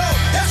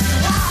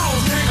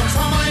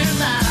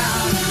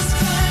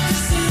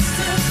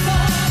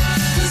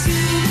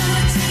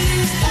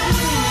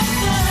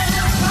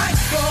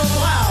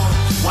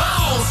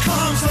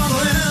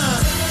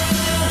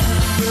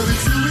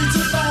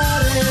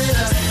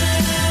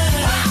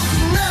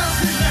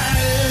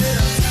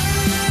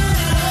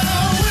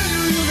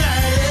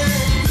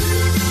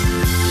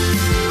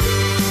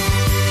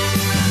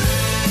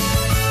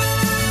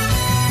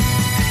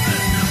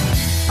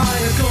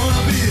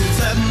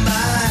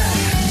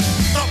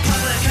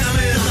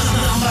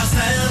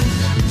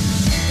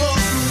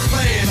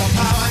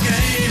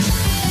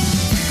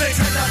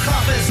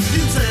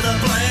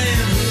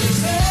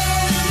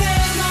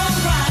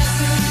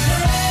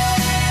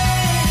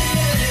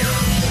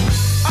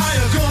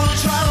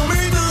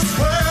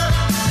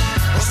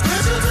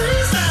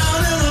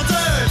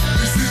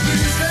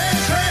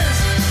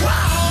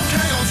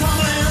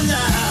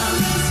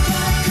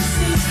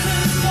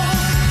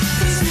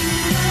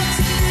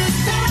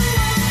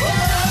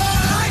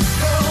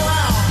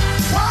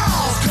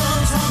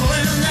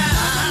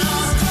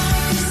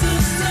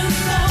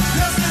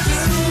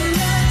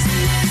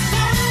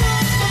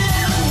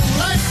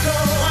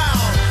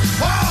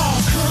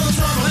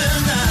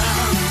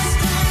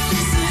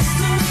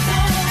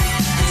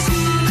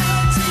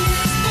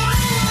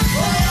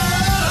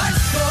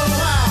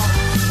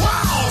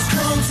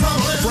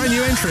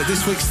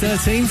this week's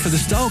 13 for the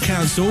Style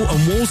Council,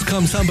 and Walls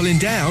Come Tumbling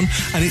Down,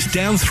 and it's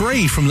down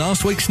 3 from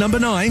last week's number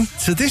 9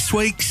 to this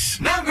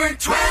week's number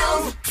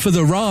 12 for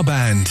the Ra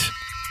Band.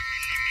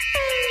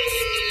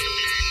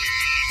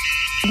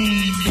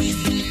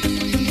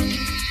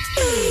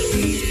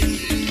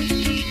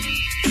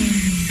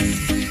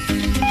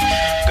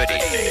 Good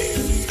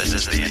evening. This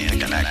is the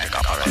intergalactic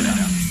operator.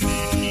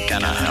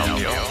 Can I help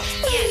you?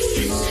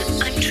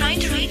 Yes, I'm trying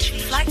to reach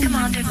Flight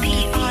Commander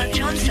P.R.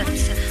 Johnson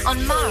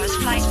on Mars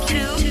Flight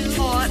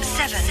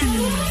 247.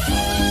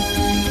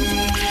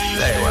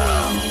 Very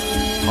well.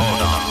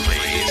 Hold on,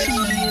 please.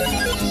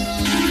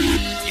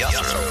 You're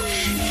through.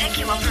 Thank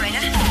you,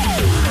 operator.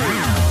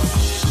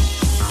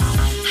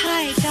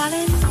 Hi,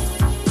 darling.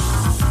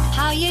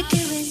 How you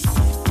doing?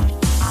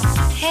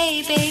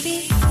 Hey,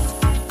 baby.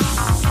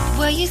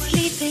 Were you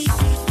sleeping?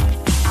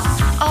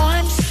 Oh,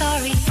 I'm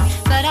sorry,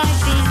 but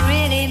I've been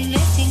really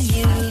missing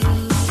you.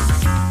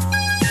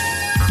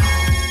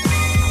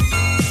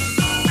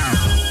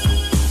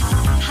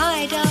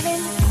 Hi,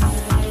 darling.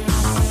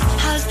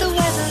 How's the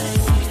weather?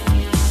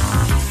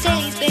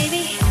 Say,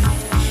 baby,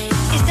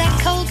 is that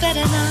cold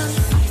better now?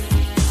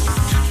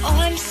 Oh,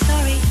 I'm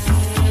sorry.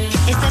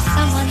 Is there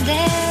someone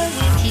there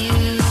with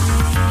you?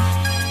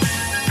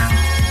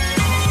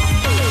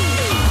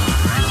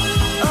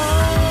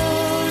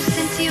 Oh,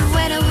 since you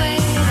went away,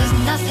 there's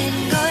nothing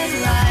going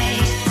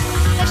right.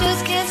 I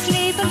just can't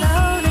sleep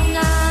alone at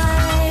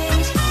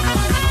night.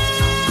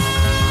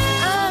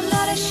 I'm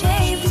not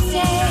ashamed to say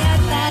I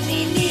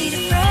badly need a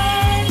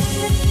friend,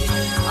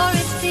 or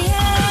it's the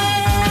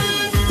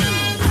end.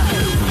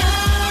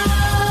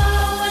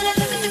 Now when I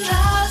look at the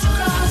clouds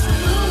across the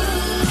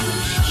moon,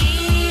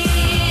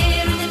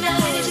 here in the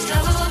night I just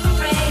hope and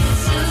pray that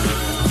soon,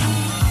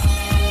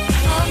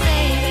 oh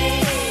baby,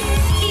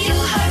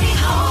 you'll hurry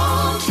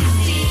home to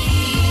me.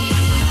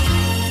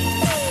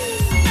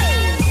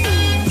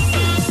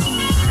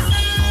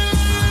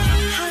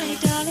 Hi,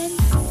 darling.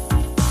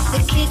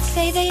 The kids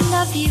say they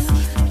love you.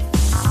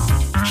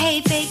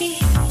 Hey, baby,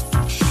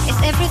 is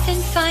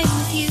everything fine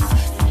with you?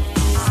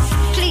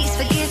 Please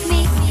forgive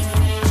me,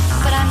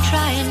 but I'm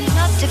trying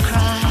not to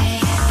cry.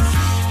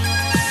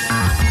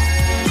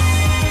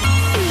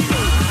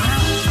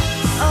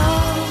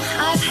 Oh,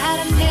 I've had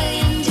a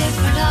million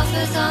different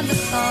offers on the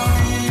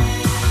phone,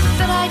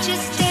 but I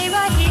just stay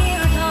right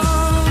here at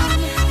home.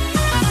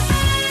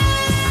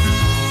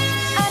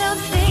 I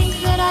don't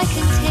think that I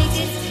can take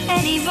it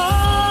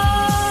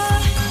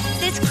anymore,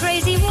 this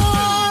crazy war.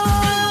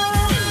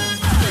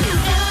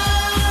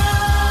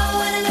 Now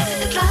when I look at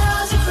the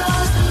clouds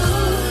across the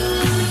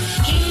moon,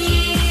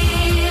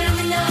 here in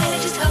the night I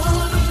just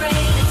hope and pray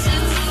that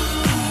soon,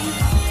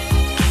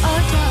 oh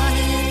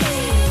darling,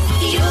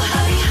 you'll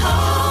hurry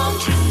home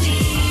to me.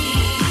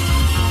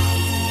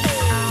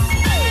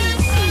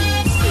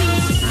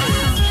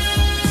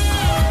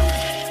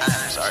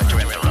 I'm sorry to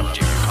interrupt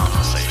your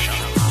conversation,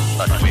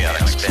 but we are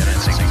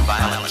experiencing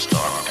violent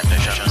storm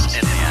conditions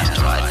in the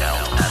asteroid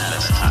belt at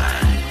this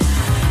time.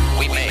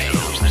 We may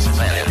lose this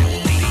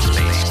valuable deep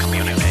space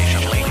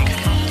communication link.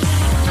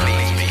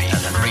 Please be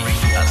as brief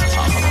as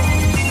possible.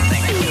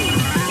 Thank you.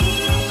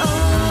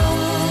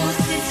 Oh,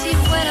 since you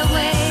went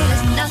away,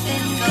 there's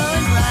nothing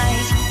going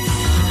right.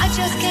 I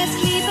just can't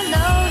sleep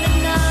alone at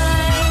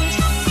night.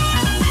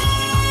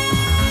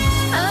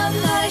 I'm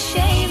not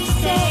ashamed to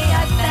say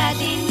I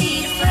badly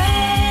need a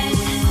friend,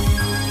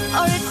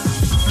 or it's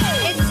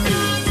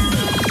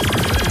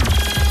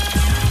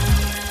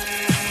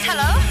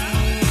Hello?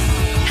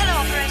 Hello,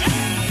 operator?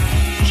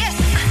 Yes,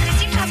 I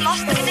seem to have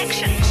lost the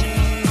connection.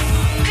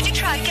 Could you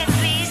try again,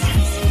 please?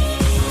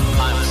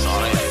 I'm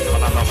sorry,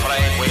 but I'm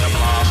afraid we have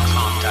lost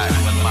contact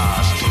with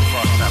Mars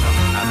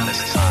 247 at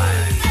this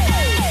time.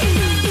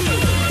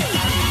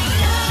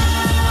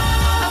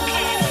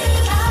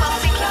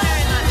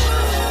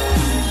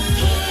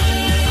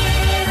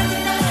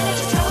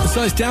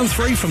 So it's down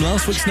 3 from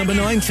last week's number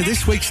 9 to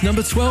this week's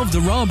number 12,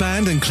 the Ra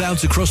Band and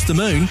Clouds Across the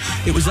Moon.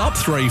 It was up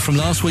 3 from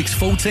last week's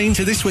 14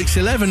 to this week's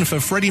 11 for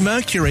Freddie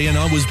Mercury and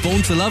I Was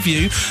Born to Love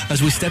You as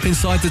we step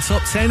inside the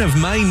top 10 of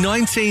May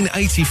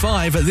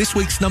 1985. At this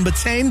week's number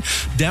 10,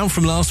 down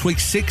from last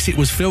week's 6, it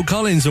was Phil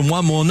Collins and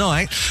One More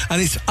Night, and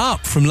it's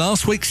up from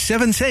last week's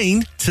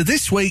 17 to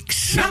this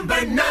week's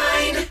number 9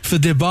 for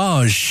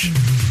DeBarge.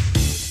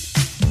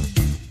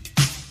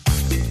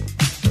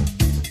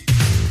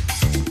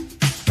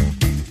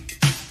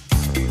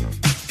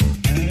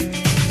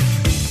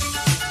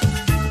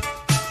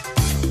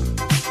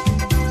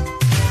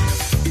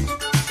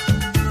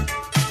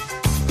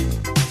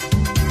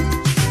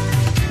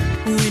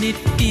 When it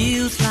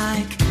feels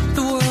like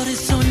the world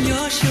is on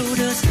your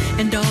shoulders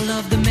and all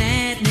of the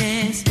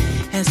madness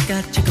has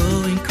got you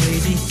going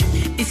crazy,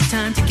 it's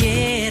time to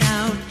get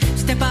out,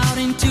 step out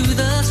into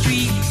the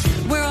street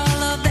where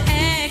all of the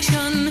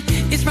action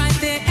is right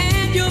there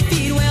at your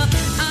feet. Well,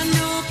 I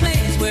know a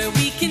place where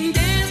we can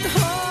dance the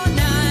whole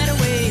night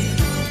away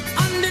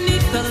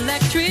underneath the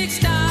electric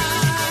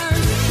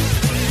stars.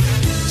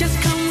 Just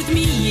come with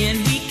me and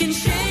we can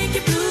shake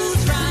your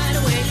blues right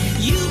away.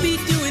 You'll be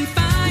doing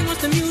fine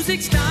once the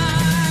music starts.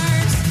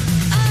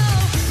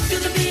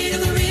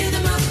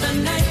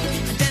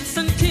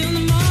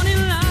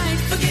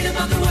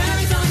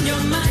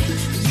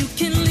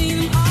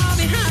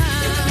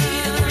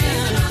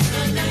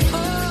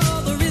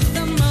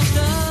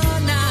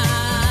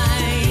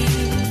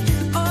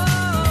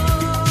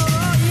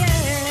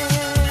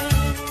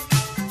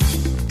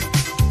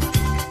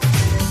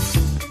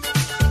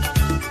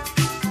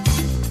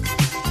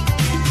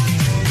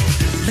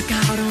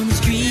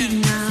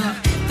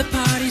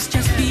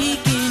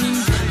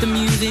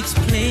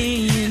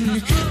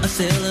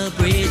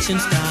 celebration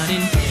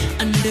starting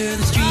under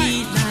the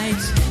street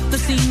lights. The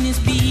scene is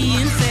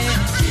being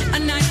set. A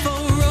night for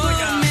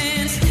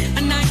romance,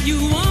 a night you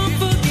won't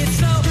forget.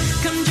 So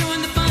come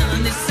join the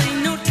fun. This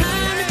ain't no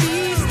time to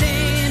be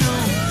staying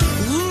home.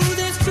 Ooh,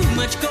 there's too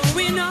much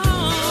going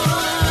on.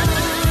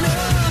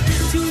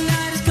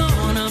 Tonight is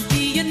gonna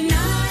be a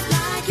night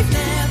like you've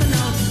never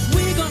known.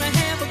 We're gonna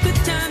have a good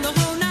time the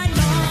whole night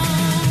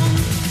long.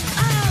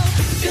 Oh,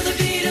 feel the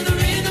beat of the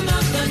rhythm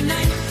of the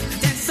night.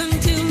 Dance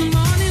until the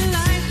morning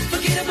light.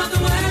 Forget about the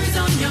worries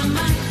on your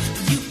mind.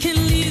 You can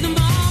leave them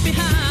all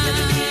behind. Feel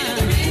the beat of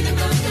the rhythm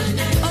of the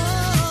night.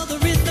 Oh, the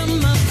rhythm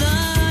of the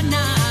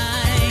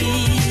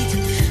night.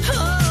 Oh,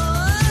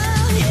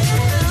 yeah.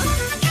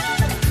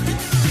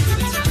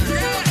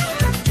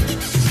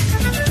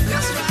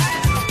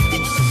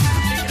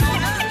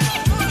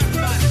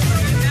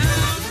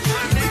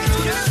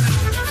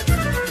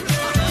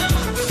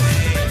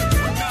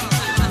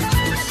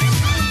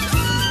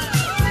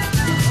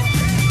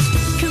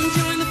 Come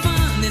join the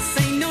fun. This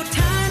ain't no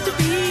time to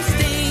be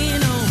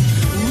staying home.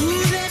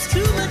 Ooh, there's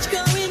too much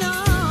going on.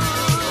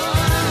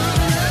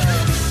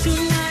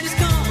 Tonight is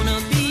gonna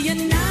be a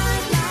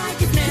night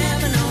like you've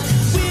never known.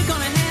 We're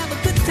gonna have a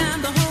good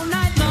time the whole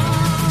night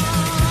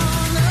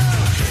long.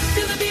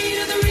 Feel the beat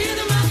of the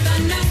rhythm of the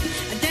night.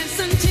 Dance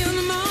until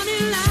the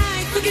morning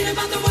light. Forget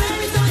about the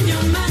worries on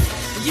your mind.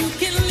 You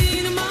can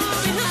leave them all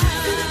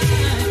behind. Feel the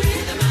beat of the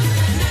rhythm of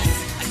the night.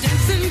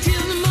 Dance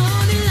until the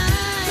morning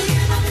light.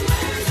 Forget about the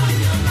worries on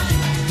your mind.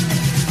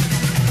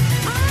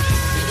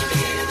 Feel the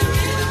beat of the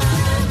rhythm of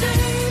the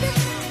night.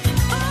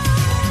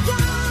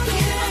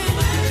 Forget about the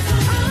worries on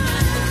your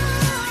mind.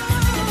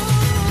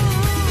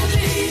 Feel the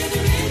beat of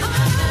the rhythm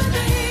of the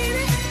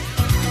night.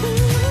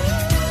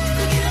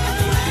 Forget about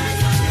the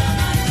worries on your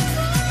mind.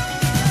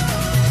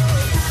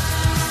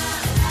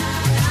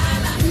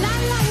 La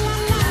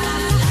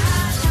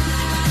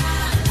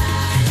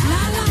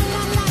la la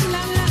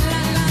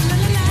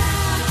la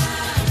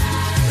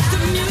the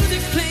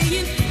music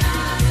playing,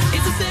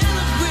 it's a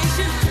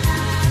celebration.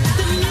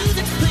 The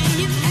music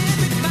playing,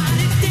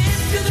 everybody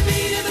dance to the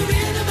beat of the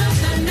rhythm of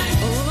the night.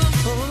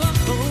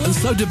 And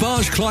so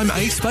DeBarge climbed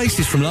 8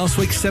 spaces from last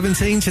week's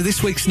 17 to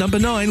this week's number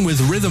 9 with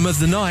Rhythm of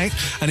the Night,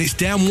 and it's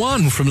down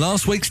 1 from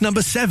last week's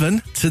number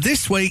 7 to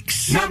this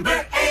week's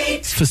Number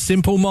 8. for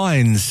Simple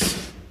Minds.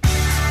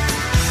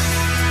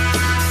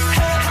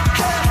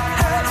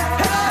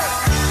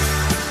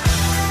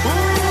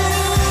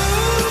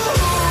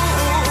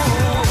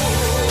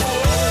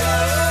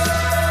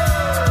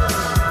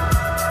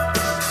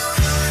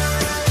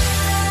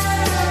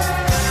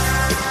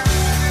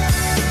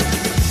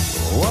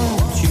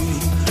 Won't you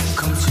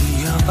come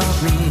see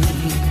about me?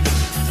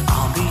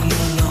 I'll be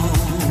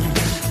alone,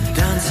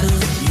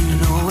 dancing, you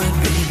know it,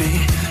 baby.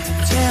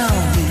 Tell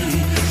me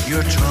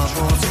your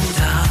troubles and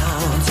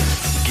doubts,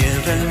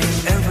 giving me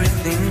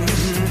everything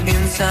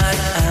inside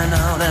and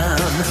out.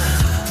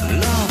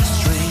 And love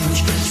strange,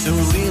 so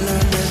real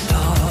in the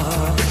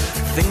dark.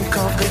 Think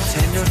of the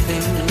tender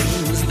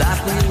things that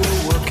we were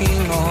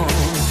working on.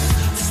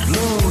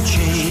 Slow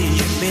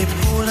change may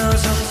pull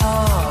us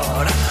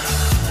apart.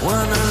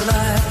 When the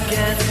light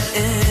gets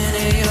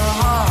into your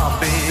heart,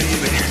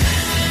 baby,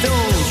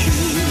 don't you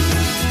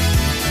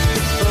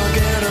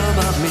forget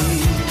about me.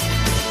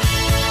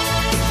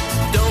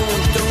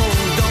 Don't you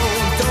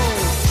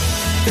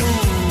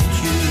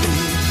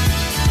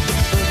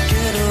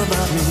forget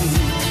about me.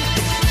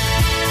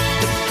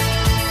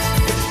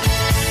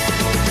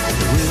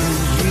 Will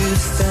you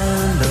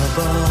stand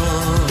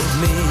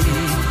above me?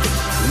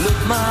 Look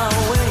my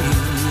way,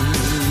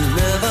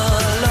 never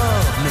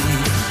love me.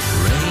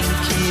 Rain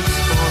keeps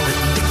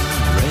falling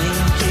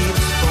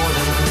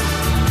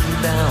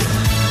down,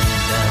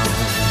 down,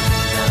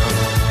 down.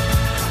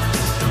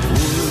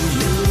 Will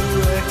you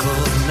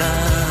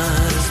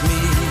recognize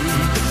me?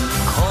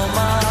 Call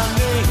my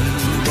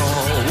name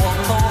or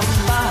walk on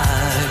by.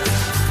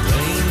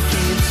 Rain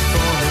keeps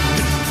falling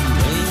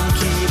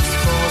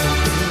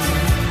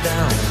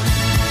down,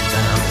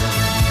 down,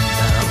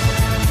 down,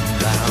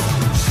 down.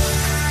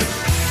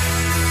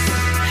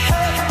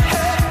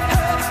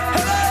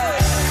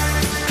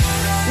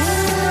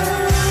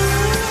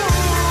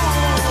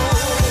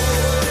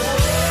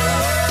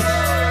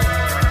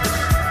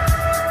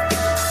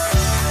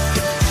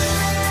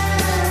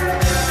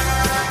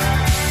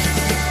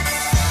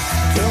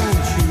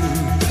 Don't you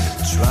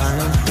try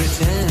and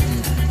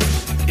pretend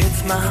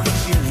it's my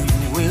feeling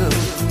will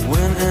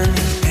win in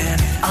the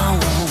end. I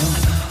won't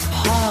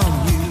harm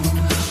you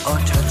or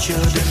touch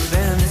your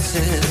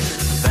defenses,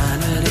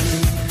 vanity,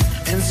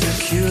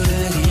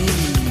 insecurity.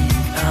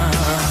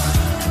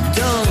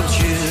 Don't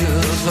you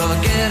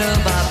forget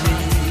about me.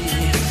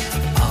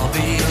 I'll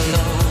be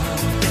alone,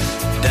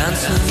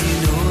 dancing, you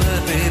know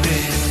it, baby.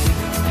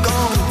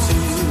 Going to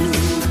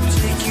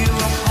take you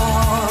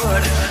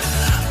apart.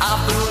 I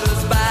put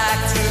us back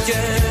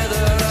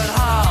together at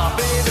heart,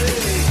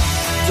 baby.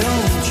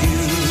 Don't you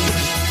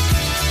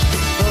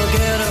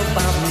forget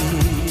about me.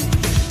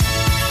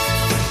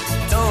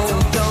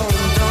 Don't you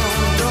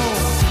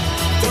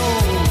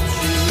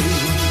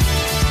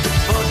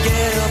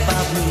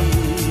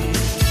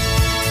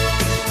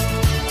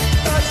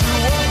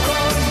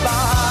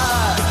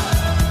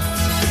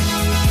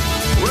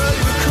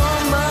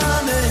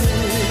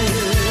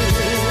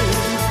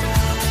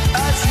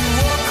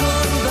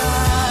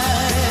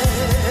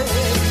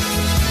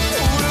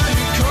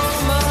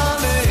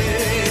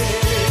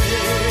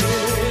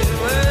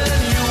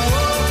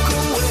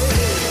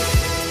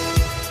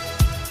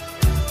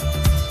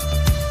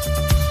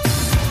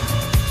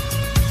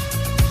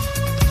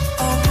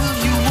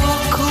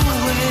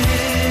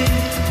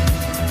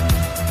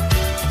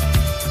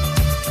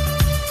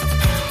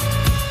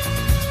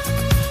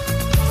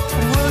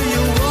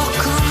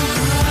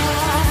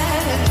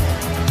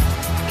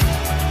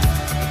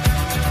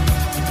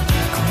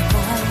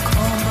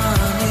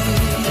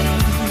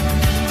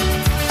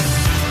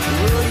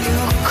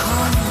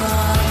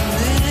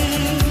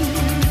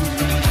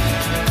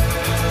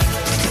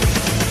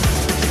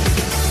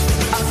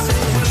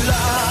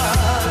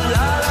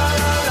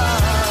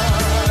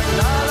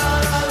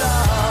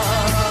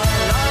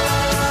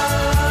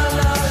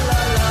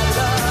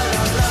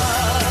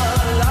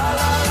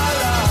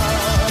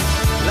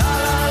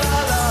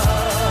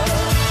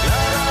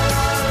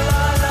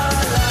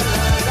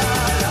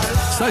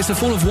it's a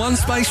fall of one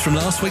space from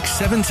last week's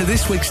 7 to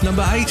this week's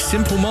number 8,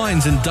 Simple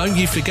Minds and Don't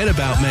You Forget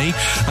About Me.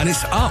 And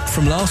it's up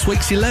from last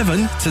week's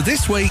 11 to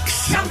this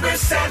week's number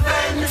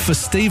 7 for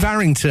Steve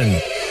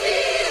Arrington.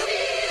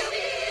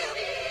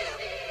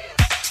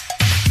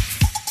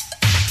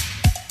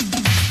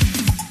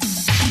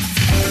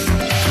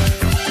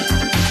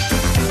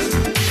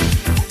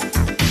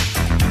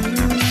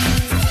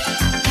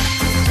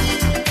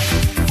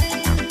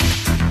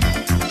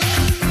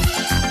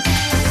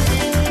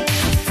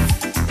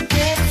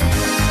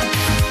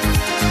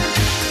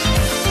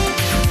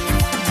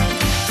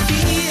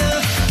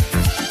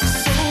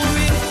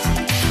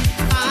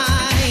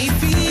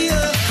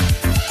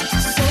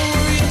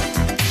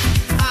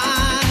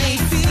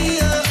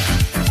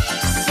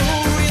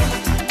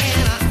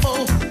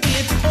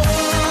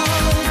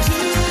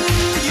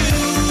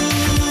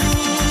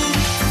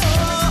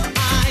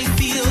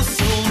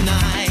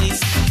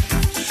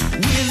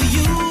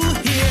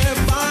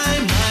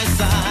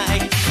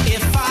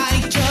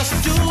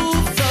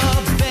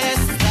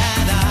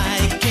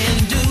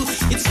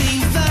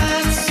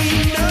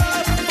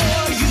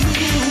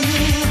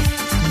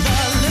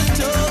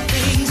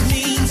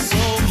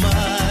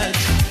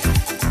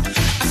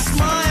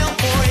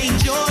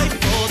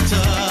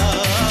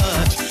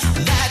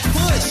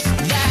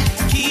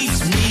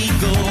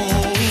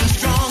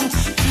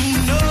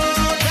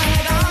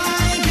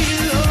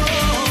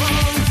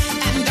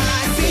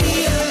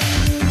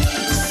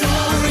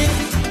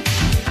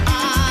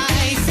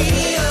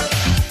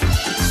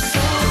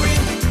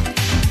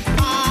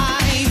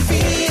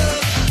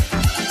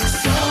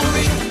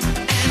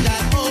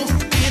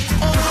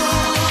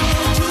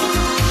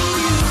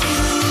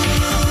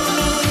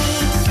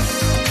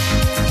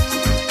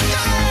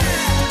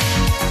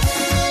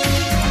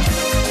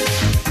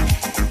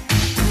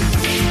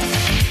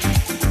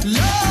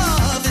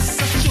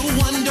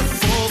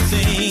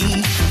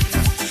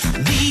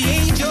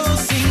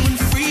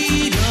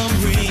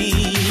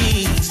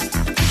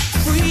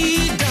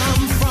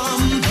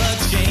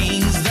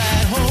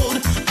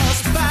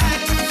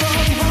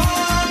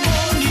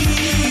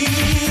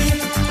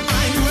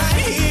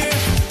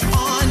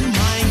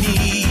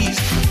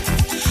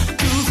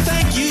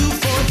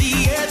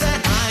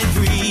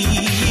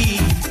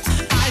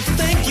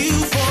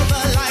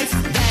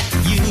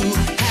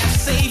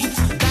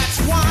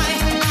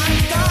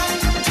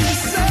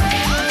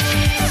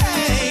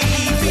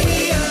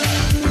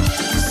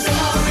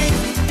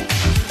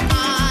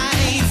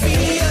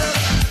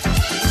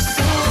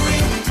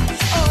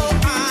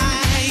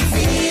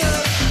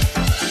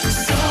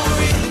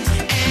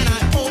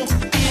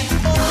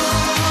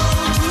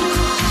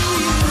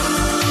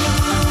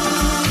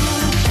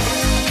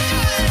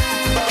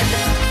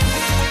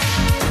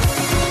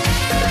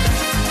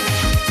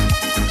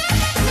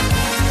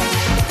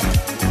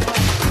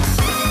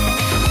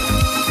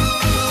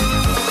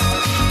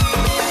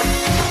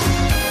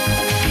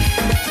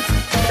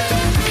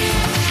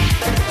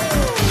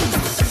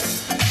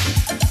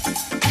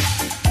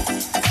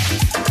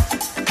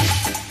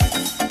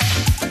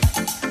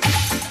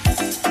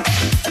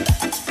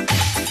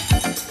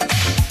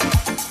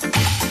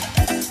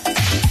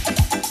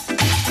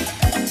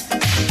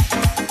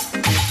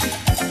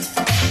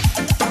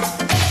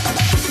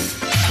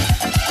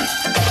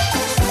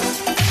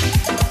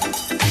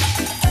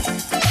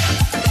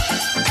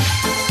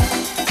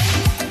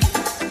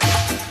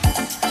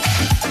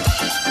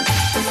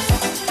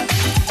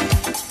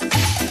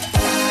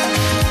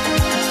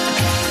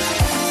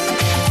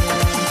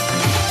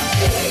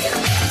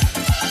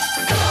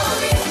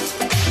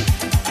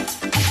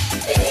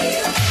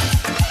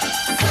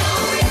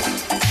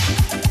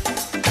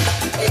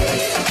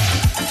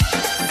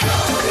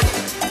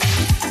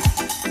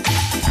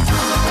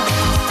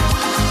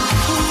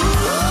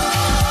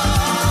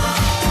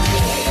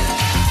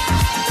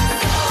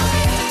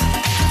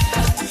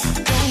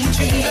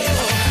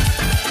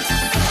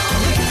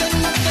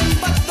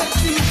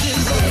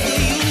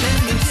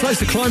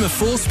 To climb of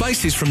 4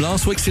 spaces from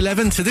last week's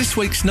 11 to this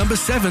week's number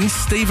 7,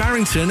 Steve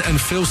Arrington and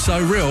Feel So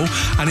Real,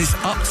 and it's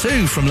up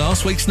 2 from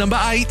last week's number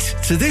 8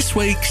 to this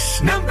week's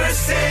number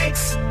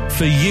 6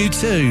 for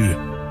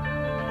U2.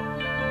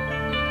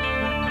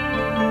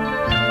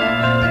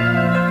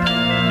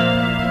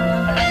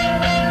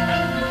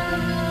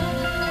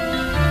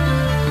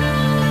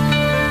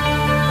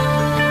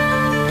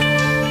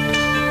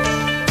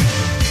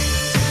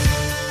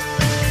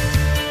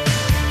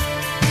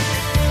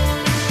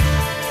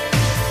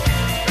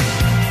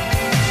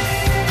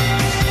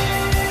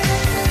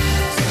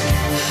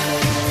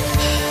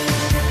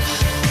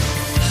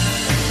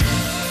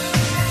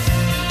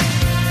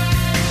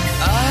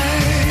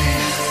 I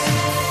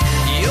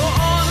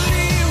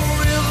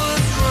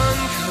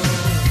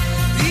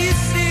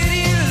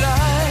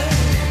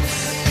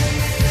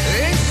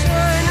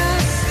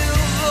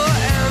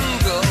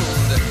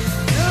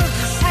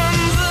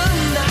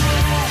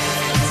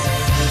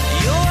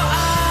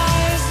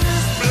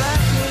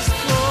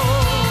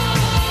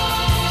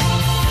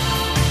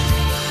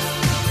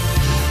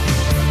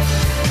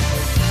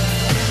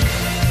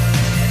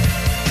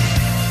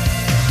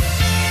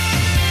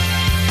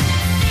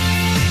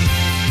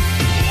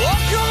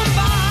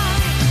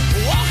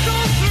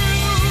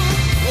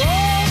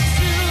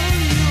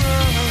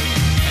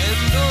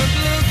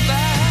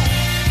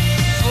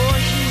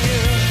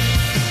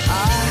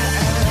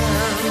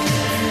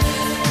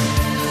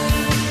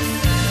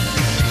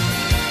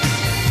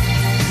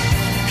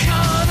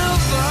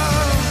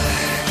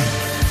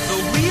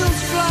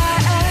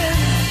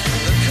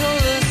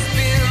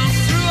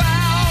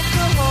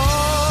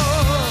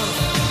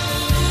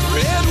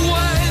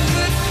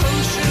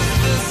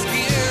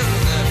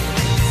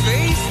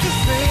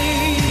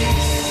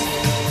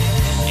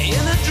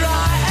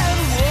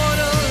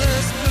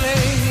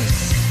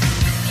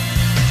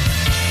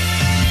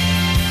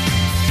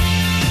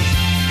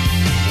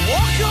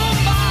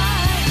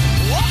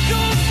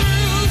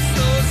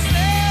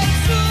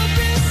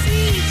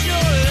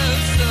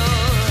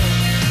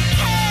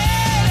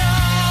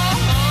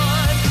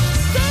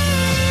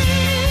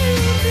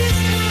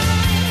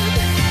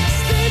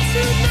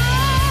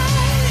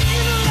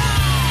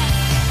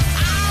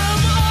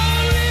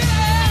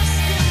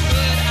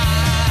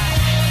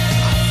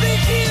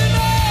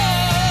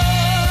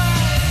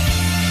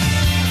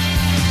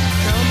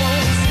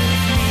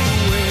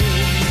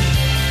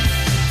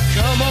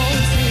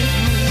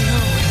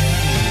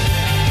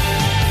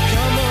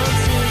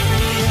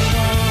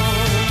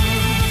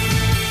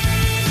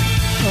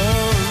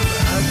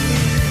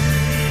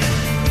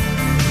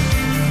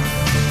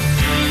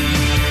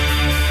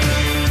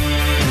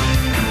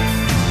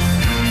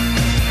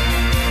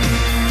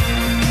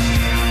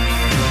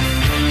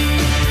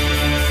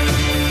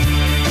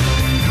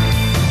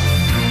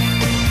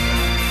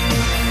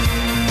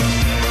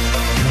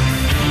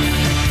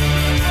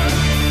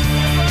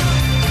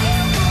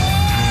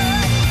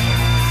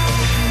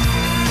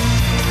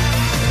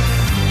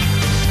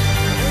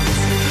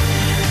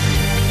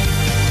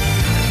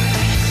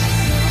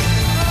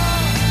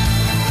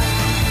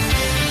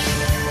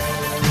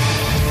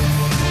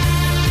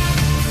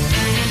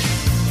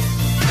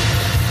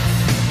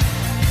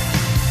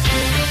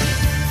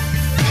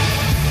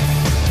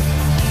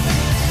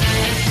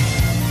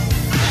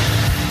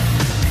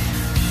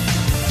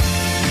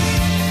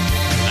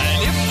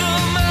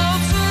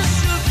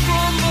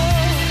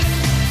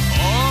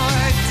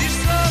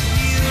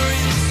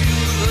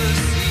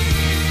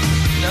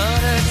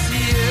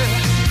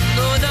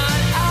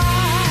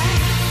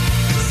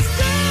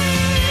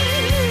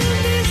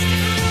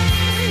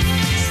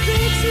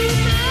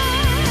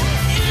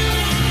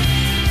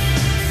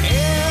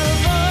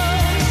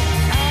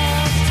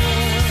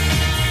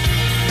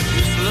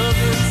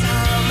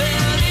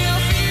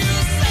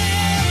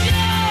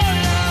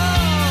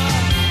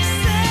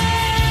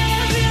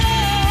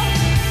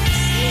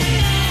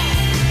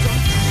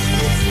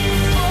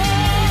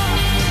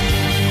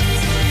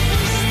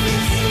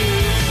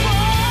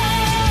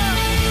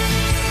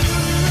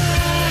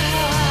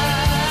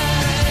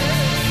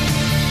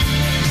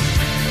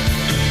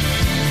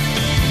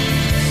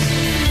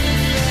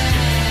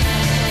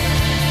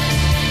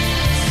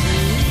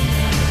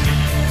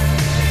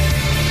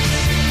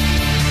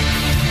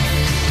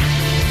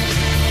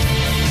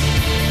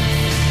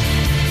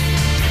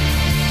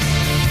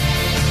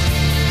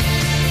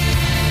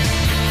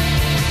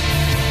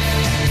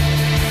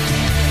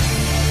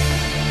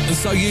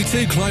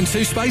U2 climbed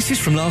 2 spaces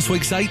from last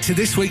week's 8 to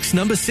this week's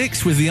number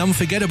 6 with The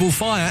Unforgettable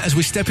Fire as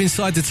we step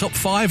inside the top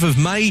 5 of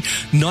May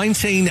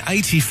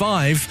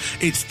 1985.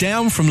 It's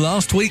down from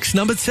last week's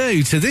number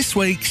 2 to this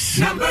week's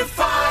number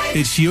 5.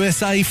 It's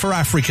USA for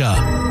Africa.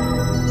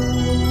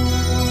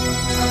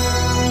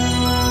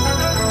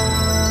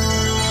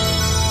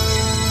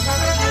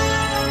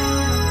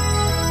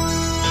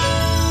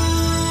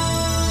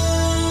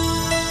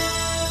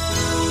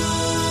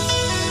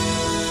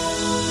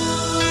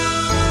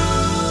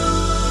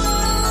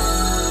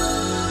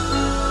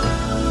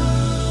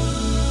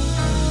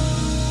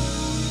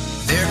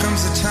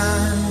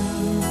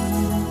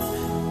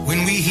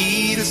 When we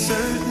heed a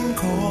certain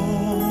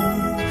call,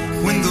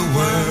 when the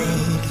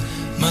world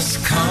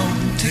must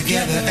come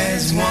together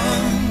as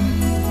one,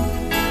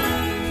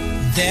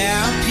 there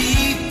are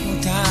people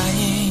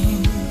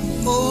dying.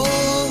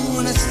 Oh,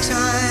 when it's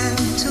time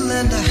to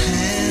lend a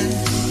hand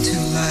to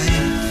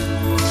life,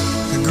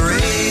 the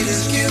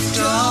greatest gift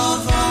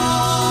of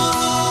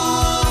all.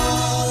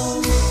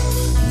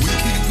 We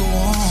could go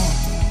on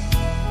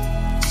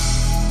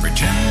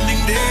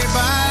pretending day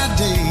by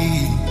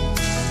day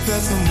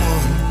that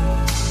someone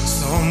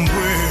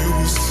somewhere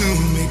will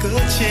soon make a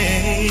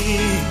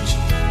change.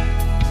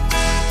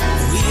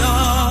 We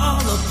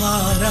all a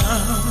part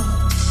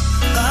of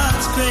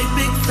God's great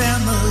big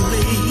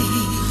family.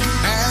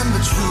 And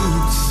the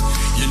truth,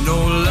 you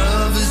know,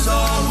 love is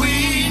all we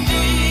need.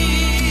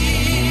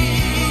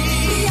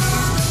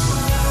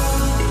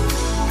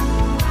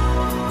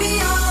 We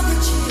are the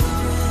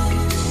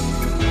children.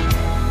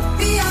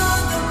 We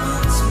are the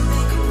ones who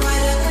make a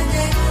brighter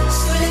day.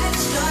 So let's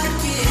start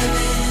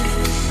giving.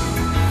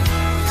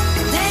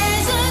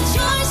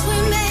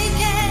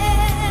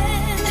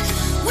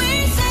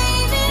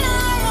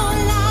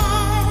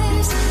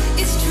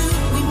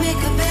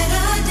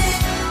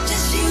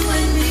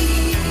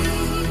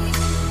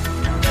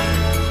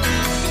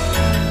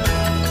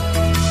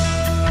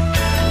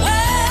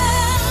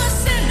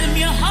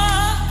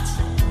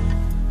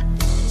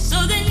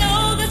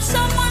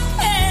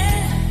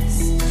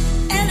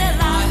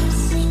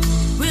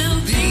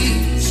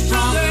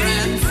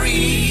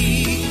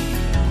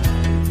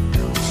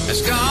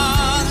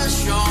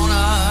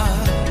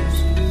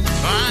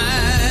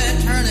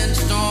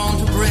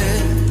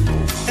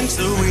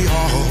 So we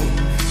all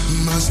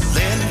must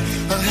lend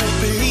a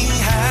helping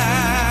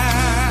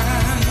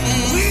hand.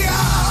 We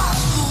are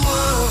the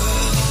world.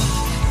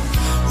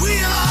 We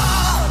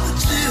are the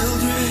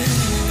children.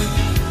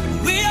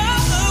 We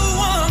are the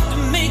one to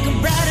make a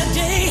brighter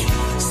day.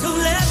 So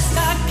let's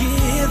start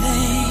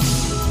giving.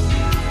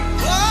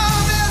 Oh,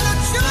 there's a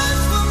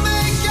choice we're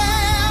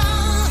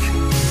making.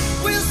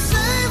 We're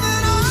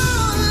saving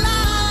our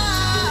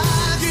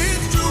lives.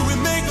 It's true, we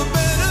make a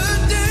better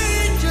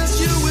day, just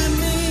you and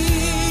me.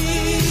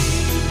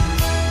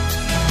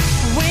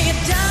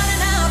 Down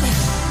and out,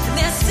 and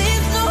there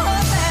seems no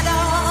hope at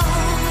all.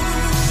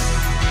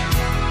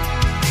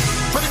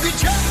 But if you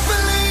just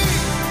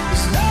believe,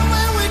 there's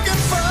nowhere we can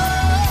fall.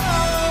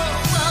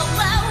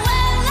 Well,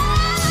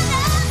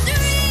 let's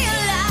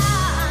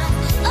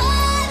realize, oh,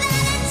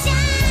 that a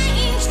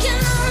change can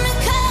only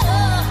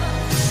come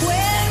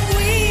when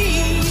we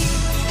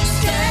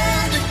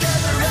stand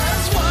together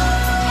as one.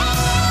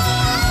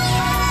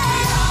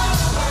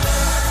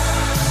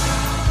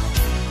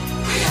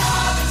 We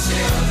are the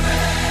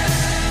children.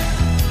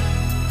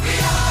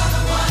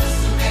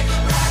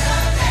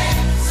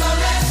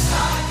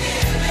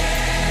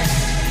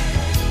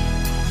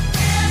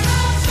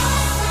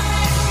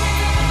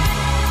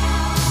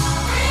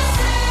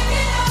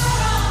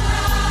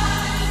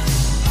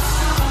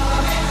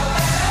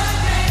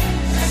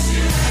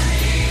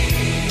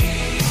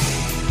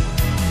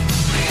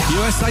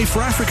 USA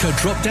for Africa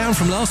dropped down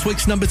from last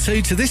week's number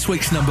 2 to this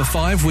week's number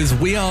 5 with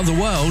We Are the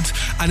World,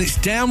 and it's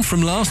down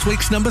from last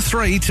week's number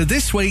 3 to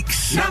this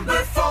week's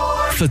number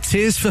 4 for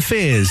Tears for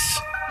Fears.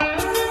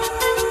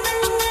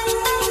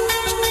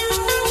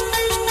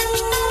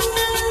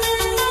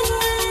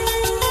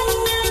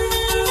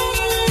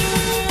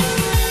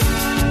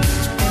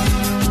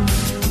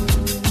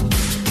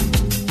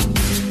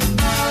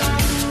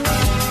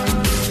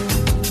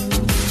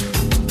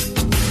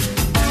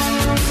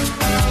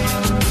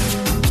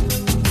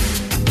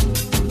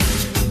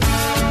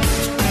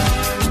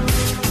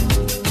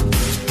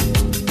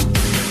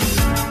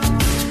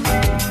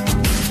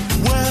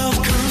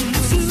 Welcome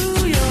to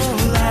your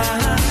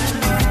life.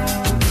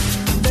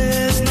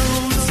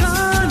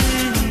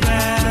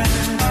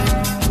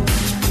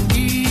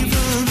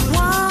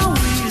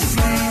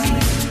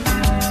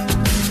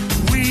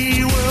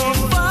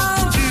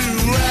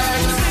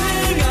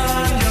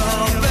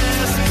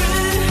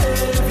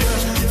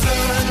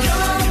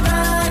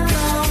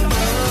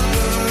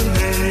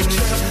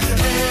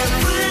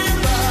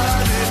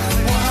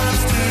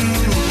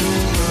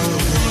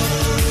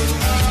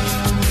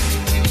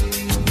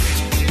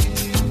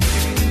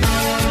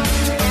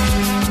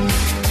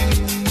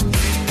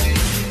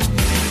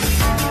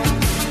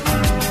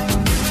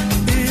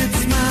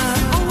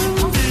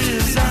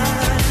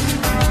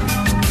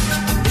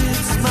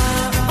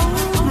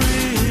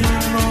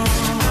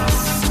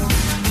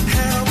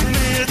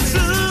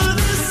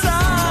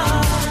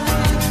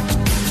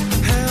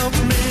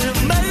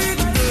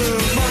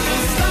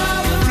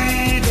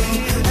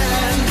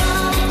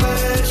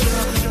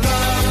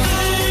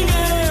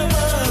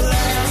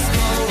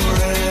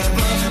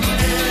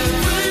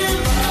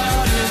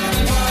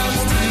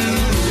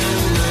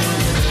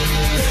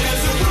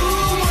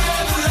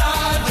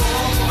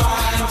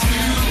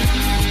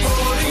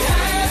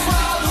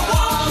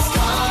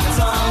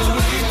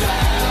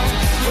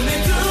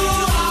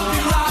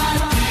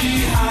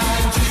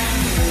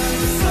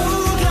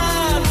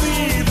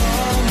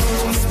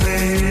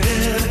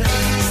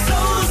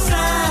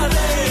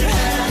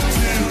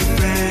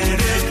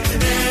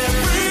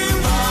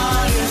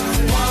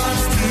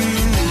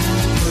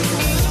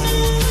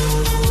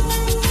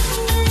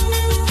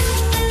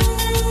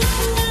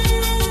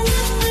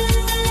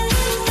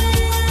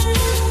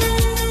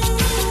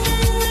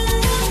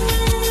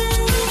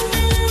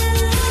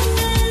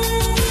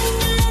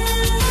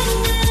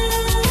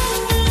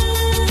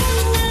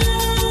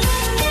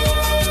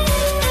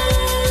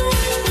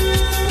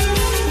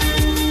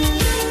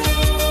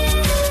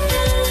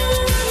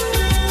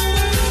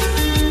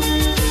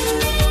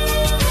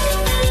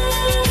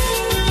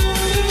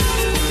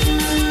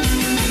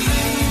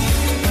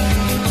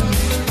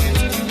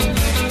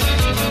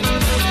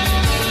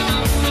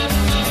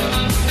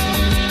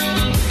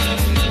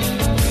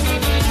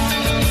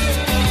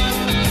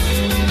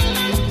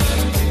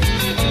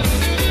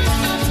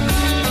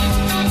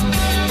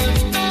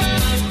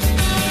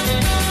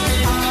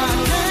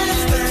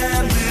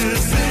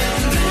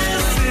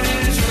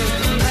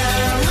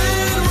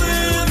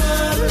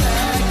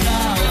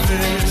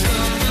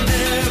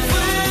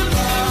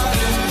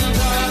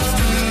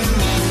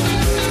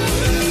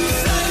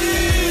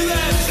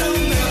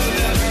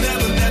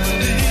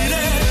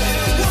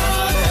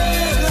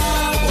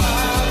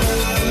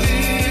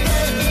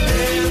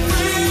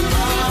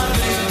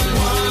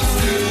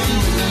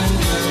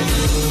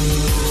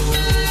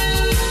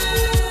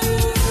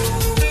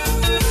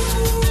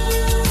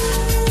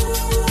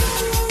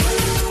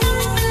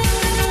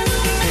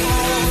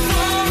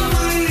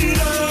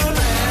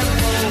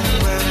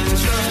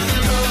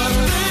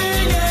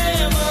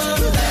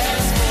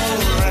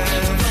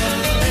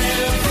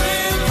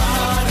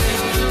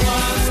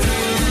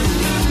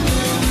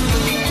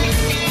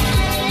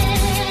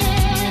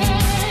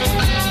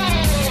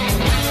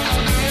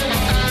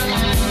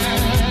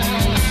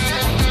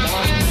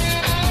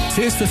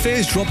 Tears for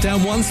Fears dropped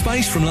down one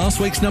space from last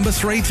week's number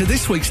 3 to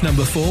this week's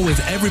number 4 with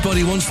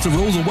Everybody Wants to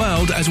Rule the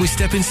World as we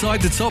step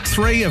inside the top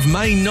 3 of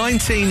May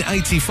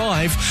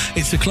 1985.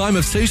 It's a climb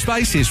of 2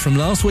 spaces from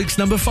last week's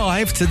number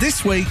 5 to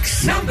this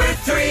week's number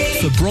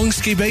 3 for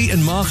Bronski Beat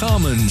and Mark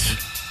Armand.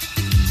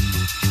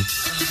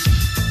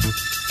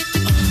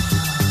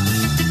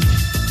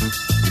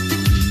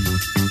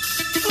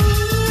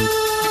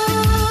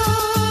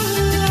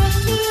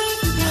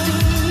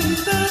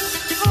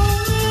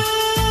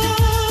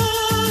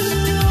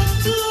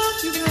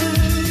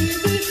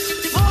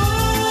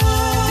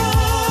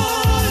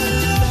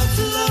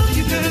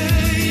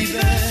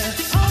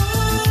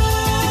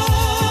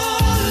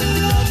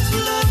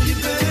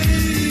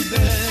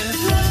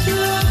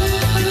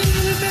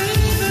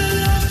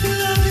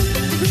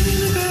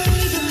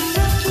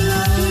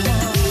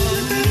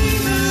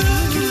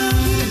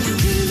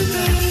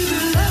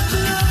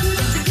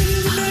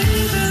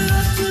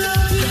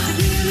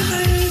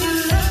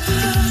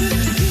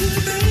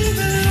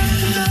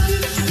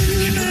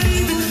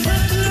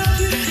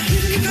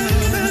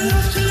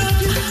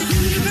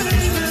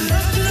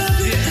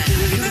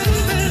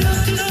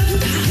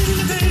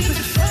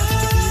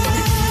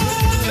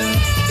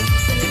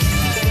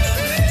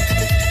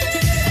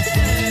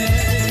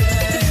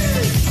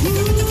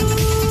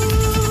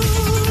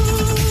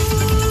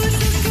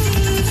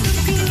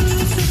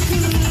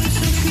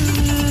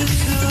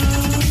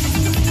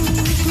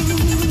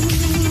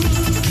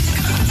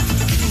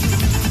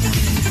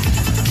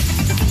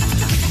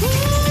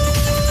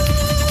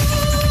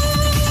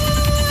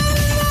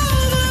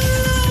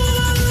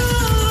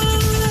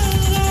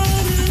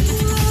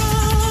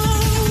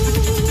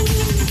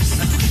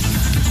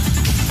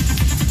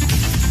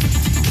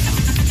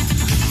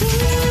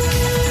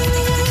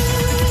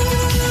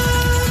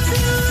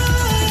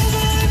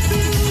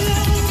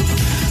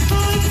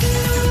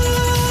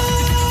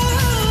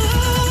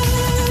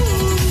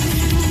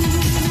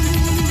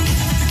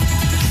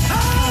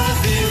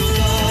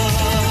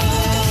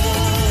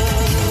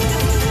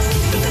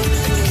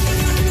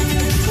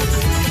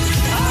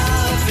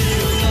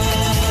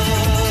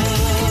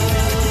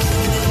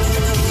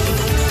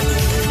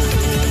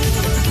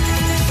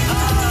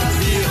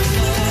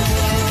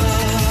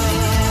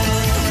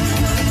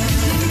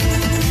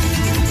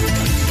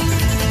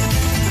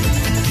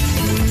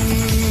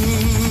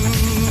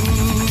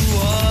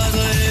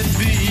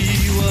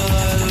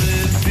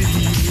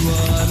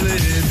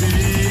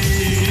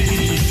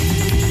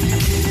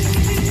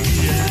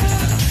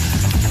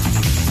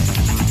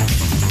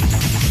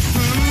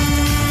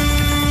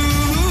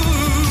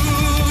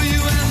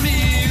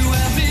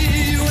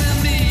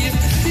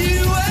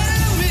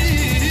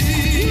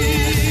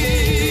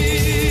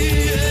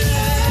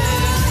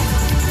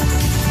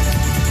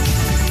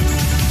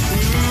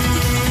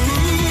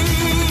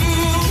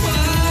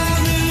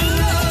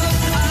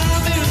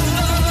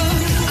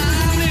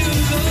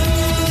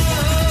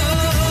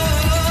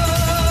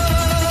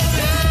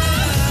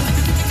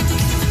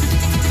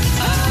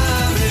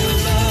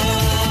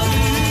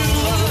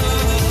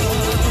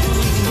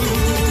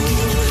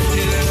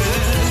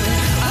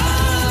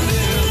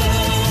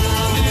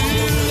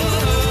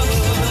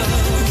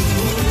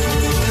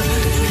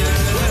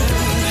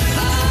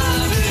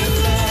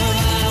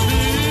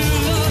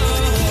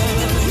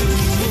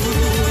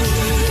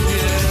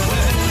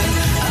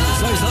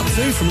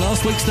 From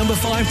last week's number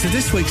 5 to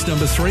this week's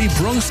number 3,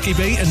 Bronski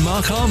Beat and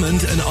Mark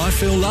Armand and I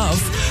Feel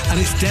Love. And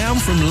it's down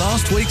from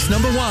last week's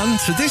number 1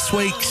 to this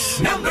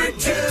week's number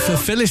 2 for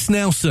Phyllis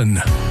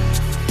Nelson.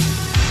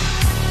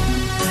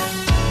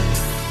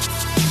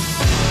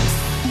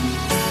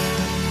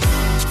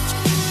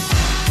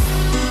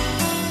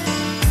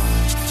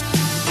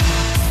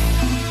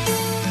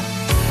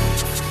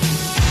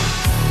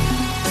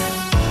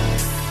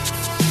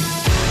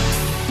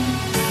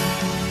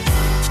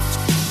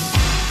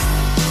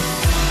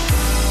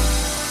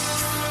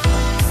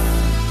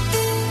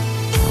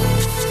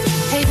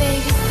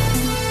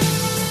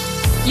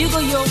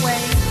 Your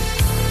way,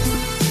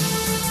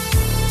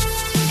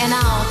 and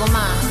I'll go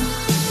mine.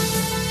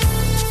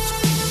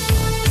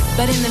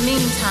 But in the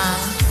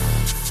meantime,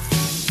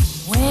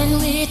 when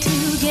we're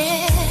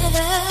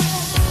together,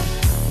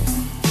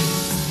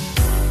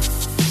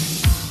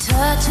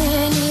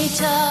 touching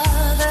each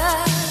other,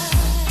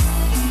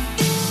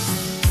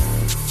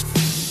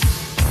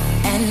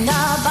 and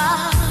our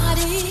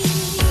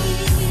bodies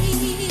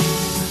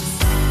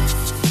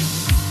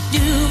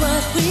do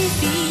what we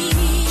feel.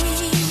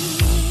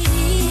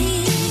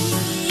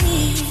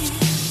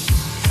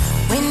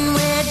 When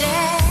we're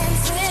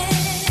dancing,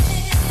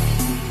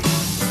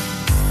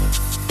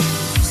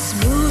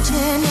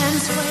 smooching and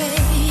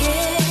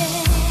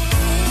swaying,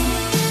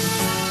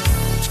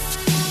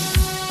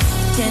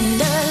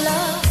 tender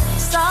love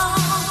song,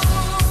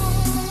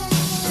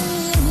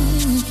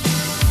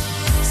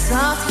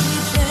 softly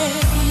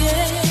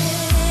playing.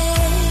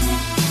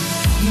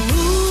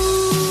 Move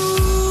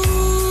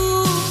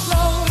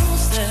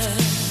closer,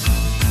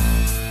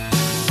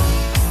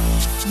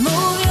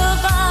 move your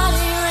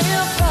body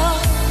real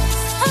close.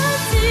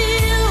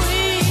 Until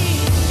we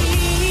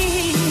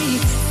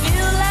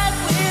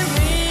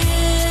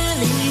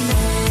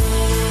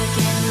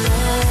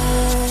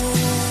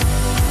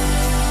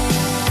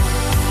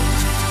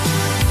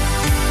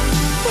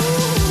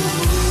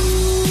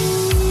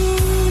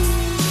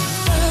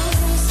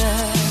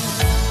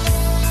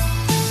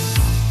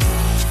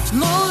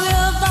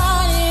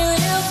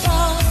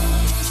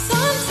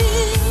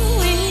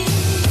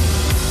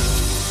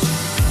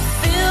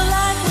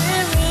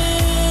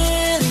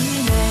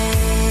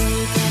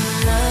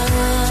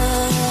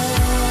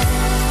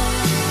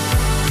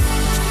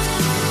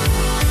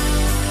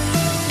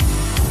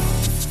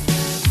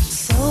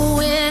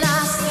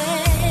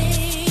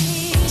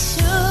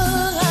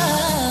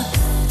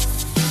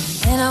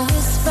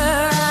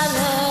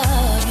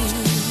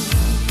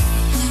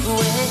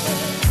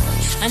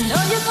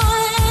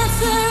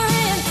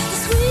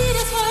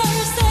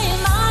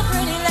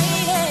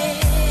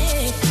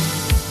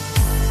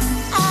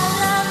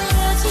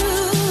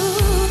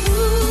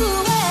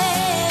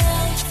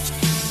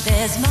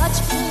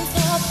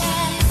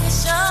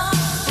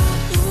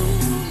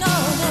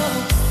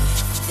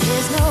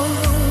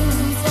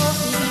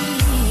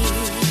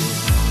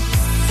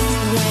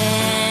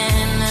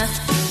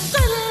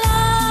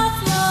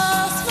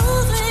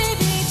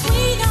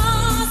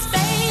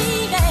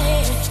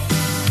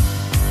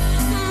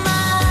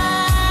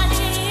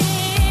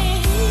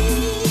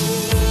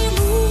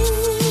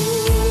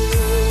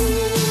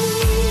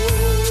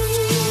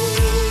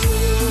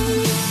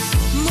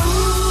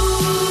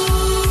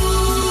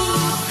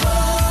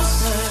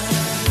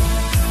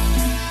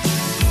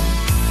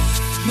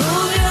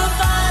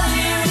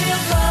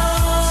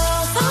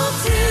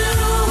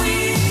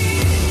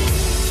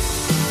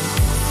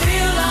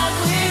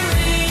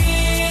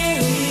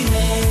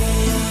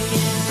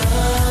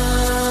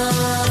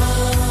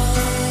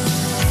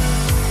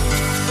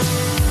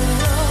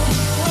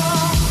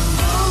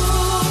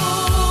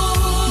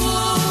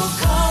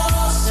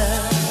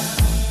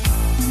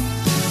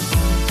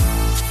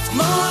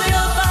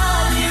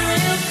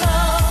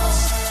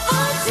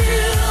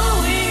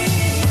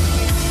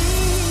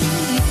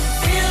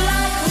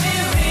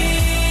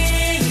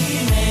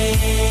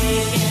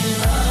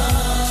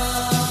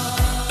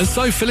And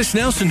so Phyllis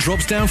Nelson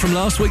drops down from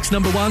last week's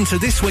number 1 to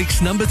this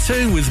week's number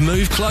 2 with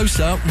Move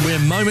Closer. We're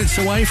moments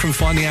away from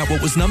finding out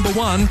what was number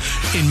 1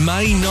 in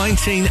May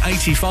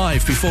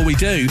 1985. Before we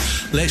do,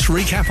 let's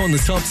recap on the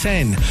top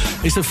 10.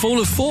 It's a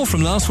fall of 4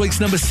 from last week's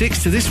number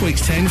 6 to this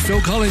week's 10. Phil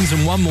Collins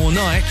and One More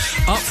Night.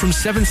 Up from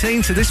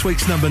 17 to this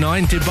week's number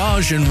 9.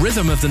 DeBarge and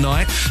Rhythm of the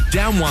Night.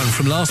 Down 1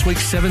 from last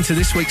week's 7 to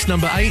this week's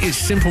number 8. It's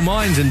Simple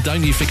Minds and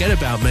Don't You Forget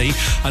About Me.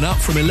 And up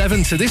from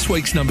 11 to this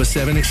week's number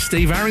 7. It's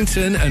Steve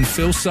Arrington and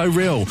Feel So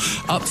Real.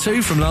 Up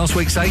 2 from last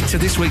week's 8 to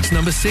this week's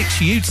number 6,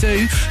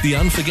 U2, The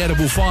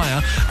Unforgettable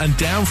Fire. And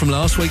down from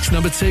last week's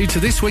number 2 to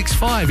this week's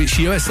 5, it's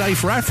USA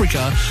for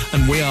Africa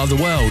and We Are the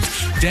World.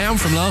 Down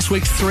from last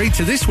week's 3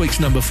 to this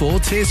week's number 4,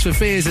 Tears for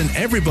Fears and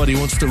Everybody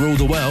Wants to Rule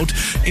the World.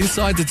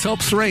 Inside the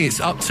top 3, it's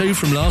up 2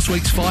 from last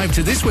week's 5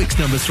 to this week's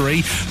number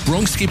 3,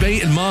 Bronski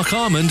Beat and Mark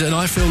Armand and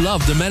I Feel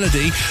Love, the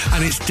Melody.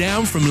 And it's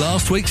down from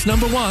last week's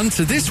number 1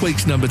 to this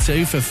week's number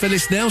 2 for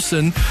Phyllis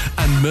Nelson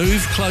and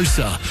Move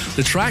Closer,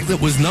 the track that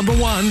was number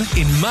 1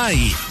 in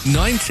May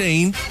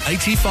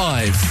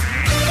 1985.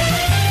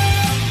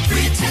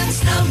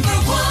 Britain's number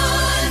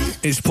 1.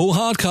 It's Paul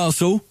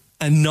Hardcastle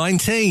and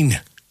 19.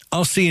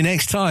 I'll see you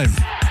next time.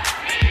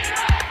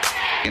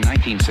 In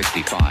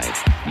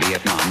 1965,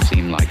 Vietnam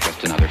seemed like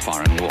just another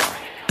foreign war.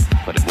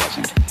 But it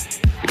wasn't.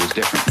 It was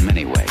different in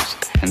many ways,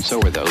 and so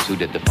were those who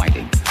did the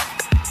fighting.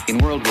 In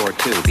World War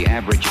II, the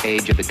average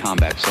age of the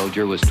combat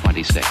soldier was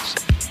 26.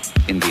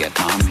 In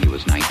Vietnam, he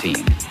was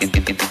 19. In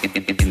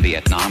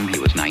Vietnam, he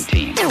was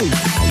 19. In Vietnam,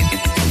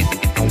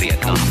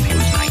 he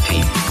was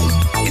 19.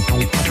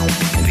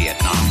 In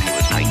Vietnam, he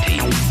was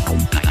 19.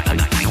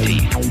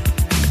 19.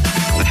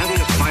 The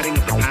heaviest fighting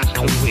of the past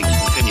 2 weeks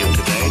continued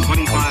today,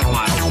 25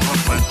 miles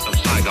northwest of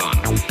Saigon.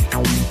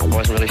 I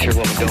wasn't really sure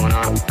what was going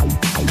on.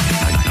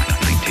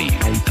 19.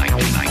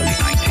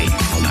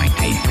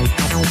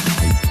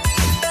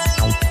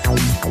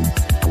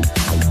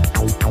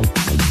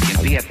 In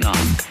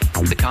Vietnam,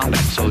 the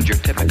combat soldier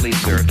typically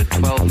served a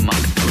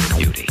 12-month tour of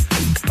duty,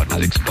 but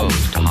was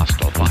exposed to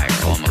hostile fire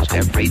almost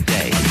every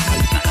day.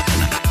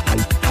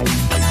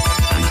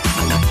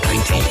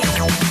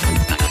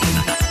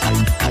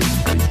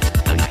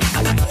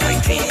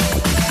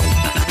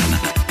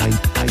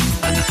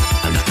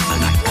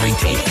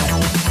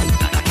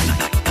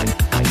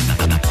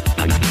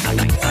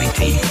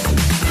 19.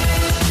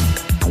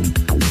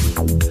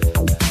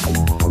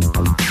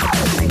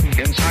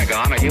 In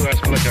Saigon, a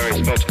U.S.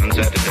 military spokesman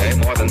said today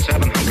more than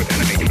 700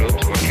 enemy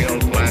troops were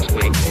killed last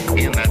week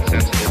in that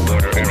sensitive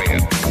border area.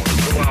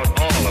 Throughout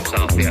all of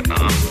South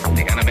Vietnam,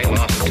 the enemy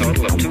lost a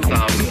total of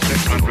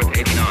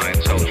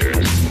 2,689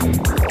 soldiers.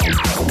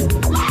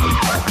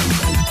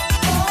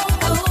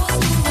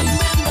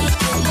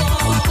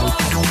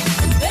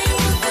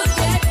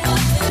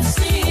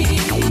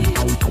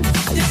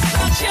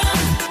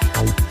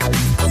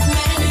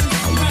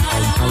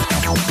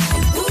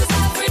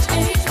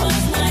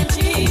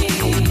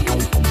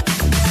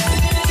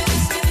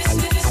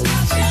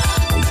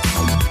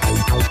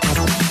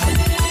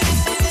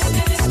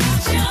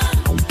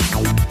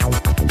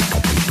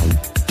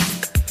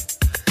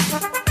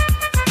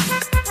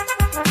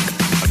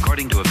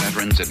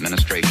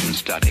 Administration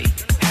study,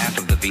 half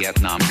of the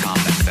Vietnam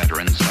combat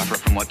veterans suffer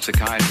from what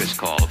psychiatrists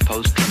call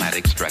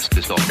post-traumatic stress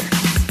disorder.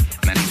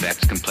 Many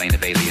vets complain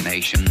of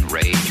alienation,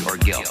 rage, or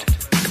guilt.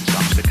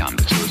 Some succumb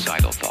to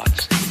suicidal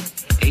thoughts.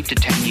 8 to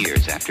 10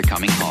 years after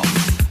coming home,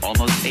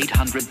 almost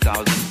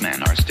 800,000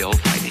 men are still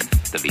fighting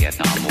the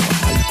Vietnam War.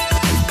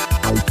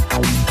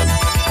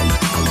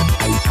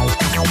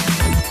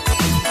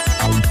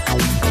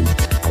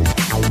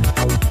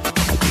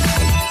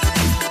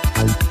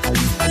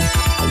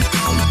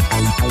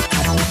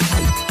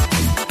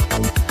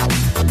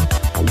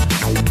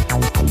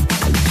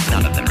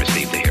 None of them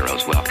received the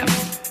hero's welcome.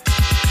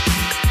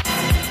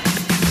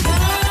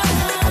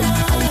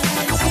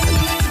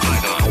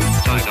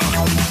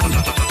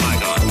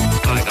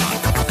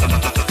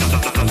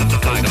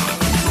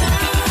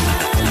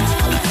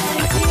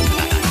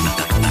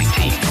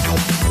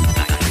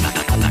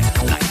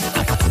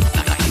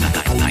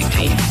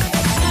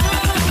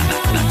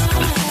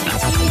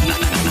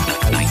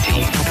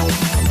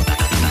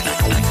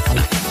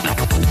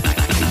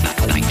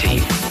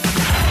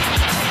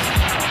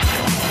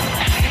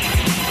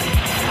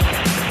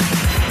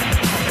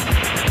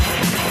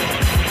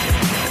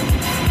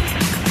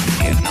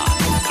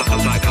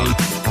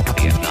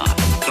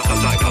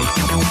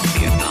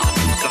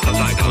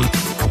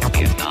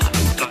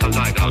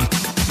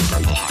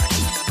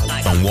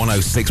 On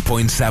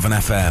 106.7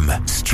 FM.